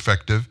least as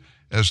effective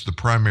as the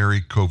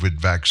primary COVID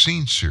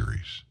vaccine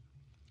series.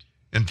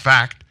 In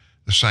fact,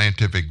 the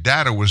scientific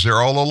data was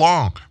there all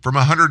along from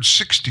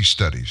 160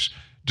 studies,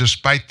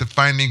 despite the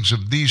findings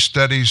of these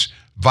studies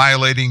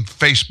violating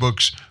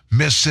Facebook's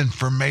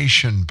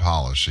misinformation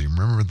policy.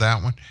 Remember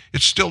that one?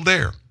 It's still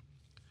there.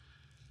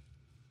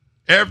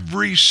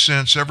 Ever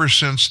since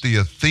the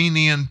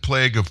Athenian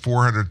plague of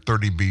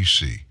 430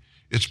 BC,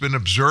 it's been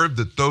observed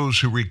that those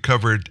who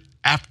recovered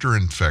after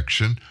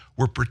infection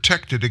were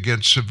protected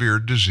against severe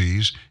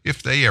disease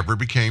if they ever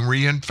became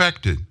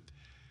reinfected.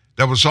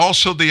 That was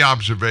also the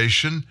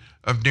observation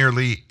of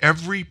nearly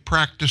every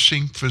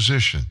practicing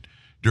physician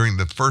during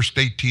the first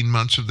 18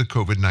 months of the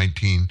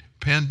COVID-19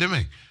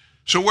 pandemic.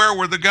 So where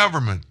were the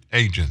government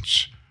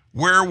agents?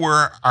 Where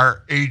were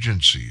our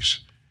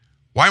agencies?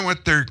 Why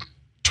weren't they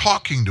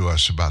talking to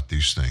us about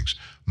these things?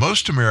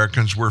 Most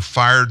Americans were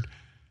fired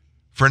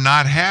for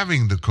not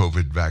having the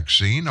COVID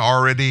vaccine,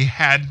 already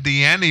had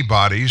the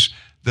antibodies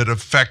that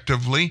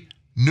effectively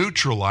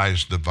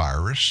neutralized the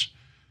virus,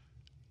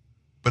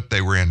 but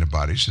they were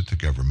antibodies that the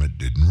government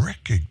didn't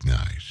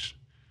recognize.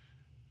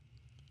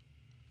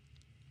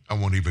 I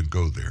won't even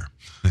go there.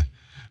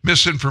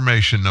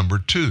 Misinformation number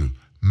two,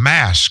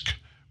 masks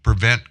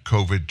prevent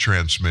COVID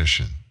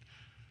transmission.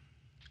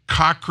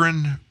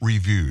 Cochrane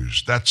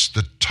Reviews, that's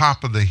the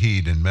top of the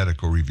heat in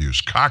medical reviews.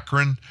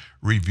 Cochrane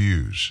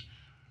Reviews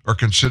are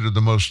considered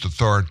the most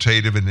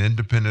authoritative and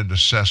independent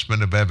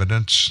assessment of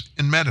evidence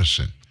in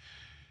medicine.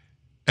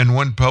 And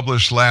one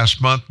published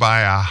last month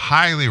by a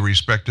highly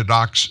respected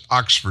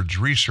Oxford's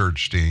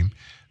research team,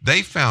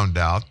 they found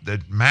out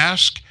that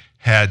masks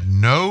had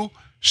no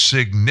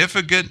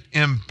significant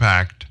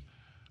impact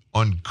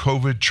on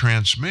COVID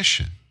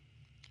transmission.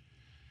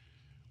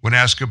 When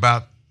asked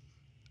about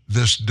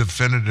this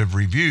definitive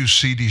review,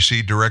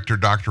 CDC Director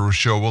Dr.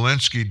 Rochelle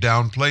Walensky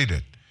downplayed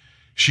it.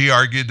 She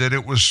argued that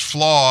it was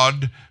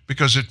flawed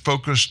because it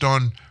focused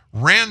on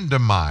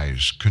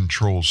randomized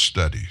control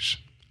studies.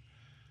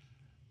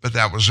 But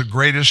that was the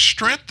greatest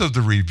strength of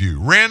the review.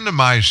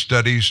 Randomized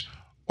studies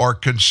are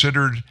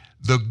considered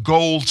the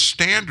gold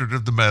standard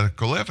of the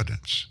medical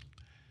evidence.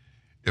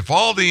 If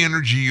all the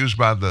energy used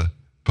by the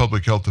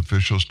public health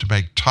officials to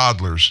make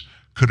toddlers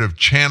could have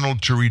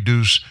channeled to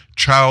reduce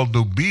child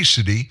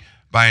obesity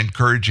by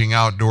encouraging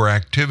outdoor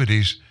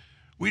activities,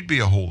 we'd be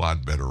a whole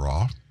lot better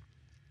off.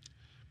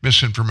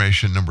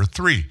 Misinformation number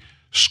 3,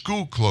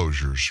 school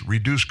closures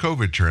reduce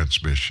COVID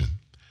transmission.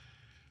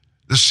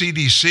 The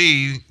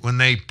CDC, when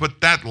they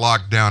put that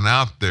lockdown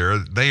out there,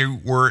 they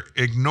were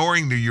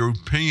ignoring the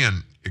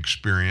European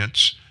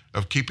experience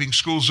of keeping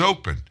schools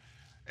open,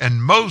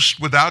 and most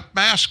without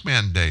mask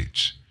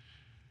mandates.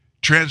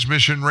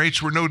 Transmission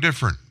rates were no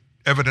different,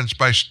 evidenced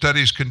by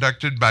studies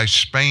conducted by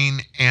Spain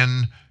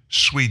and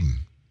Sweden.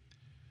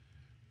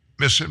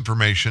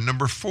 Misinformation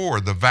number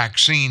 4, the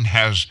vaccine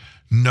has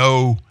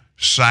no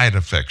side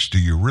effects. Do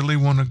you really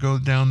want to go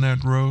down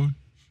that road?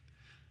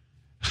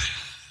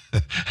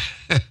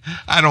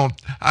 I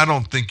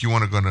don't think you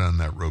want to go down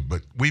that road,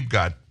 but we've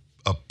got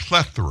a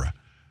plethora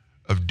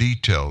of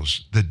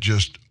details that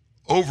just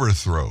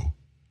overthrow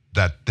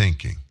that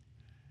thinking.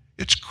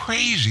 It's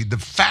crazy. The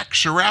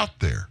facts are out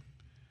there.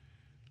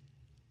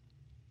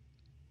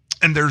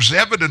 And there's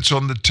evidence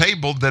on the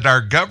table that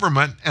our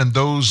government and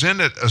those in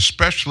it,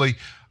 especially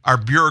our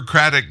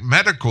bureaucratic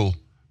medical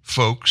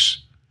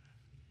folks,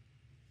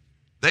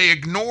 they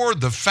ignore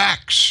the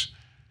facts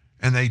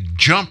and they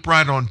jump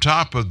right on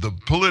top of the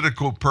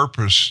political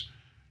purpose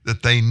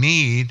that they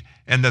need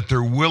and that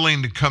they're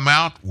willing to come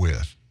out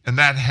with. And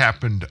that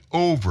happened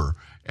over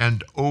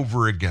and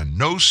over again.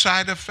 No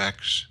side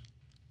effects.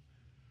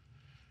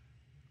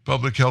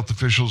 Public health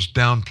officials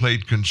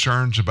downplayed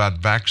concerns about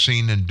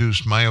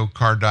vaccine-induced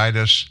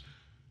myocarditis.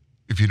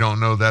 If you don't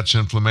know, that's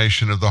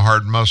inflammation of the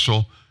heart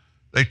muscle.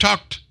 They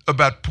talked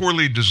about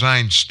poorly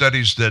designed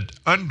studies that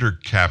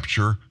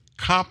undercapture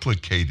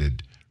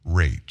complicated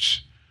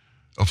rates.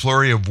 A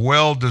flurry of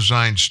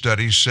well-designed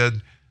studies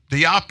said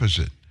the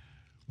opposite.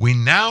 We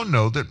now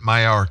know that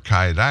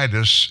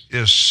myocarditis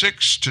is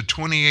 6 to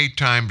 28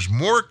 times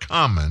more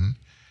common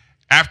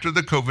after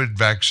the COVID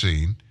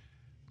vaccine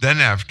than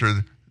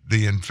after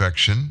the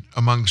infection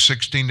among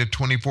 16 to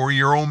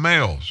 24-year-old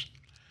males.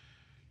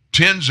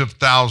 Tens of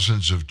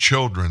thousands of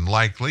children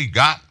likely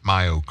got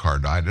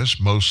myocarditis,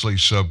 mostly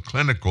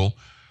subclinical,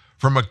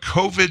 from a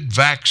COVID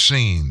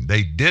vaccine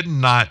they did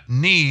not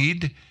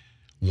need.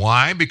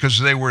 Why? Because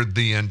they were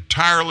the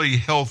entirely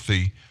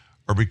healthy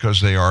or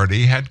because they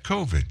already had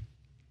COVID.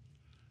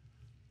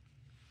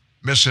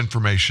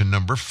 Misinformation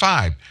number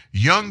 5.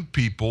 Young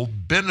people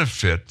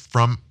benefit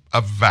from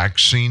a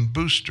vaccine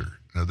booster.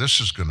 Now, this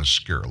is going to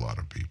scare a lot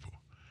of people.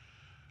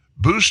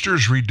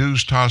 Boosters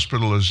reduced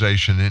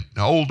hospitalization in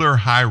older,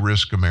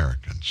 high-risk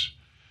Americans.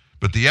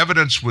 But the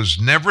evidence was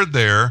never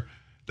there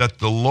that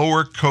the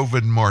lower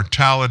COVID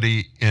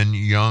mortality in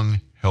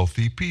young,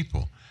 healthy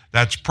people.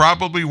 That's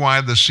probably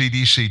why the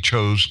CDC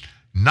chose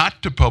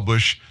not to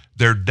publish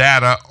their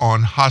data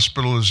on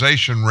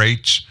hospitalization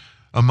rates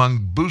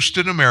among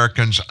boosted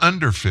Americans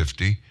under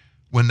 50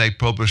 when they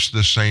published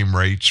the same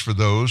rates for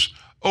those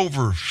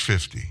over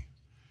 50.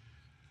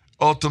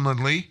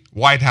 Ultimately,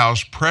 White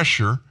House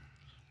pressure,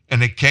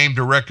 and it came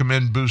to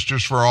recommend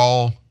boosters for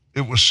all.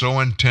 It was so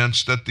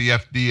intense that the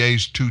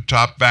FDA's 2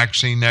 top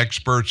vaccine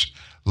experts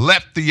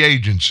left the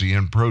agency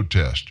in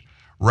protest,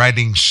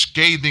 writing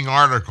scathing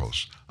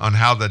articles on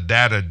how the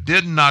data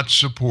did not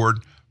support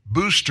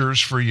boosters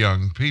for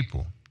young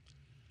people.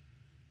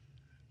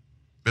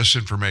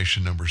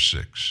 Misinformation number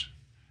 6.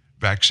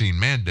 Vaccine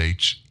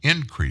mandates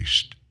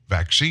increased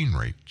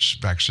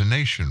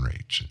vaccination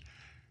rates.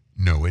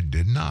 No, it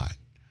did not.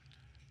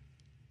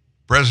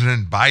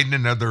 President Biden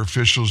and other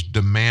officials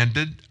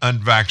demanded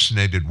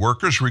unvaccinated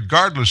workers,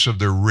 regardless of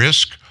their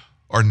risk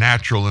or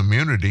natural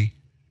immunity,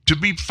 to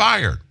be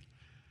fired.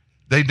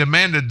 They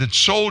demanded that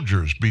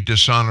soldiers be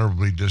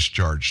dishonorably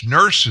discharged,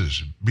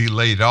 nurses be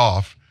laid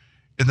off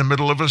in the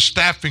middle of a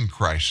staffing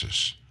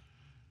crisis.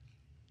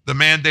 The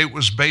mandate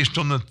was based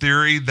on the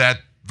theory that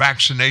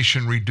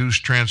vaccination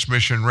reduced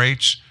transmission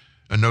rates,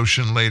 a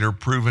notion later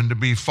proven to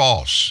be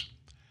false.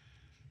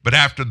 But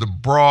after the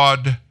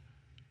broad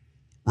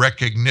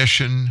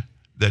recognition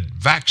that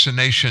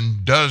vaccination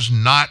does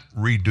not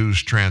reduce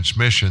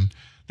transmission,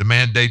 the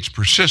mandates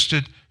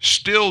persisted,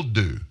 still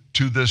do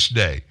to this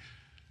day.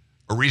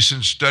 A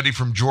recent study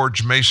from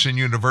George Mason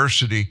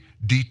University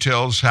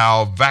details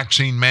how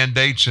vaccine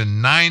mandates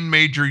in 9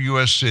 major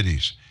U.S.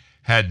 cities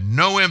had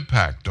no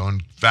impact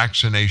on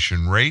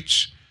vaccination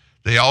rates.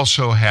 They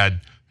also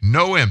had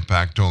no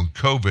impact on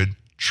COVID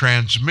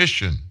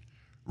transmission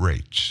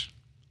rates.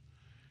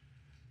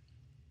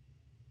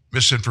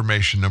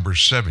 Misinformation number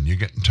 7. You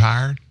getting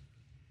tired?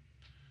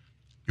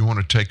 You want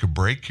to take a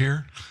break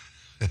here?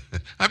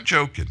 I'm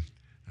joking.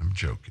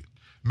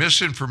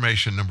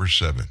 Misinformation number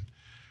 7.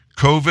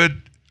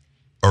 COVID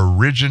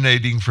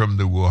originating from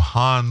the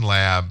Wuhan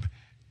lab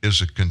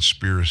is a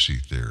conspiracy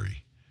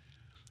theory.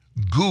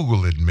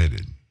 Google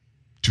admitted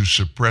to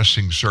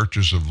suppressing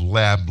searches of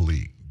lab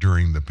leak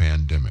during the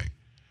pandemic.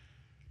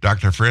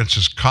 Dr.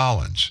 Francis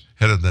Collins,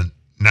 head of the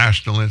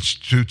National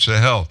Institutes of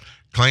Health,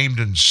 claimed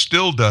and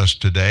still does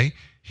today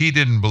he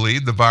didn't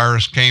believe the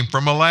virus came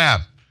from a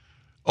lab.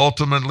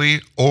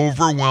 Ultimately,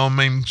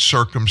 overwhelming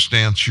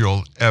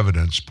circumstantial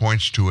evidence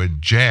points to a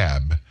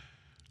jab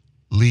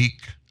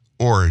leak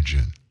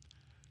origin.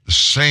 The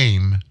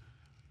same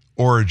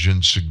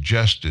origin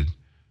suggested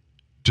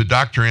to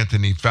Dr.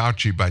 Anthony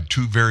Fauci by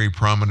 2 very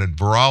prominent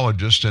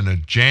virologists in a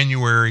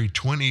January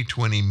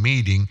 2020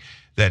 meeting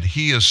that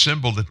he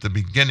assembled at the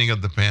beginning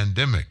of the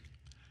pandemic.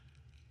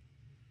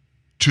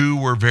 2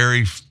 were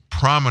very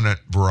prominent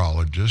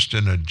virologists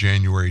in a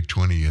January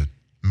 20th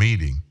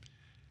meeting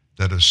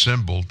that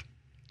assembled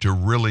to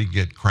really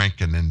get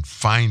cranking and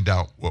find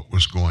out what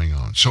was going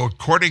on. So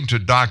according to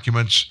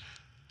documents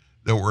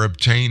that were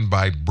obtained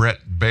by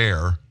Brett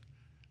Baer,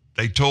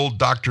 they told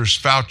Drs.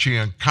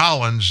 Fauci and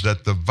Collins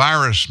that the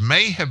virus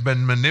may have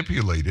been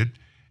manipulated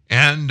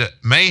and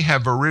may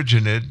have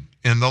originated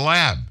in the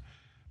lab.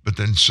 But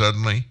then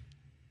suddenly,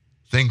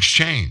 things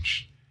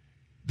changed.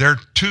 Their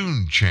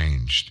tune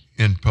changed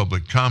in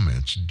public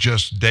comments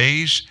just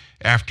days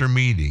after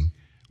meeting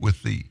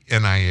with the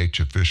NIH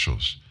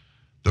officials.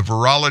 The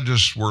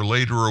virologists were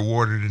later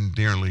awarded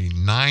nearly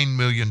 $9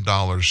 million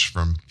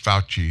from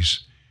Fauci's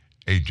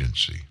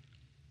agency.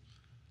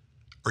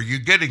 Are you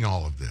getting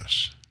all of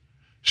this?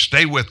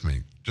 Stay with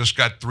me. Just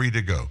got 3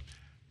 to go.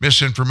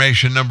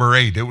 Misinformation number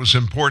 8. It was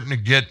important to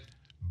get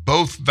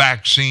both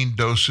vaccine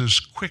doses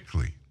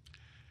quickly.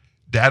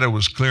 Data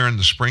was clear in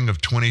the spring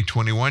of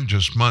 2021,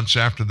 just months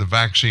after the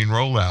vaccine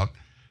rollout,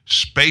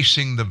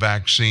 spacing the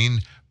vaccine,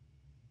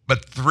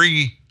 but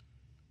 3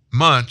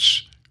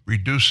 months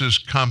reduces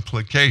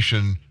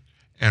complication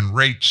and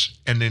rates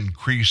and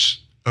increase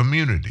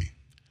immunity.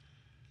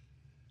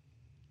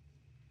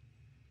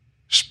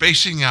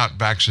 Spacing out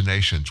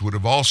vaccinations would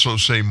have also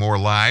saved more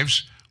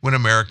lives when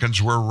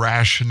Americans were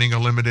rationing a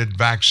limited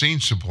vaccine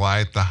supply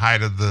at the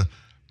height of the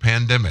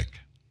pandemic.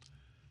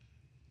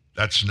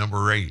 That's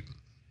number 8.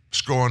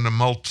 Let's go on to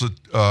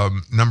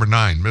number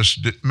 9,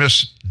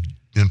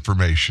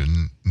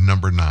 misinformation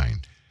number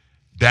 9.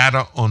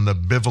 Data on the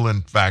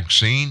bivalent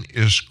vaccine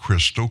is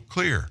crystal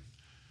clear.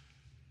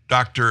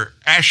 Dr.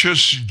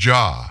 Ashish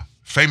Jha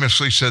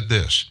famously said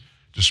this: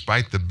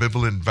 despite the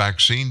bivalent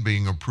vaccine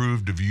being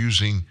approved of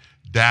using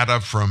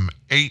data from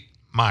 8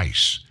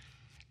 mice,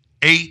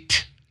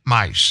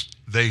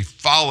 they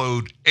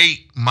followed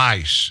 8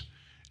 mice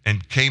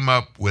and came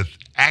up with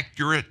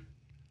accurate,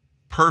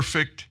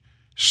 perfect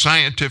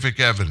scientific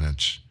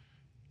evidence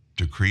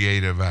to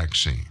create a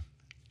vaccine.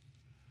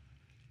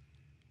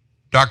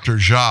 Dr.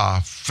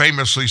 Jha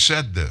famously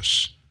said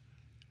this: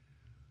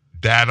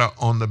 data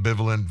on the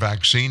bivalent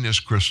vaccine is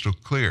crystal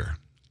clear.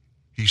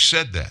 He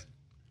said that.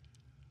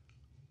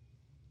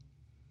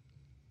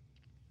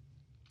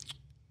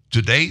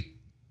 To date,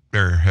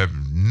 there have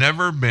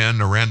never been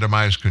a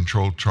randomized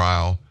controlled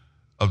trial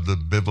of the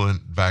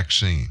bivalent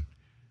vaccine.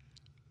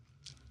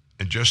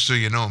 And just so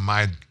you know, in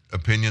my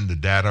opinion, the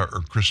data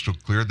are crystal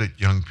clear that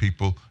young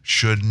people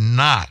should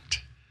not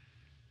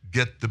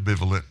get the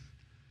bivalent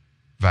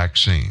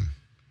vaccine.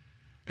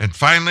 And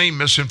finally,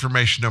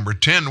 misinformation number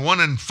 10, 1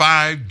 in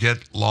 5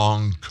 get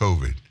long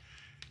COVID.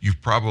 You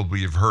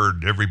probably have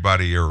heard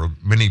everybody or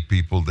many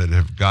people that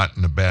have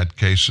gotten a bad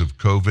case of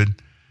COVID,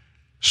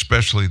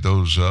 especially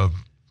those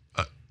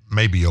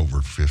maybe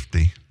over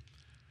 50,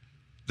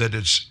 that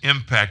it's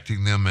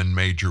impacting them in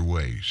major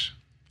ways.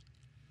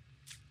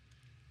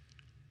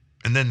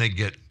 And then they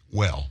get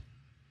well.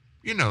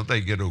 You know,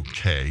 they get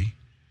okay.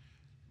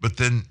 But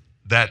then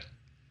that,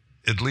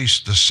 at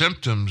least the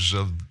symptoms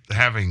of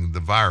having the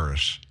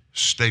virus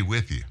stay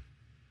with you.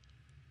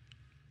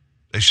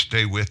 They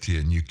stay with you,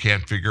 and you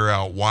can't figure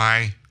out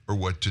why or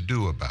what to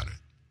do about it.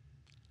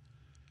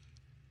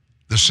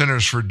 The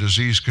Centers for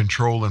Disease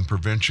Control and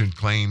Prevention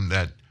claim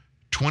that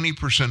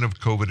 20% of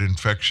COVID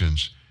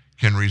infections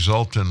can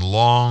result in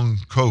long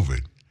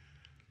COVID,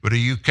 but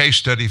a UK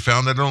study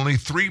found that only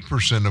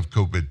 3% of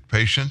COVID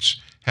patients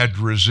had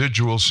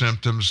residual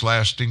symptoms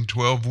lasting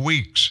 12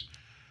 weeks.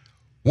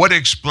 What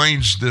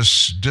explains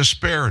this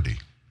disparity?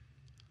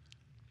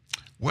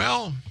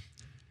 Well,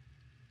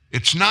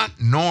 it's not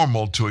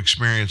normal to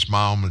experience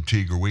mild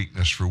fatigue or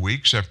weakness for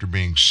weeks after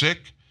being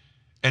sick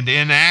and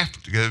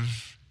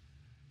inactive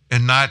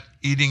and not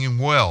eating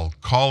well.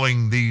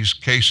 Calling these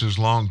cases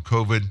long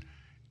COVID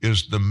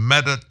is the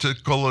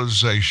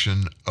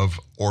medicalization of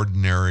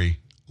ordinary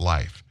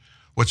life.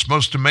 What's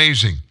most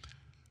amazing,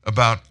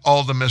 about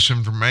all the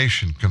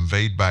misinformation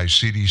conveyed by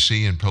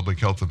CDC and public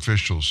health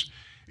officials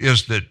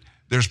is that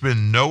there's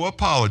been no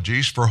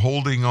apologies for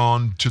holding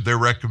on to their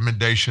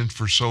recommendations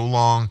for so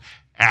long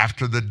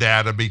after the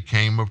data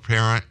became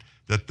apparent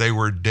that they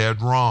were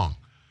dead wrong.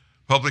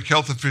 Public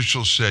health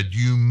officials said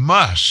you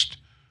must,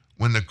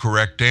 when the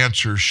correct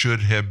answer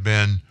should have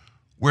been,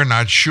 we're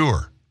not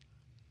sure.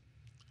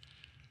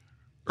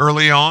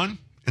 Early on,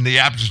 in the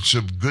absence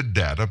of good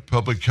data,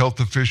 public health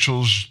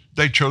officials,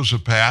 they chose a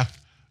path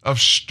of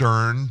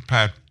stern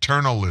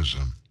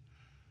paternalism.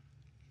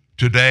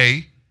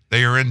 Today,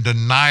 they are in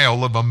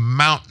denial of a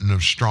mountain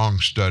of strong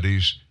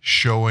studies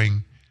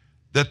showing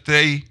that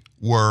they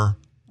were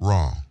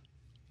wrong.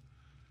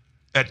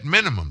 At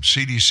minimum,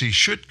 CDC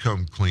should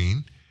come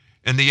clean,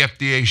 and the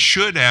FDA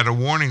should add a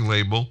warning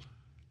label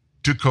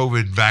to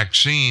COVID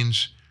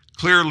vaccines,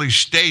 clearly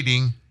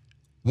stating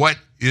what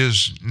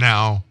is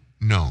now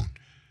known.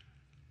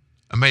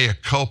 A mea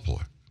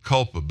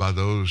culpa by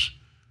those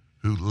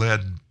who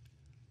led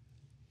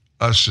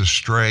us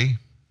astray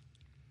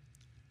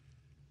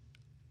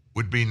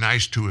would be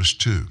nice to us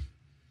too.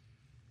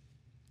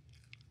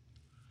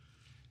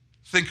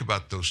 Think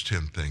about those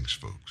 10 things,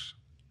 folks.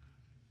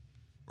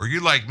 Are you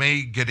like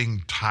me,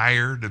 getting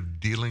tired of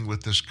dealing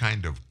with this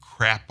kind of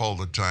crap all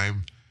the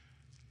time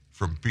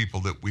from people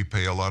that we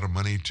pay a lot of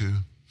money to?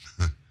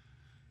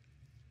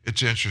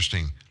 It's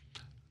interesting.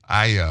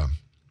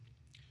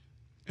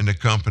 In a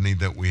company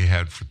that we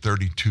had for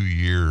 32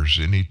 years,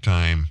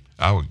 anytime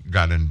I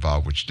got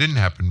involved, which didn't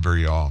happen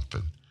very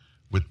often,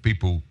 with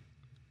people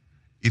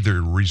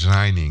either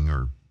resigning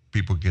or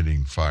people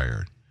getting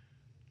fired,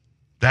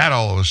 that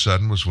all of a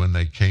sudden was when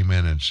they came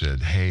in and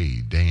said,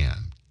 hey,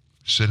 Dan,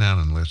 sit down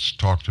and let's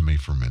talk to me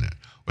for a minute.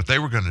 What they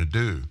were going to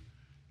do,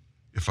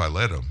 if I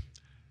let them,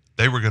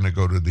 they were going to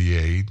go to the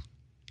aid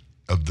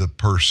of the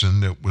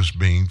person that was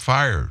being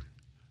fired.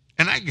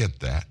 And I get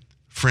that.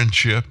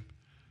 Friendship,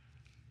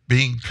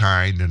 being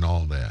kind and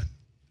all that.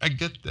 I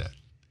get that.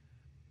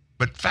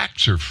 But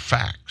facts are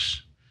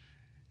facts.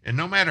 And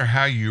no matter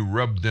how you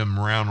rub them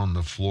around on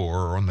the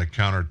floor or on the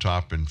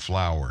countertop in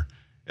flour,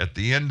 at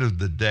the end of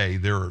the day,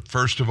 they're,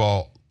 first of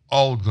all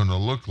going to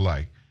look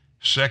like.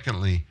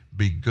 Secondly,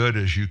 be good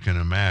as you can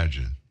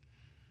imagine.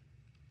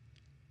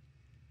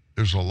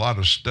 There's a lot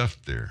of stuff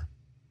there.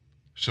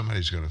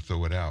 Somebody's going to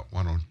throw it out.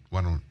 Why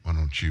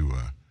don't you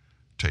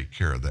take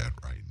care of that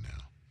right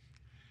now?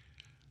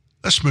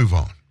 Let's move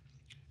on.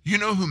 You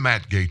know who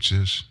Matt Gaetz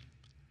is?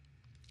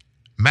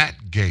 Matt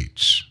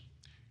Gaetz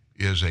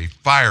is a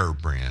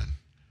firebrand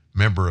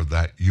member of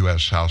that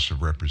U.S. House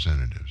of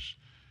Representatives.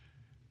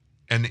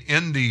 And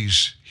in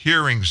these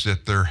hearings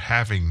that they're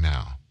having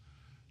now,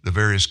 the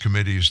various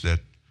committees that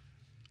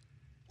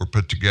were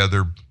put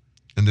together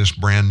in this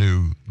brand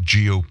new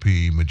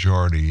GOP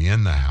majority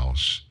in the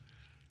House,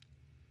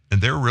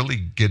 and they're really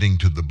getting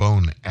to the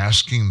bone,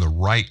 asking the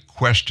right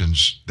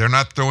questions. They're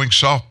not throwing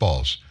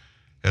softballs,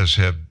 as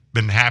have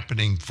been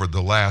happening for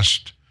the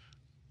last,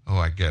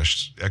 I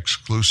guess,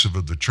 exclusive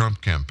of the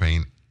Trump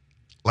campaign,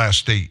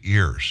 last 8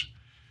 years.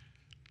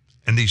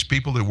 And these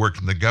people that work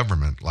in the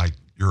government, like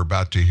you're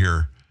about to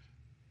hear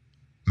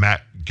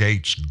Matt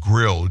Gaetz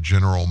grill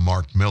General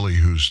Mark Milley,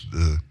 who's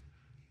the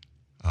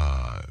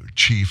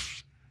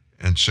Chief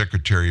and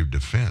Secretary of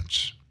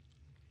Defense.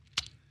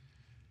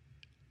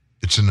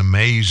 It's an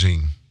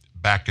amazing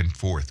back and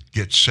forth.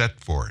 Get set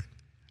for it.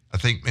 I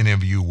think many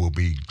of you will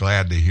be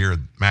glad to hear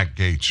Matt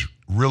Gaetz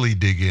really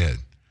dig in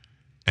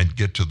and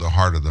get to the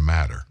heart of the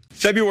matter.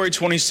 February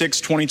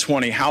 26,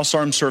 2020, House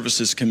Armed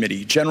Services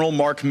Committee, General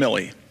Mark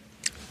Milley.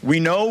 We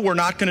know we're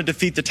not going to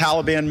defeat the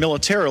Taliban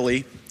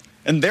militarily,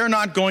 and they're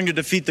not going to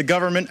defeat the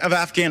government of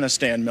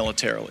Afghanistan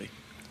militarily.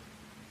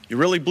 You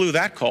really blew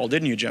that call,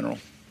 didn't you, General?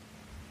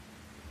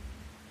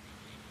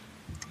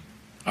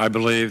 I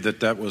believe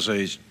that was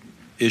an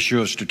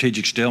issue of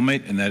strategic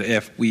stalemate, and that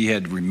if we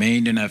had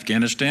remained in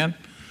Afghanistan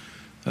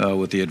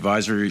with the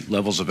advisory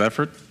levels of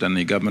effort, then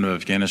the government of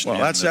Afghanistan...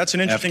 Well, that's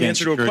an interesting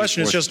answer to a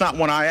question. It's just not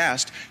one I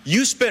asked.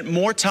 You spent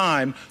more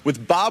time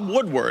with Bob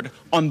Woodward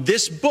on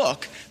this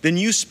book than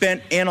you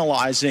spent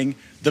analyzing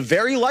the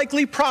very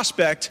likely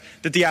prospect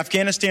that the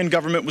Afghanistan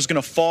government was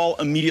going to fall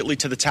immediately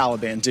to the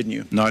Taliban, didn't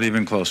you? Not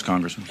even close,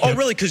 Congressman. Oh,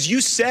 really? Because you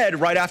said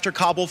right after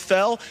Kabul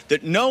fell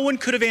that no one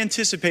could have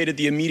anticipated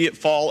the immediate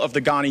fall of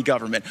the Ghani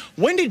government.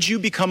 When did you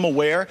become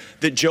aware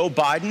that Joe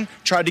Biden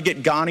tried to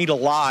get Ghani to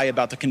lie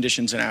about the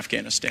conditions in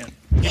Afghanistan?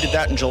 He did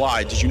that in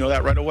July. Did you know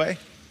that right away?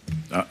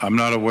 I'm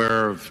not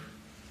aware of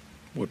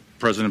what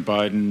President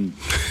Biden...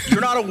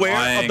 You're not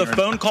aware of the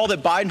phone call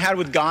that Biden had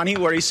with Ghani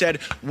where he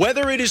said,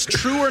 whether it is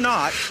true or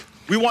not,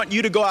 we want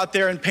you to go out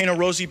there and paint a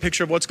rosy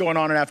picture of what's going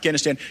on in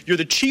Afghanistan. You're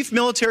the chief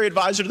military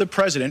advisor to the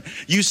president.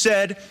 You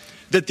said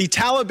that the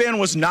Taliban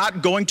was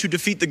not going to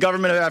defeat the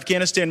government of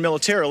Afghanistan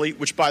militarily,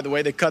 which, by the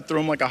way, they cut through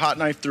them like a hot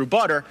knife through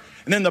butter.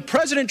 And then the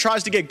president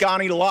tries to get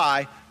Ghani to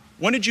lie.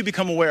 When did you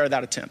become aware of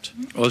that attempt?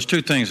 Well, there's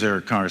two things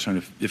there,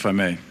 Congressman, if I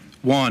may.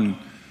 One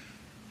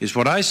is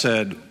what I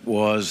said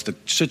was the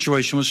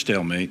situation was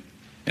stalemate,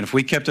 and if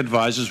we kept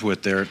advisors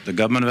with the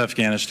government of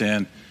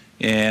Afghanistan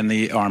and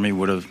the Army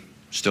would have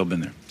still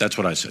been there. That's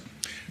what I said.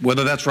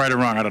 Whether that's right or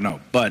wrong, I don't know.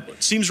 But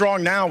it seems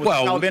wrong now with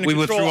well, Taliban in we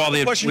control. withdrew all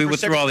the Question we for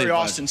withdrew all the Secretary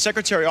advice. Austin.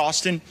 Secretary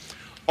Austin,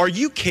 are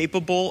you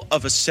capable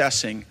of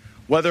assessing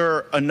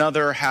whether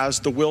another has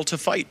the will to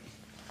fight?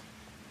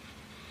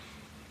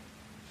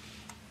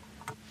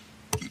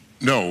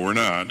 No, we're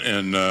not,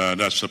 and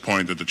that's the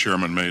point that the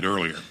chairman made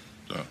earlier.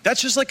 So.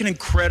 That's just like an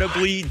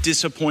incredibly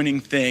disappointing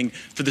thing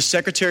for the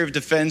Secretary of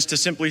Defense to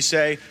simply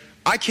say,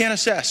 I can't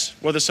assess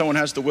whether someone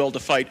has the will to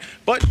fight,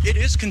 but it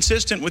is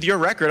consistent with your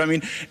record. I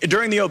mean,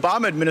 during the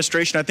Obama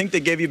administration, I think they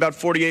gave you about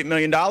 $48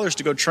 million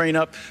to go train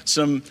up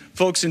some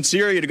folks in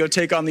Syria to go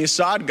take on the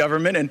Assad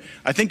government, and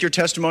I think your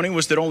testimony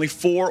was that only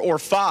 4 or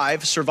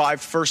 5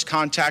 survived first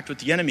contact with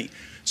the enemy.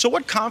 So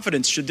what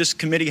confidence should this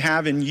committee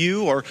have in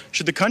you, or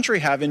should the country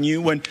have in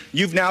you, when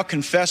you've now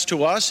confessed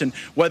to us, and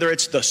whether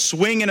it's the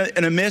swing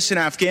and a miss in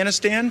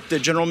Afghanistan that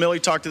General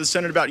Milley talked to the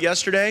Senate about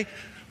yesterday,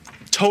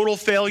 total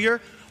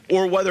failure,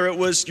 or whether it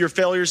was your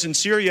failures in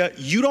Syria,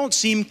 you don't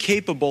seem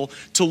capable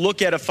to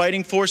look at a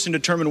fighting force and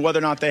determine whether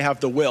or not they have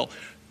the will.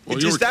 Well,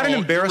 Is that an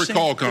embarrassing?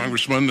 You recall,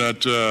 Congressman,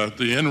 that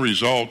the end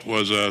result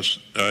was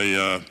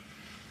the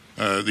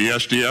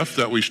SDF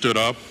that we stood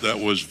up that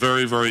was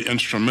very, very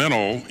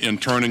instrumental in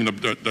turning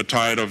the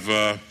tide of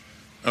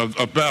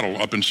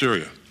battle up in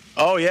Syria.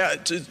 Oh, yeah.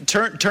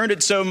 Turned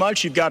it so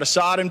much. You've got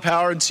Assad in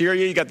power in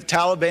Syria. You got the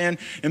Taliban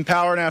in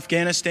power in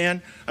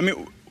Afghanistan. I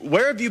mean,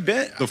 where have you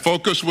been? The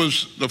focus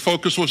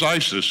was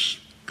ISIS,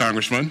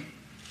 Congressman,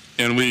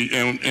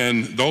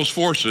 and those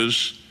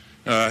forces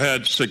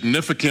had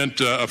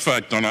significant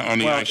effect on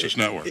the ISIS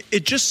network.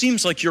 It just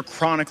seems like you're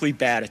chronically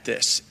bad at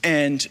this,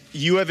 and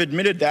you have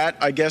admitted that,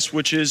 I guess,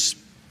 which is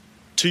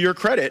to your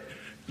credit.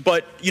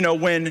 But you know,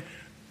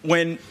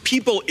 when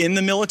people in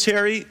the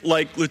military,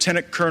 like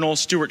Lieutenant Colonel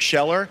Stuart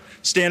Scheller,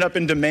 stand up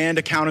and demand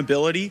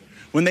accountability,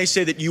 when they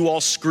say that you all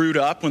screwed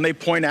up, when they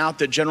point out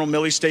that General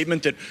Milley's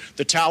statement that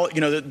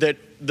that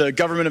the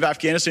government of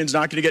Afghanistan is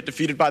not going to get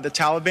defeated by the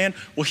Taliban,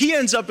 well, he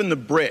ends up in the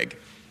brig.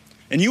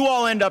 And you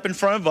all end up in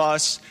front of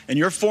us, and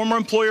your former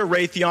employer,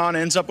 Raytheon,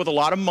 ends up with a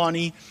lot of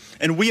money,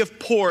 and we have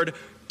poured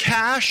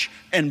cash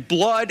and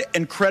blood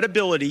and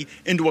credibility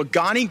into a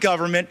Ghani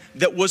government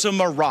that was a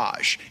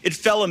mirage. It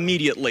fell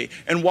immediately.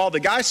 And while the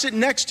guy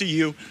sitting next to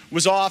you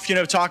was off,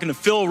 talking to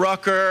Phil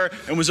Rucker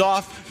and was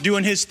off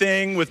doing his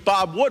thing with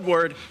Bob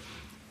Woodward,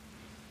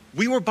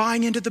 we were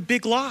buying into the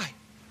big lie.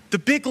 The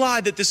big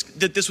lie that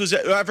this was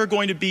ever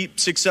going to be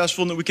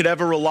successful and that we could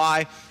ever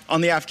rely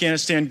on the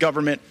Afghanistan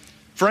government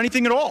for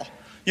anything at all.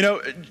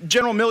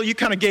 General Milley, you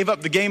kind of gave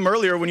up the game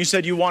earlier when you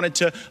said you wanted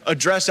to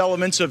address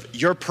elements of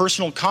your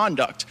personal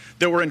conduct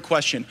that were in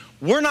question.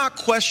 We're not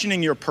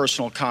questioning your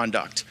personal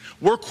conduct.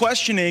 We're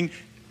questioning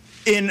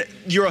in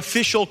your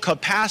official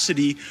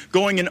capacity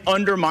going and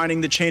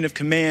undermining the chain of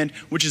command,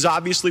 which is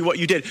obviously what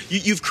you did.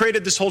 You've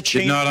created this whole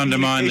chain of communication narrative.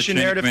 Did not undermine the chain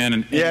of command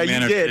in Yeah,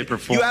 you did.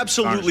 You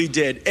absolutely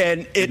did.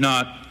 And it did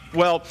not.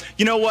 Well,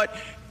 you know what?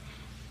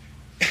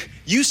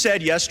 You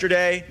said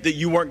yesterday that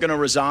you weren't going to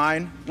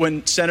resign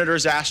when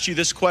senators asked you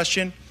this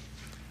question.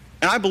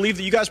 And I believe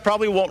that you guys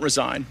probably won't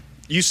resign.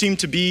 You seem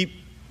to be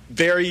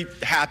very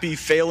happy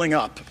failing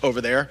up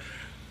over there.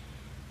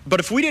 But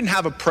if we didn't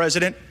have a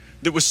president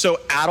that was so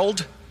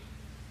addled,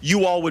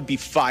 you all would be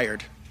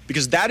fired.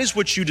 Because that is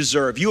what you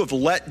deserve. You have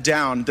let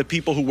down the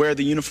people who wear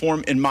the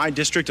uniform in my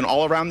district and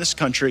all around this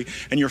country.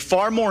 And you're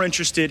far more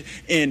interested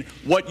in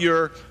what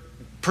your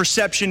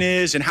perception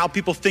is and how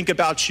people think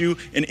about you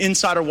in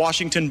insider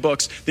Washington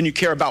books than you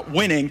care about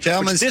winning, which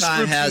this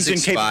group is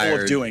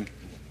incapable of doing.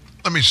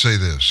 Let me say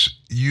this.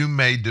 You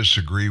may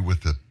disagree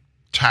with the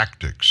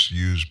tactics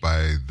used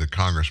by the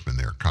congressman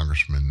there,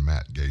 Congressman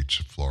Matt Gaetz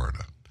of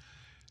Florida,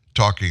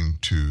 talking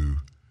to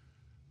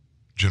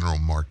General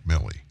Mark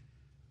Milley.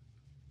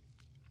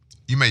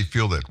 You may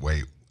feel that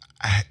way.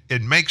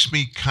 It makes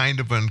me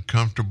kind of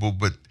uncomfortable,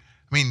 but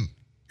I mean,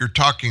 you're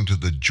talking to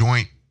the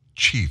Joint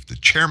Chief, the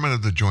chairman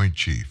of the Joint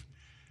Chief,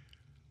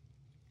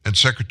 and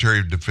Secretary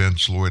of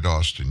Defense Lloyd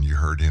Austin. You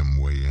heard him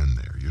weigh in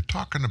there. You're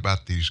talking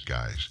about these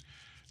guys.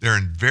 They're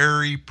in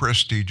very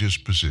prestigious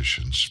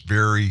positions,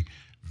 very,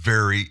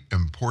 very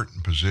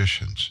important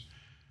positions.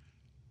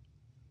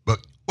 But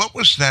what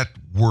was that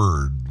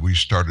word we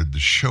started the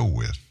show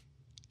with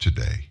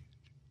today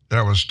that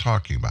I was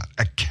talking about?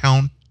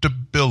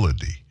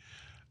 Accountability.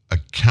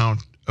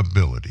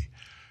 Accountability.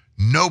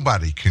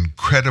 Nobody can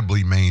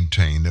credibly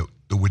maintain that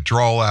the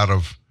withdrawal out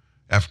of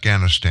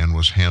Afghanistan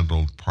was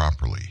handled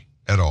properly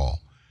at all.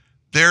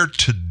 There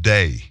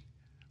today,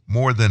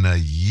 more than a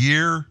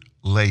year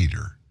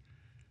later,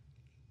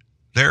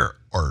 there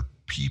are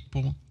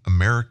people,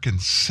 American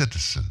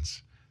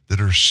citizens,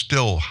 that are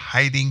still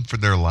hiding for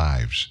their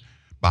lives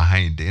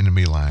behind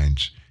enemy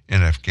lines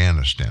in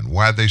Afghanistan.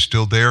 Why are they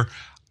still there?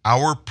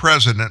 Our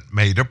president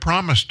made a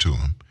promise to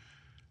them.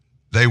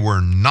 They were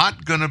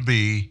not going to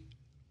be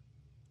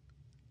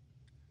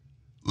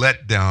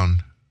let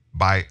down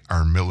by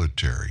our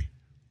military.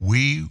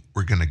 We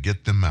were going to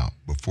get them out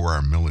before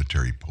our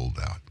military pulled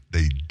out.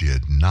 They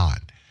did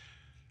not.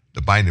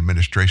 The Biden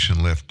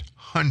administration left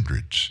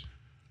hundreds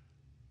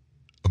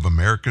of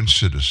American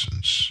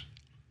citizens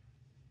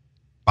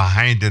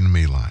behind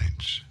enemy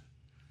lines.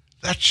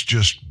 That's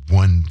just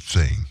one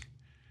thing.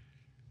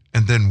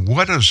 And then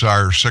what does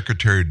our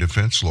Secretary of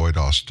Defense, Lloyd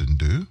Austin,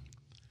 do?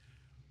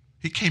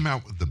 He came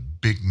out with a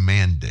big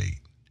mandate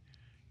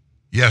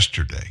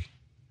yesterday.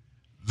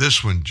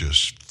 This one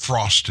just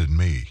frosted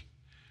me.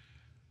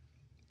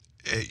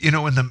 You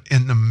know, in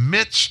the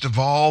midst of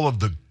all of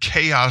the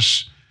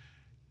chaos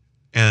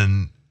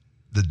and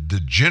the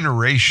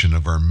degeneration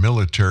of our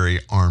military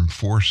armed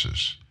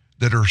forces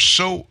that are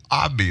so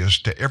obvious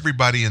to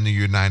everybody in the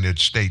United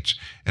States,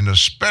 and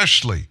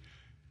especially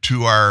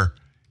to our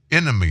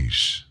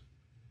enemies,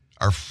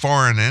 our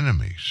foreign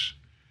enemies,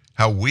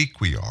 how weak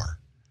we are.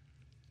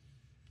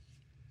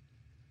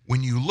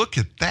 When you look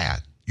at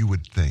that, you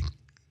would think,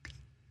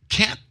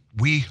 can't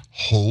we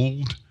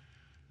hold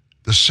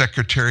the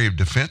Secretary of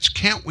Defense?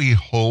 Can't we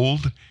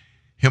hold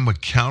him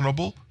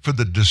accountable for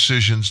the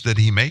decisions that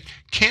he made?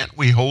 Can't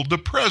we hold the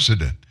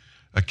president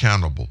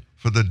accountable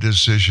for the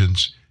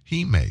decisions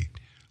he made?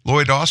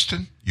 Lloyd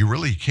Austin, you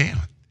really can't.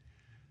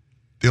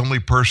 The only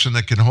person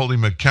that can hold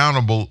him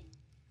accountable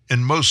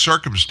in most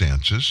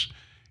circumstances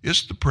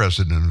is the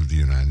President of the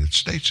United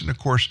States. And of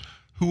course,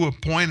 who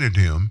appointed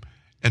him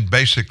and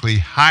basically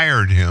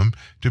hired him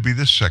to be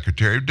the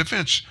Secretary of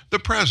Defense? The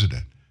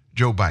President,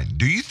 Joe Biden.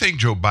 Do you think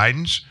Joe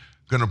Biden's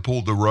going to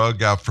pull the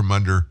rug out from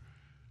under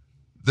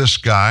this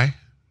guy,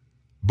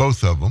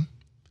 both of them,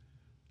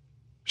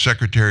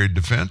 Secretary of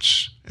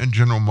Defense and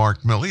General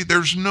Mark Milley?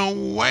 There's no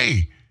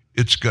way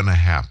it's going to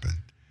happen.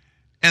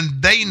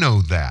 And they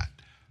know that.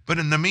 But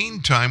in the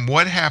meantime,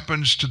 what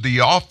happens to the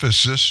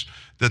offices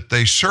that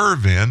they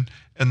serve in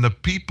and the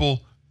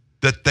people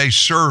that they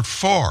serve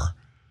for?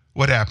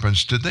 What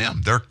happens to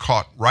them? They're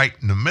caught right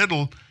in the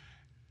middle.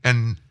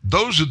 And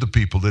those are the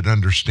people that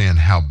understand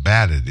how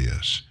bad it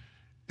is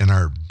in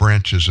our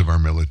branches of our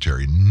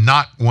military.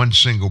 Not one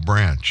single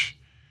branch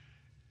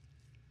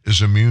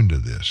is immune to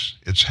this.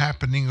 It's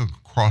happening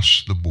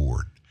across the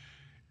board.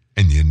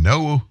 And you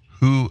know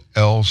who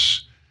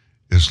else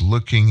is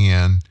looking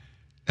in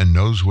and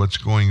knows what's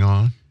going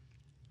on?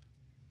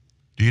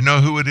 Do you know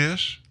who it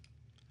is?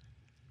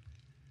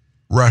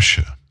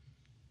 Russia,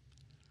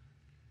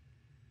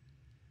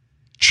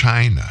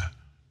 China,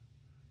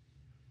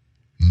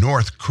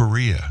 North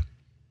Korea.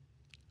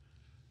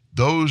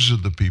 Those are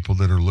the people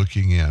that are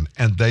looking in,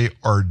 and they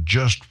are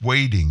just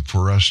waiting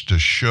for us to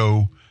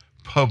show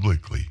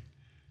publicly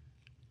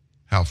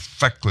how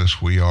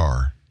feckless we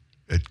are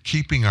at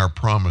keeping our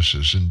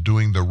promises and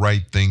doing the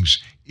right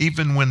things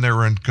even when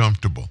they're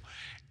uncomfortable,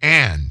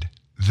 and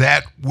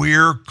that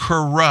we're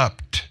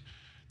corrupt.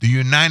 The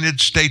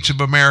United States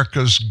of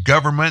America's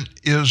government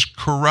is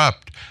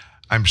corrupt.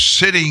 I'm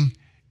sitting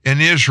in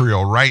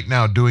Israel right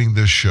now doing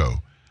this show.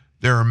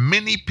 There are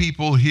many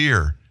people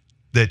here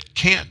that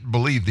can't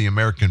believe the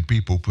American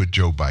people put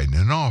Joe Biden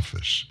in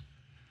office.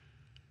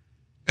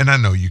 And I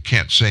know you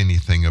can't say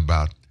anything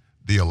about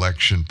the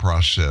election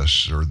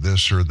process or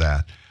this or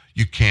that.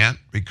 You can't,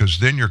 because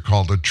then you're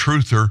called a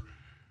truther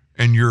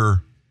and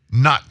you're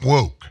not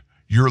woke.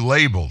 You're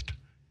labeled.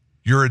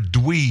 You're a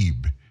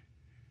dweeb.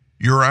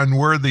 You're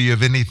unworthy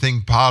of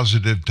anything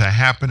positive to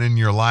happen in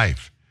your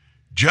life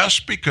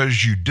just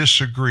because you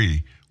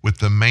disagree with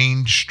the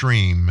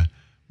mainstream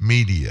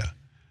media,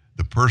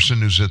 the person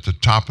who's at the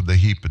top of the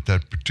heap at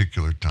that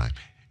particular time.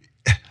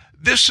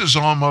 This is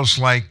almost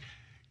like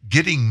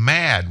getting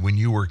mad when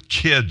you were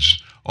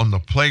kids on the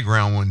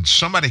playground when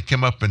somebody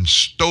came up and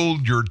stole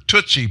your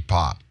Tootsie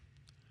Pop.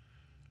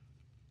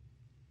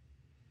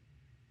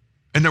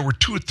 And there were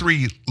 2 or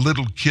 3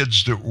 little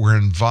kids that were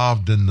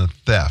involved in the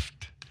theft.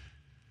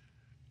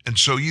 And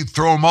so you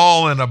throw them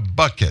all in a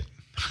bucket.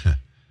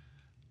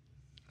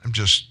 I'm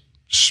just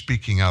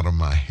speaking out of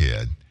my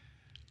head.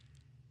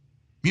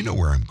 You know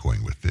where I'm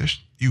going with this.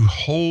 You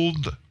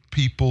hold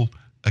people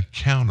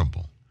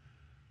accountable.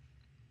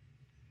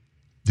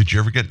 Did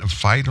you ever get in a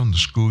fight on the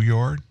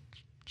schoolyard?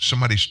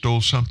 Somebody stole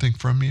something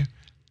from you?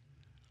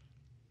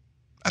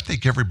 I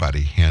think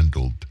everybody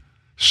handled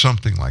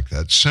something like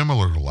that,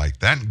 similar to like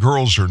that. And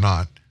girls are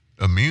not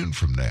immune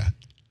from that.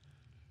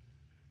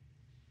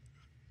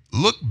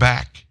 Look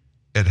back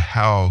at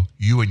how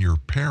you and your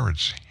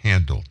parents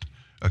handled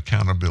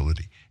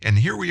accountability. And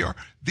here we are.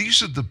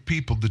 These are the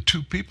people, the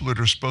 2 people that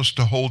are supposed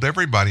to hold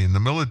everybody in the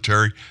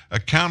military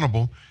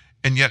accountable.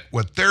 And yet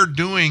what they're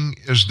doing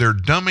is they're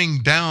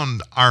dumbing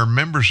down our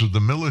members of the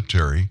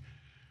military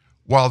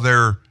while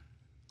they're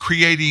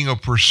creating a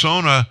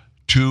persona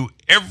to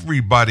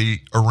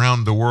everybody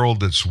around the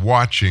world that's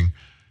watching.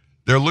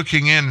 They're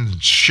looking in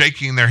and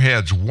shaking their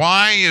heads.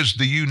 Why is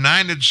the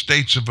United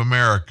States of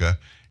America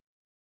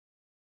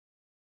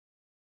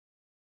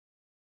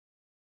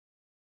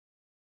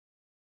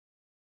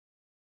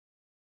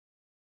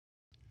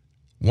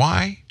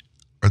Why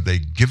are they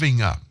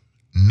giving up,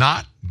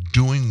 not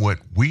doing what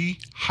we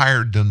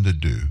hired them to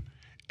do,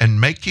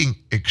 and making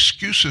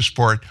excuses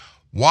for it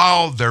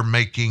while they're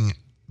making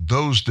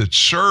those that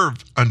serve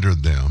under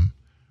them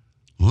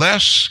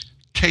less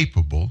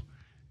capable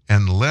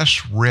and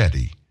less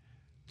ready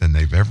than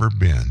they've ever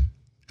been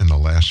in the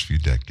last few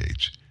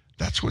decades.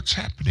 That's what's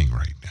happening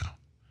right now.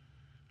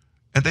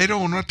 And they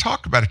don't want to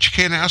talk about it. You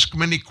can't ask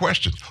them any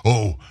questions.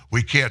 Oh,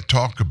 we can't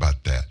talk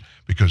about that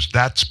because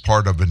that's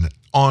part of an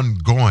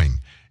ongoing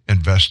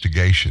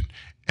investigation.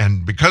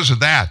 And because of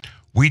that,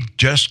 we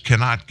just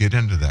cannot get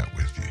into that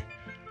with you.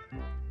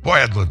 Boy,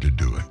 I'd love to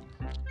do it.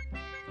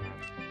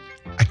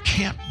 I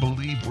can't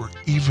believe we're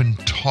even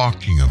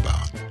talking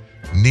about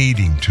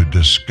needing to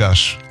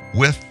discuss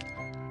with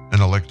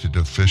an elected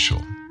official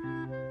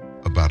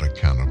about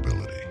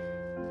accountability.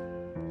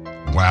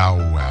 Wow,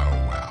 wow,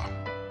 wow.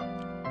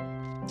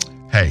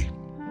 Hey,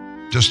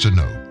 just a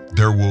note,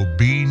 there will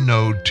be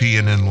no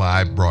TNN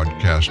live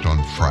broadcast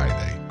on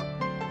Friday.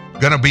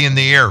 Gonna be in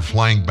the air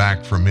flying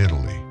back from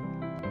Italy.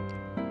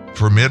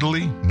 From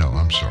Italy? No,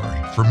 I'm sorry.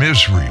 From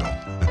Israel.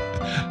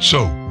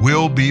 So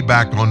we'll be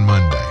back on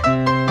Monday.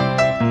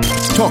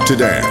 Talk to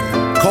Dan.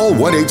 Call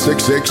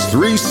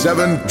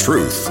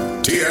 1-866-37-TRUTH.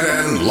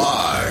 TNN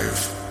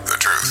Live. The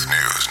Truth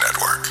News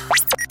Network.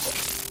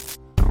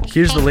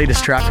 Here's the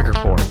latest traffic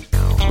report.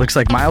 Looks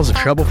like miles of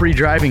trouble-free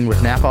driving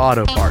with Napa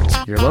Auto Parts.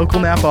 Your local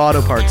Napa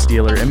Auto Parts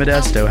dealer in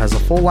Modesto has a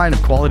full line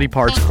of quality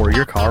parts for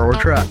your car or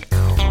truck.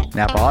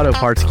 Napa Auto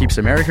Parts keeps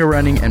America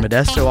running, and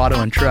Modesto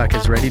Auto and Truck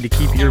is ready to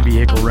keep your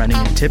vehicle running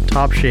in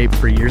tip-top shape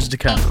for years to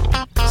come.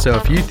 So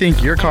if you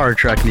think your car or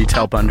truck needs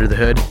help under the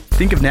hood,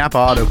 think of Napa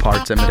Auto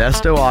Parts at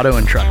Modesto Auto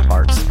and Truck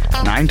Parts,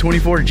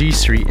 924 G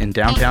Street in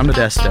downtown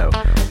Modesto,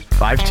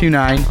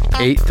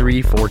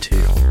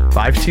 529-8342,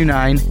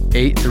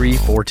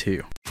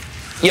 529-8342.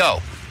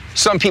 Yo,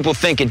 some people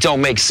think it don't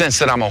make sense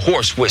that I'm a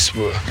horse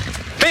whisperer.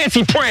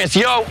 Fancy prance,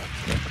 yo!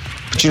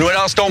 But you know what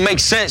else don't make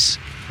sense?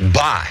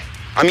 Bye.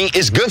 I mean,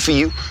 it's good for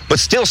you, but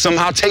still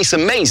somehow tastes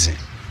amazing.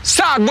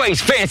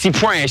 Sideways fancy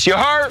prance, you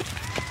heard?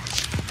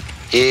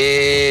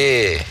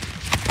 Yeah.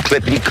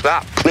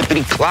 Clippity-clop,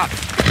 clippity-clop.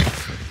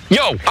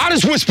 Yo, I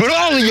just whispered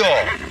all of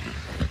y'all.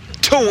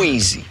 Too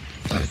easy.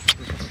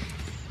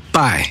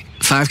 Bye.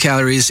 5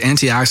 calories,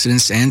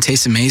 antioxidants, and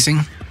tastes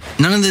amazing.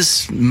 None of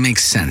this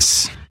makes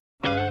sense.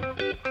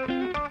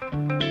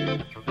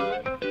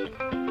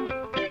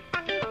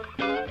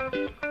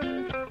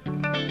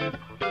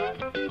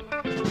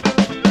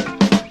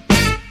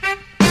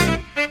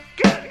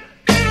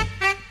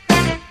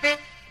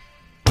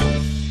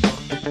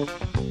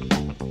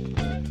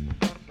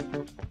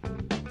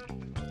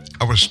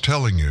 I was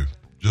telling you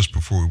just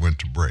before we went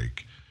to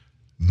break,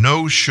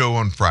 no show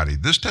on Friday.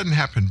 This doesn't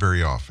happen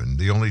very often.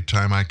 The only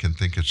time I can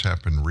think it's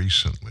happened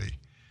recently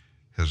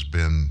has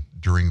been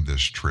during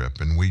this trip,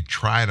 and we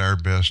tried our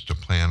best to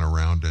plan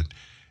around it,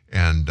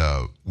 and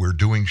we're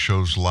doing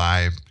shows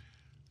live.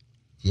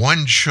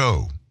 One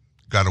show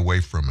got away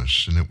from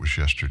us, and it was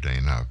yesterday,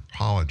 and I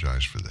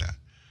apologize for that.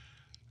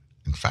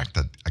 In fact,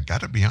 I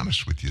got to be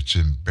honest with you, it's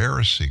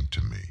embarrassing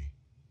to me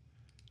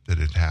that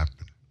it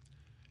happened.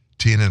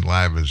 TNN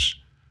Live is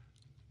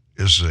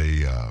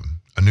a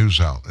news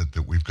outlet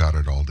that we've got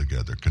it all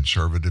together,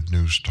 conservative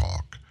news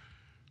talk.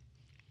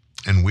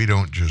 And we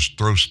don't just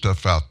throw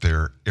stuff out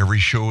there. Every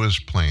show is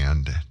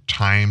planned,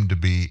 timed to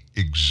be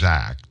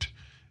exact.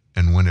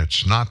 And when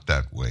it's not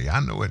that way, I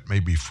know it may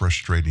be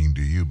frustrating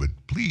to you, but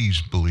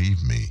please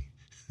believe me,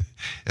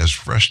 as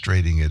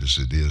frustrating as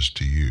it is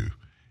to you,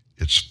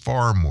 it's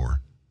far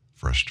more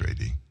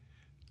frustrating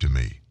to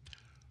me.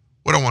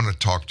 What I want to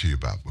talk to you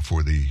about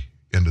before the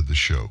end of the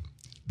show,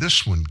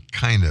 this one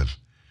kind of,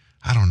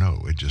 I don't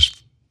know, it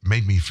just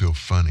made me feel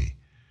funny.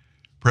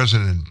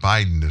 President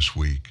Biden this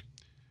week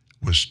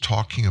was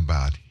talking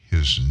about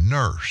his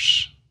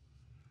nurse.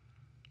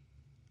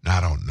 Now,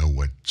 I don't know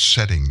what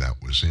setting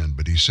that was in,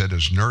 but he said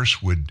his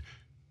nurse would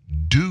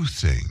do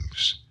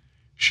things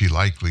she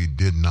likely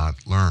did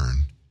not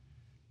learn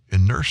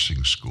in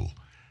nursing school.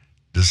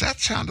 Does that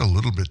sound a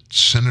little bit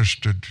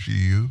sinister to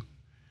you?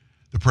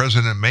 The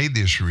president made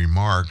these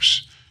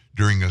remarks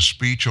during a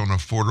speech on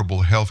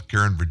affordable health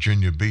care in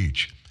Virginia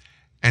Beach,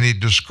 and he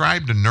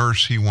described a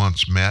nurse he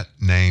once met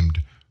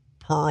named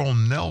Pearl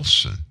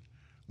Nelson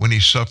when he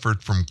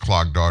suffered from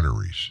clogged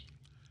arteries.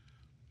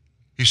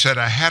 He said,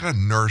 I had a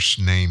nurse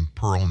named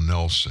Pearl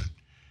Nelson.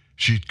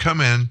 She'd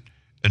come in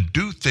and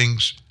do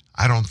things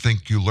I don't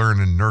think you learn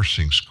in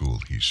nursing school,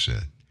 he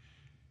said.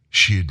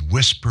 She'd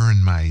whisper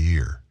in my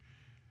ear.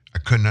 I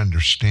couldn't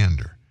understand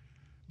her,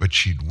 but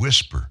she'd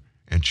whisper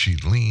and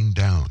she'd lean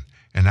down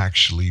and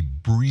actually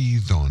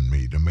breathe on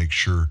me to make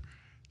sure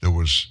there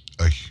was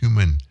a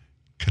human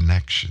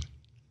connection.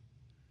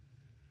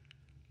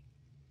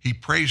 He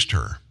praised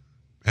her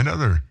and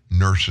other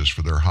nurses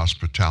for their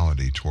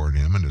hospitality toward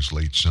him and his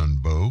late son,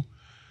 Bo,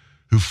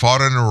 who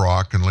fought in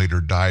Iraq and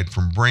later died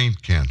from brain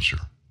cancer.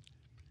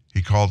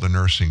 He called the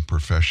nursing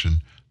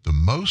profession the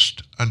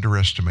most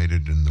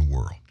underestimated in the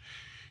world.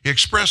 He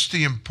expressed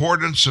the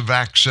importance of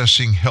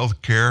accessing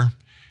health care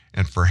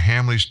and for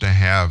families to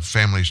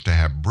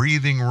have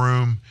breathing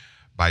room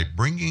by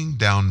bringing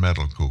down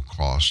medical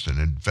costs and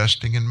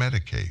investing in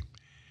Medicaid.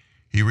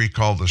 He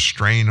recalled the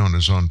strain on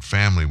his own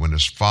family when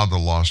his father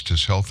lost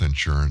his health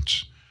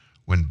insurance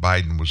when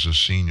Biden was a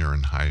senior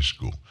in high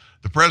school.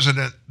 The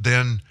president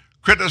then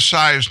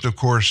criticized, of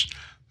course,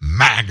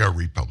 MAGA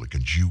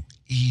Republicans, you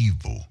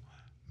evil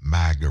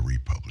MAGA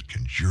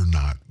Republicans, you're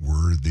not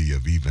worthy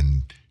of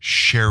even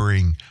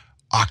sharing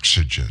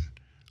oxygen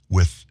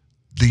with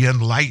the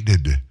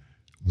enlightened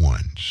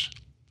ones.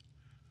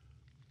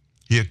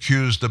 He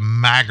accused the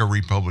MAGA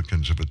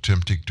Republicans of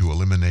attempting to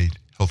eliminate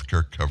health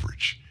care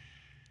coverage.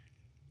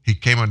 He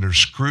came under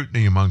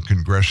scrutiny among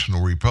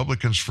congressional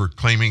Republicans for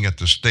claiming at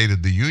the State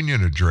of the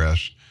Union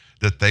address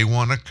that they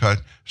want to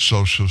cut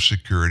Social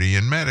Security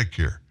and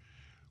Medicare,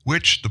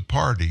 which the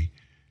party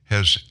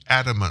has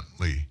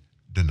adamantly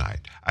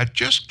denied. I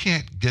just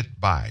can't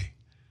get by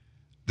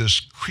this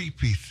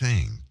creepy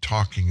thing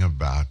talking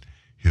about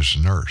his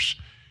nurse.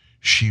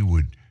 She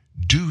would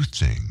do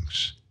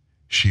things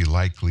she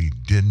likely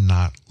did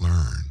not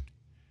learn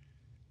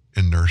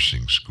in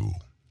nursing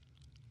school.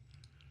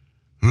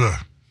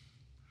 Ugh.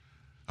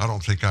 I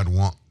don't think I'd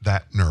want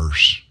that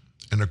nurse.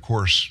 And of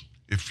course,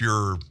 if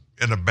you're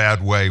in a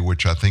bad way,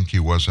 which I think he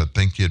was, I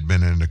think he had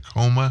been in a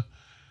coma.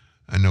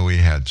 I know he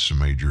had some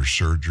major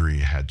surgery,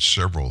 had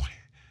several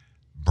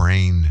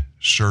brain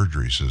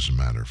surgeries, as a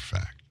matter of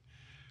fact.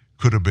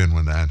 Could have been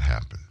when that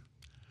happened.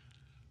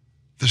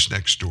 This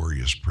next story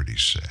is pretty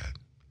sad.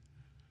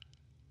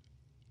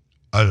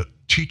 A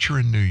teacher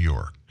in New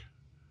York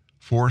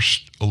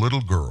forced a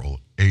little girl,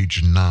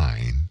 age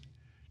 9,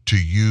 to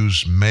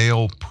use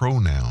male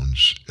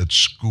pronouns at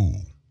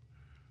school.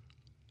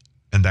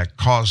 And that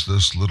caused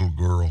this little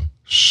girl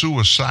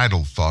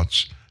suicidal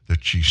thoughts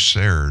that she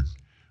shared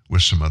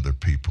with some other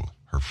people,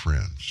 her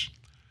friends.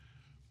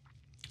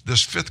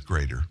 This 5th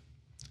grader,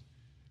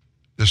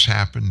 this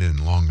happened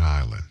in Long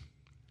Island.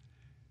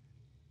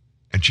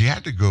 And she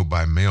had to go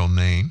by male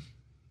name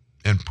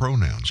and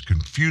pronouns,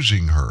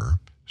 confusing her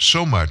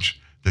so much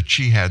that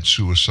she had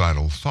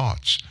suicidal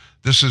thoughts.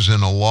 This is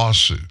in a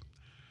lawsuit.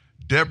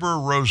 Deborah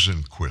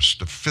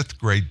Rosenquist, a 5th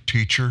grade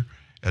teacher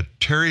at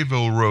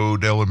Terryville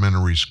Road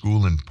Elementary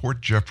School in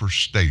Port Jefferson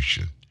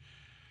Station,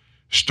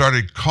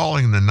 started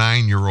calling the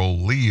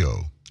 9-year-old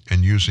Leo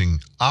and using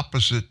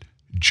opposite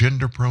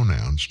gender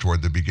pronouns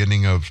toward the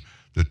beginning of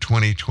the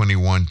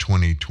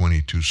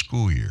 2021-2022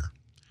 school year.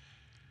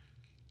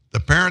 The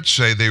parents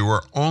say they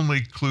were only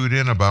clued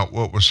in about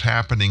what was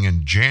happening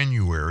in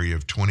January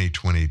of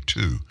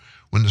 2022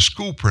 when the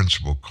school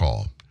principal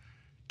called,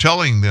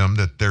 telling them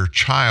that their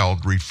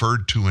child,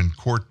 referred to in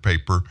court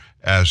paper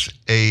as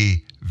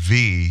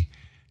AV,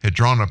 had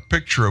drawn a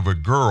picture of a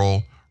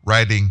girl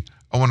writing,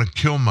 "I want to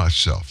kill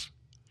myself.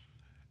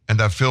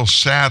 And I feel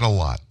sad a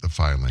lot," the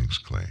filings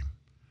claim.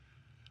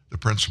 The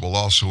principal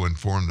also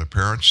informed the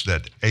parents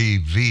that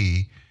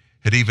AV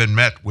had even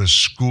met with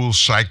school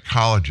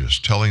psychologists,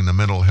 telling the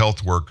mental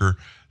health worker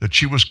that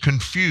she was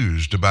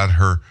confused about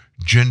her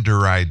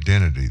gender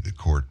identity, the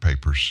court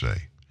papers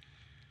say.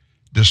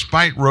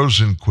 Despite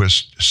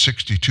Rosenquist,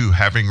 62,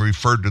 having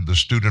referred to the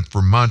student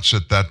for months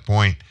at that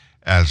point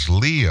as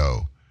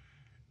Leo,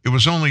 it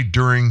was only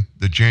during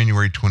the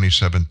January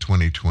 27,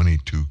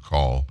 2022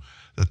 call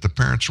that the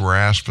parents were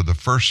asked for the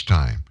first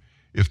time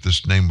if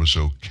this name was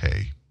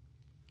okay.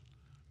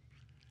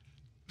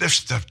 This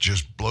stuff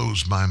just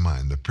blows my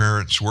mind. The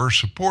parents were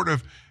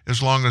supportive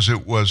as long as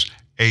it was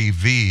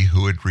AV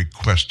who had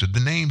requested the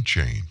name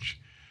change.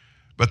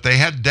 But they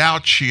had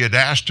doubts she had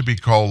asked to be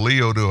called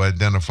Leo to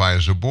identify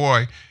as a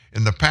boy.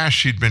 In the past,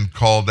 she'd been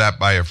called that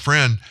by a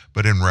friend,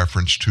 but in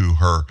reference to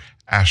her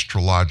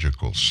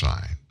astrological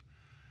sign.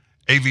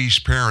 AV's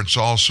parents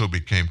also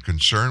became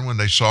concerned when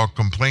they saw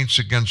complaints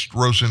against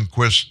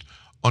Rosenquist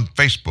on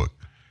Facebook,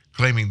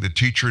 claiming the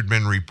teacher had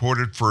been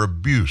reported for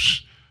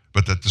abuse,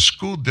 but that the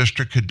school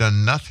district had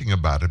done nothing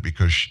about it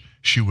because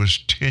she was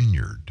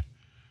tenured,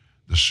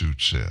 the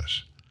suit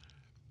says.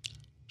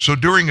 So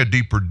during a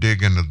deeper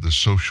dig into the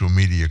social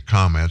media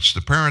comments,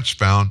 the parents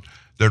found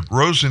that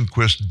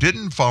Rosenquist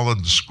didn't follow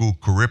the school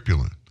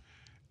curriculum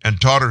and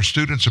taught her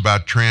students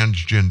about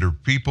transgender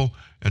people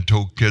and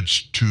told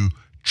kids to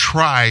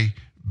try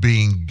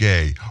being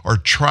gay or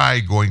try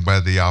going by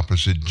the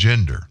opposite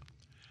gender.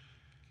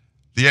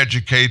 The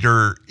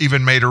educator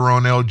even made her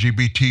own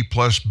LGBT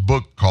plus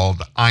book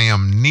called I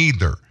Am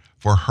Neither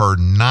for her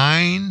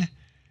 9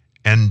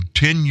 and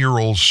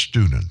 10-year-old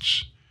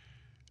students,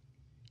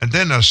 and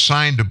then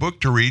assigned a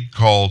book to read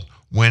called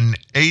When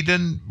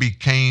Aiden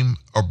Became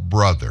a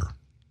Brother.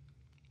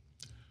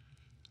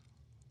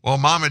 While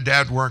mom and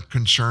dad weren't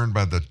concerned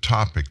by the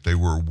topic, they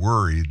were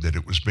worried that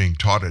it was being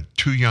taught at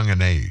too young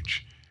an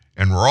age,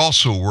 and were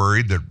also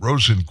worried that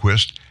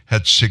Rosenquist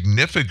had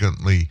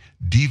significantly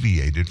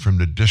deviated from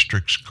the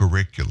district's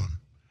curriculum.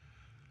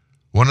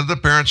 One of the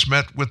parents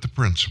met with the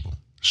principal,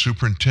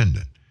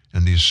 superintendent,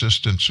 and the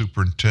assistant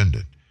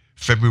superintendent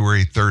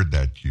February 3rd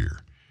that year,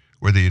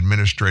 where the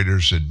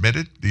administrators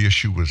admitted the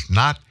issue was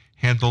not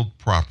handled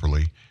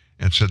properly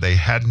and said they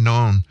had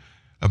known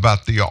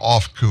about the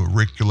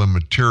off-curriculum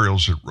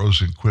materials that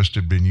Rosenquist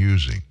had been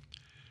using.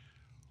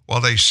 While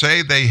they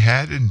say they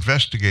had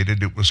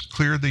investigated, it was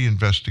clear the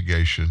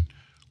investigation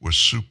was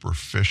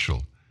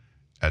superficial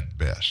at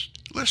best.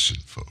 Listen,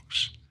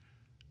 folks,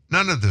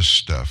 none of this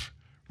stuff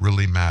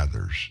really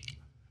matters.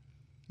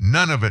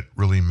 None of it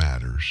really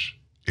matters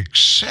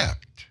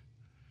except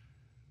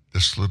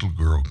this little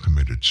girl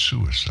committed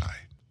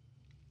suicide.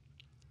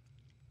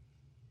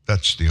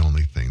 That's the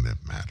only thing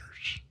that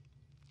matters.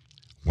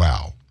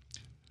 Wow.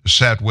 A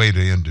sad way to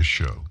end a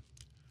show,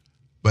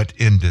 but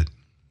end it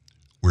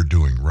we're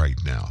doing right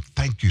now.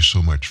 Thank you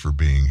so much for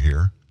being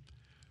here.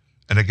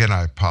 And again,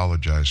 I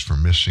apologize for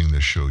missing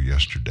the show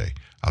yesterday.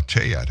 I'll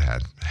tell you it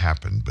had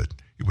happened, but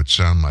it would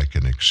sound like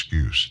an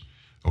excuse.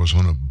 I was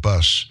on a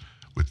bus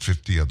with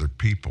 50 other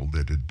people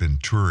that had been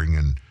touring,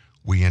 and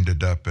we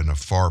ended up in a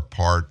far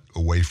part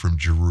away from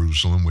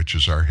Jerusalem, which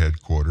is our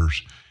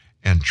headquarters.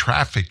 And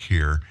traffic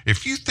here,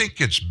 if you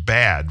think it's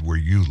bad where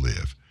you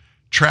live,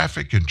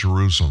 traffic in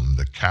Jerusalem,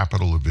 the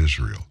capital of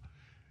Israel,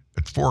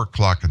 at 4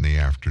 o'clock in the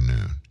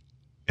afternoon,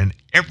 in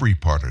every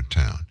part of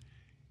town,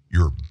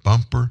 you're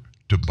bumper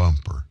to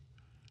bumper.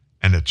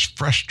 And it's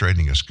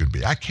frustrating as could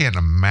be. I can't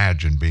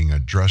imagine being a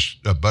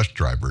bus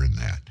driver in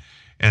that.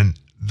 And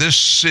this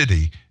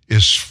city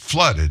is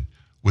flooded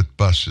with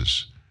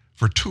buses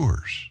for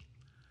tours.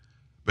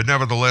 But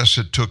nevertheless,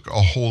 it took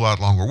a whole lot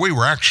longer. We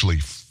were actually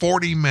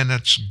 40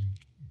 minutes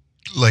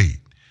late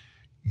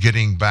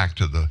getting back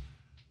to the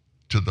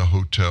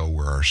hotel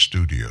where our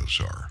studios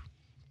are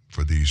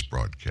for these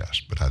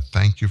broadcasts. But I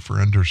thank you for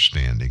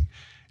understanding,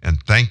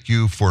 and thank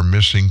you for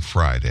missing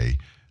Friday.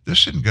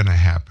 This isn't going to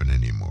happen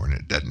anymore, and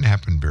it doesn't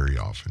happen very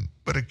often,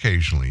 but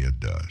occasionally it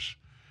does.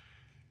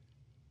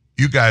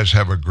 You guys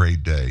have a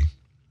great day.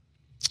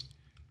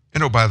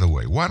 And oh, by the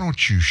way, why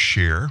don't you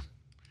share?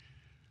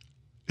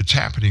 It's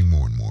happening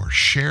more and more.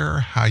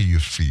 Share how you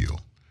feel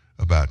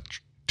about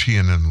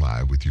TNN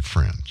Live with your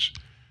friends.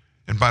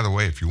 And by the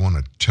way, if you want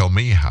to tell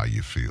me how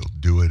you feel,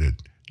 do it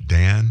at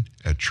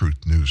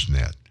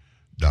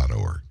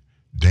dan@truthnewsnet.org.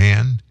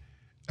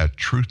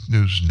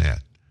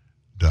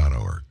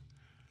 dan@truthnewsnet.org.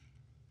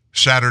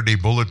 Saturday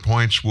Bullet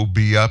Points will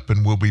be up,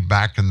 and we'll be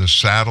back in the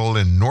saddle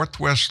in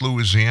Northwest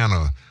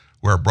Louisiana,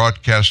 where our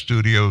broadcast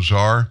studios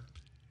are.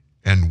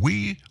 And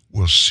we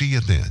will see you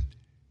then.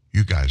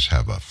 You guys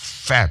have a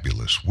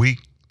fabulous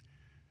week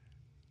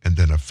and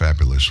then a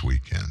fabulous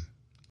weekend.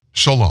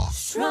 So long.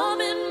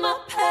 Strumming my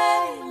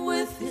pain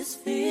with his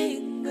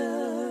fingers,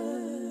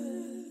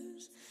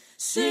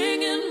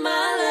 singing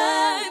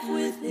my life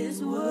with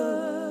his words,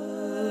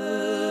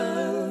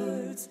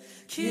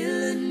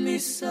 killing me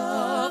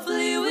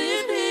softly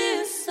with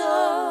his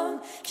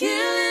song,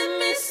 killing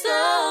me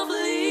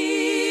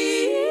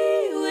softly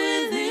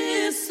with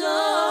his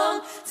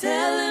song,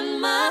 telling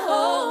my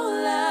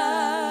whole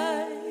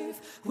life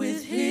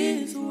with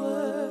his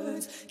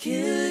words,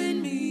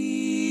 killing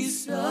me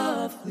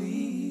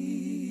softly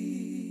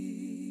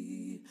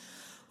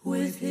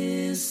with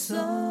his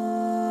song.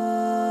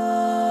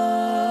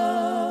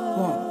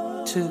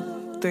 1,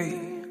 2, 3,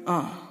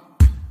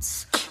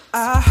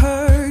 I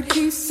heard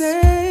he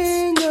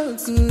sang a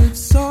good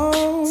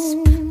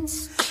song.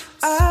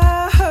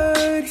 I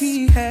heard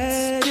he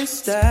had a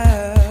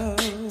style.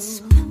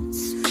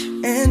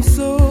 And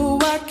so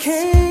I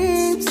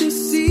came to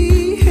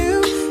see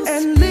him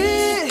and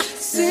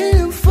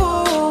listen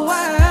for a while.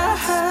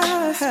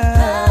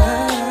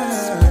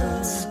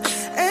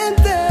 And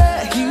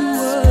there he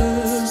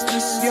was,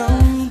 this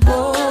young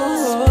boy,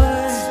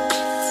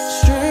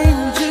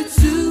 stranger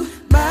to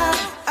my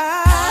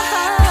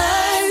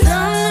eyes.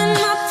 Drumming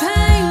my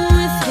pain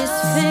with his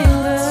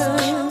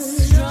fingers,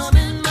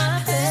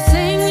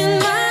 singing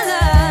my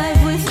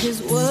life with his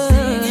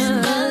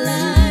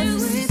words,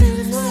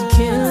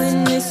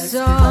 killing me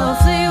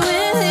softly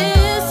with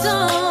his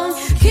song,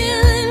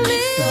 killing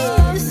me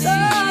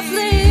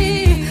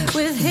softly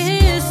with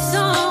his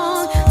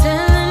song,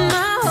 telling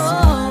my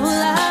whole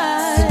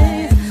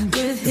life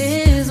with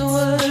his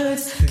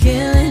words,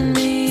 killing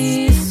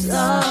me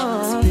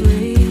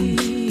softly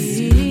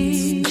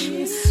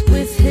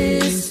with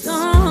his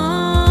song.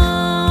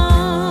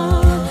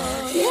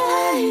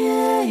 Yeah,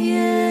 yeah,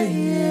 yeah,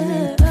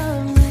 yeah.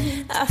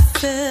 I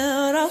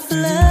felt all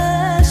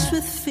flushed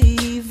with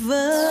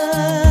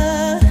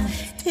fever,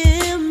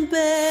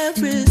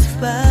 embarrassed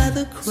by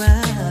the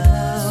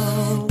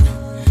crowd.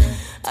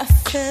 I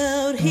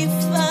felt he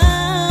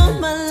found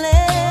my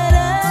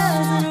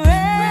letters and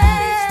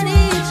read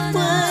each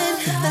one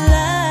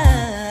aloud.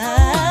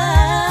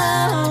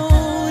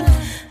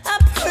 I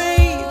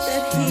prayed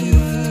that he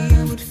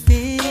would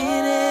finish,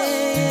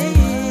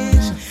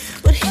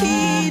 but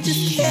he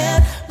just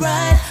kept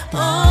right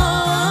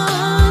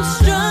on,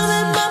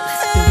 strumming my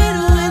pain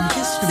with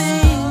his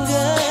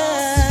fingers,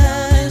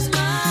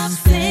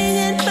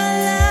 singing my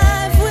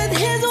life with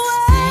his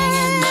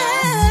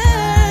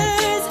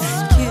words,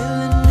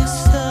 killing me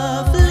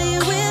softly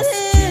with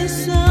his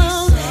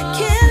song,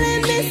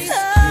 killing me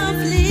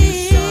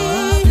softly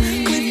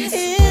with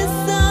his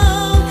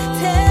song,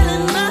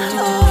 telling my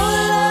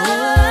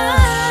whole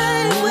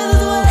life with his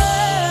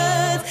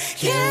words,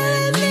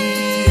 killing me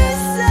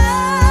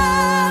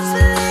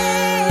softly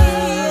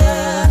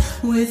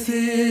with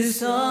his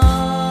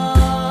song.